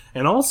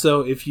 And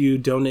also, if you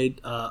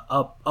donate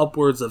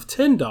upwards of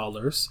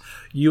 $10,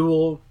 you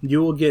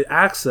will get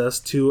access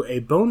to a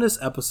bonus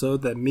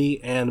episode that me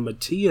and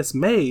Matthias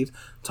made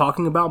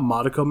talking about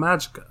Madoka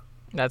Magica.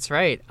 That's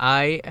right.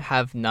 I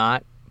have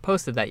not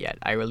posted that yet.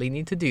 I really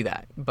need to do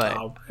that, but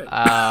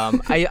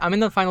I'm in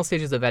the final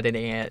stages of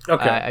editing it.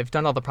 Okay. I've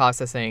done all the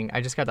processing.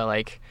 I just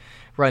gotta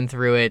run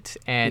through it,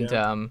 and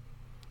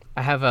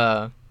I have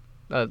I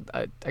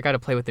gotta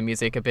play with the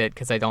music a bit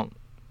because I don't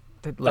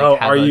have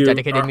a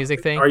dedicated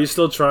music thing. Are you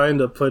still trying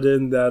to put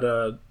in that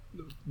a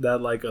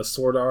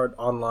Sword Art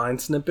Online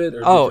snippet?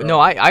 Or no,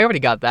 I already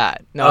got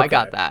that. No, okay. I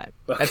got that.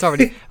 That's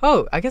already.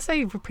 Oh, I guess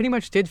I pretty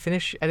much did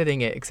finish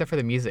editing it except for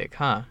the music,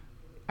 huh?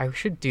 I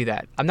should do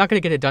that. I'm not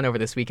going to get it done over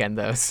this weekend,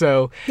 though.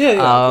 So,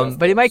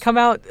 but it might come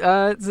out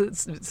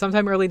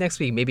sometime early next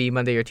week, maybe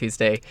Monday or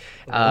Tuesday.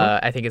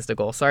 I think is the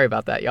goal. Sorry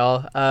about that,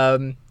 y'all.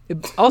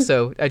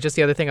 Also, just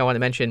the other thing I want to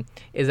mention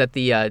is that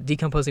the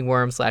Decomposing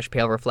Worm /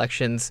 Pale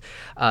Reflections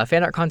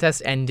fan art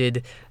contest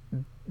ended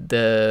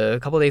a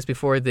couple days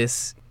before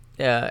this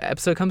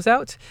episode comes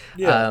out.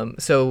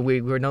 So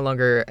we're no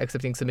longer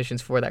accepting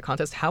submissions for that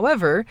contest.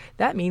 However,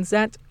 that means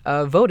that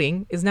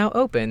voting is now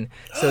open.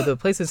 So the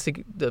place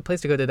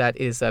to go to that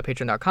is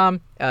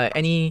patreon.com.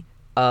 Any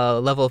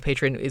level of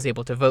patron is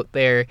able to vote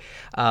there.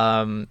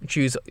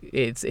 Choose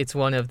it's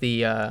one of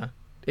the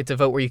it's a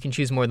vote where you can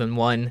choose more than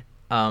one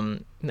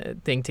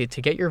thing to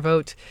get your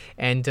vote,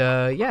 and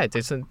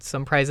there's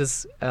some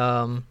prizes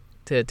to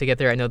get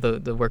there. I know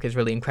the work is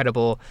really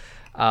incredible.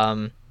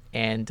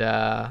 And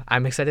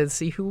I'm excited to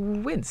see who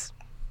wins.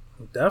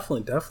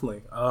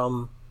 Definitely.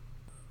 Well,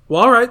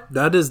 all right.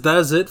 That is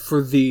it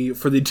for the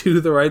Do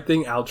the Right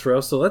Thing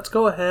outro. So let's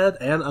go ahead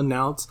and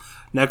announce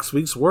next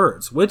week's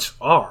words, which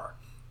are,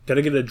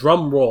 gotta get a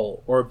drum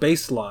roll or a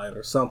bass line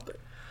or something.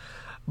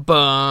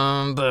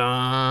 Bum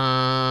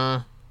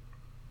bum.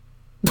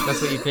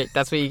 That's what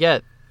you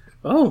get.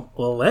 Oh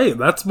well, hey,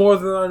 that's more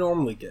than I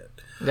normally get.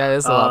 That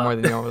is a lot more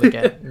than you normally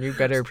get. You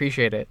better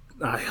appreciate it.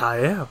 I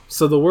am.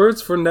 So the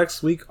words for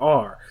next week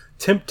are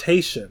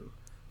temptation,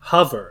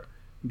 hover,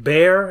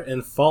 bear,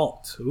 and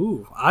fault.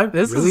 Ooh, I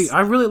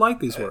really like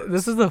these words.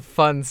 This is a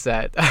fun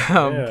set.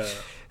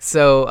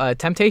 So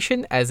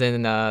temptation, as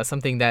in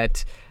something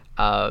that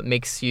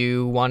makes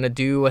you want to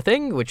do a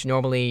thing which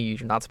normally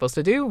you're not supposed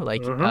to do,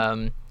 like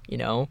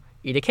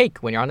eat a cake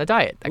when you're on a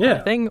diet, that kind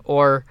of thing,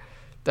 or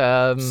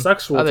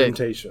sexual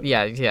temptation.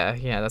 Yeah.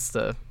 That's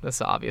the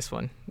obvious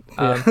one.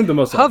 The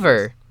most hover.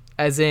 Obvious.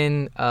 As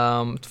in,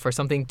 for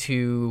something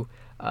to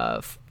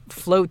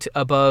float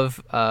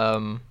above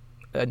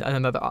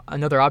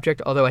another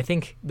object. Although I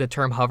think the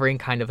term hovering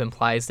kind of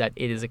implies that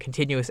it is a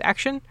continuous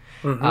action,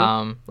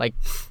 like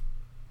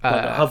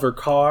a hover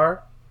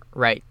car,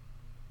 right?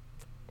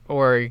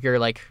 Or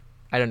you're I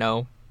don't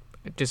know,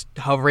 just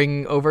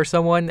hovering over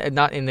someone,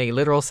 not in a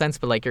literal sense,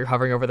 but like you're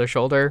hovering over their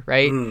shoulder,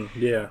 right?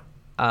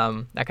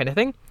 That kind of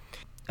thing.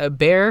 A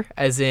bear,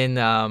 as in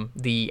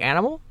the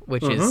animal,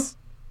 which is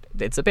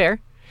it's a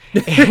bear.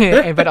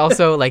 But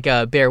also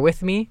bear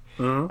with me.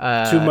 Too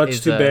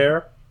much to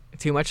bear.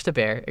 Too much to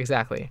bear,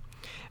 exactly.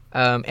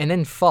 And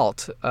then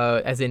fault,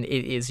 as in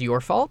it is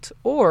your fault,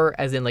 or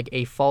as in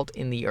a fault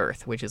in the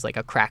earth, which is a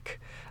crack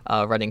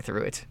running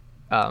through it.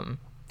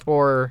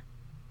 Or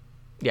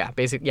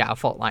a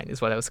fault line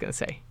is what I was going to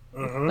say.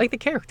 Like the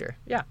character,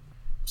 yeah.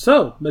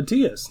 So,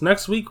 Matthias,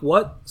 next week,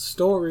 what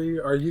story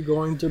are you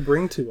going to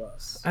bring to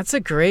us? That's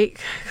a great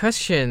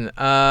question.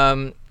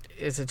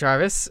 Is it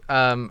Jarvis?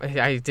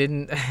 I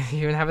didn't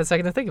even have a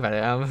second to think about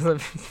it.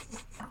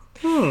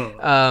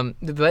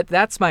 But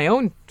that's my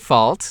own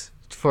fault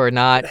for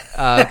not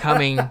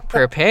coming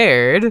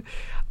prepared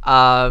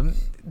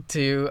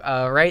to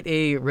write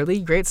a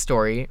really great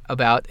story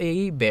about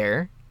a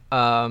bear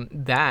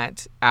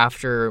that,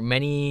 after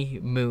many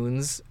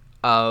moons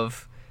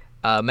of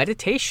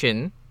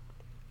meditation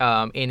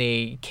in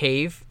a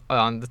cave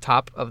on the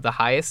top of the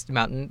highest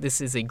mountain. This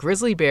is a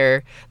grizzly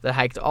bear that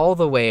hiked all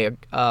the way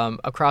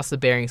across the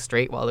Bering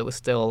Strait while it was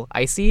still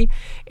icy.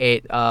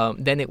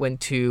 Then it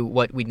went to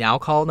what we now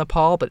call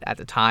Nepal, but at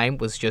the time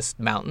was just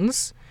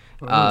mountains.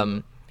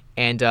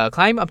 And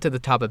climb up to the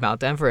top of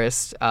Mount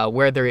Everest,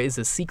 where there is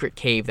a secret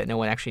cave that no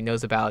one actually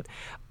knows about,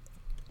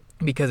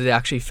 because it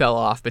actually fell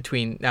off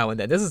between now and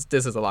then. This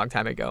is a long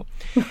time ago.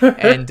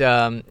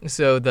 And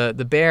so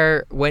the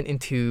bear went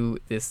into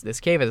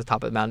this cave at the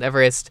top of Mount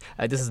Everest.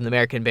 This is an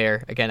American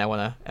bear. Again, I want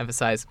to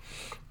emphasize.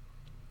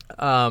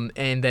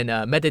 And then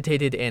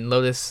meditated in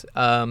lotus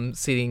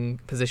sitting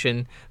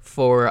position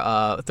for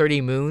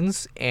 30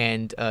 moons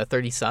and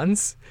 30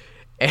 suns.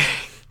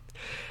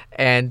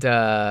 And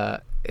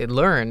it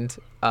learned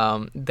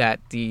that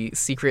the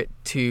secret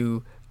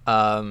to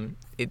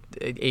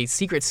a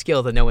secret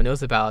skill that no one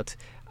knows about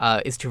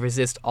is to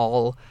resist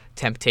all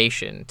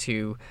temptation,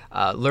 to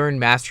learn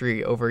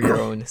mastery over your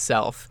own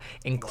self,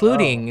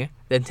 including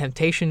the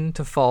temptation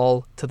to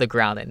fall to the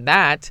ground. And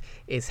that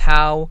is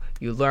how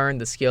you learn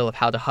the skill of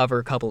how to hover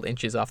a couple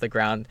inches off the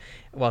ground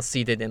while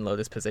seated in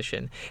lotus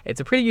position.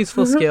 It's a pretty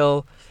useful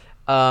skill.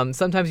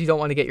 Sometimes you don't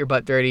want to get your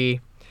butt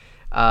dirty.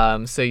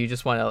 So you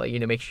just want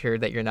to, make sure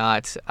that you're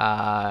not,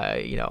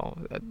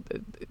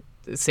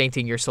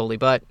 sainting your holy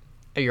butt.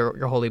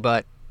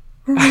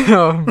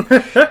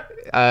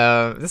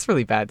 That's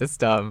really bad. That's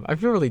dumb. I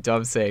feel really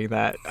dumb saying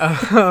that.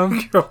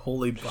 Your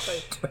holy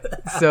butt.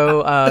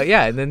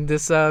 And then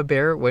this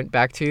bear went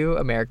back to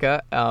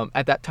America.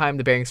 At that time,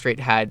 the Bering Strait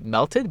had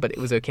melted, but it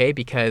was okay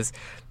because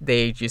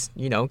they just,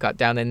 got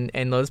down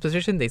in lotus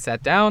position. They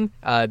sat down.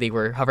 They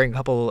were hovering a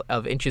couple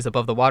of inches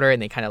above the water,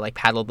 and they kind of like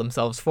paddled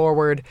themselves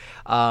forward.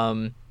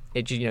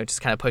 It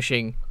just kind of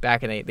pushing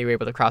back, and they were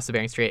able to cross the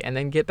Bering Strait and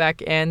then get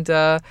back. And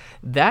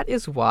that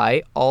is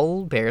why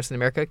all bears in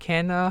America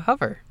can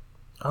hover.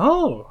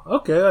 Oh,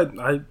 okay.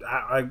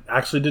 I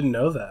actually didn't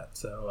know that.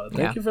 So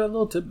thank you for that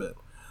little tidbit.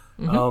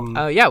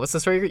 Mm-hmm. What's the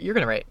story you're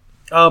going to write?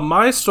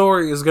 My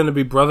story is going to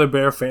be Brother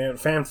Bear fan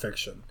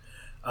fiction.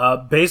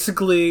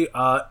 Basically,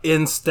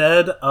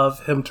 instead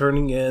of him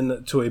turning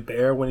into a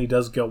bear when he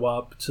does go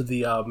up to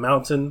the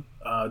mountain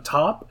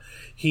top,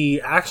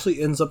 he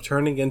actually ends up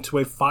turning into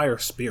a fire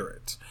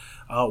spirit.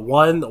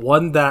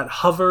 One that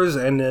hovers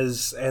and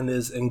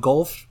is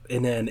engulfed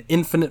in an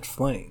infinite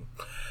flame.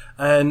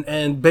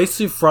 And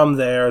basically from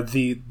there,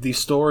 the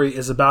story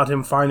is about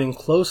him finding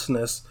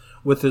closeness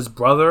with his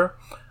brother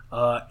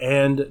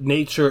and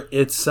nature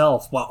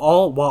itself, while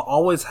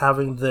always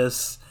having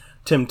this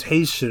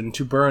temptation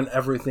to burn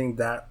everything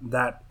that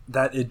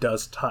it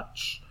does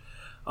touch.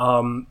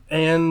 And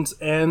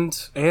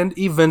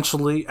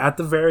eventually, at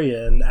the very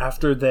end,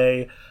 after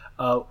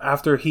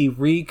he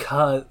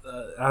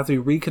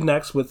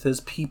reconnects with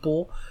his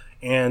people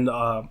and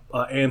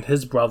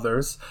his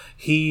brothers,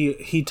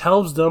 he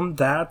tells them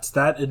that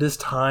it is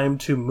time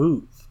to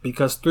move,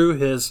 because through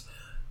his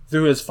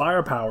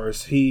fire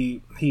powers,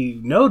 he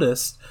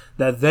noticed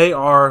that they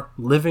are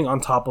living on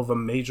top of a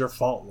major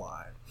fault line.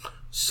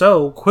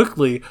 So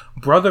quickly,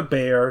 Brother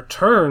Bear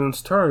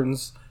turns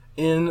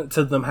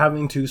into them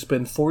having to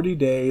spend 40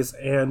 days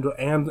and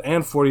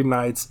 40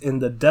 nights in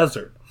the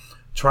desert,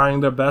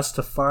 trying their best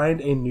to find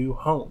a new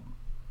home.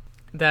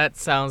 That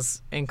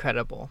sounds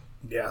incredible.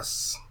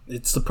 Yes,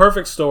 it's the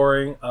perfect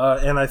story,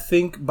 and I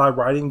think by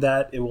writing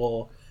that, it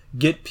will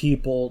get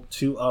people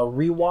to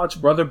rewatch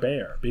Brother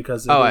Bear,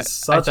 because it is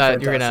such a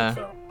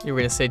fantastic film. You were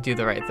gonna say Do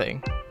the Right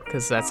Thing,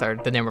 because that's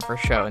the name of our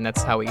show, and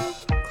that's how we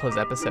close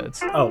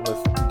episodes. Oh,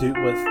 with Do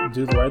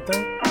the Right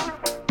Thing?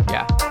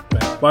 Yeah.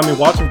 Well, I mean,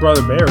 watching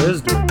Brother Bear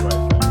is doing the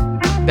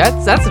right thing.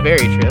 That's very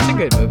true. That's a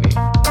good movie.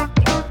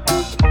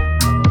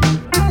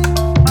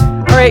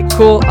 All right,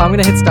 cool. I'm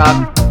gonna hit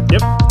stop.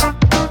 Yep.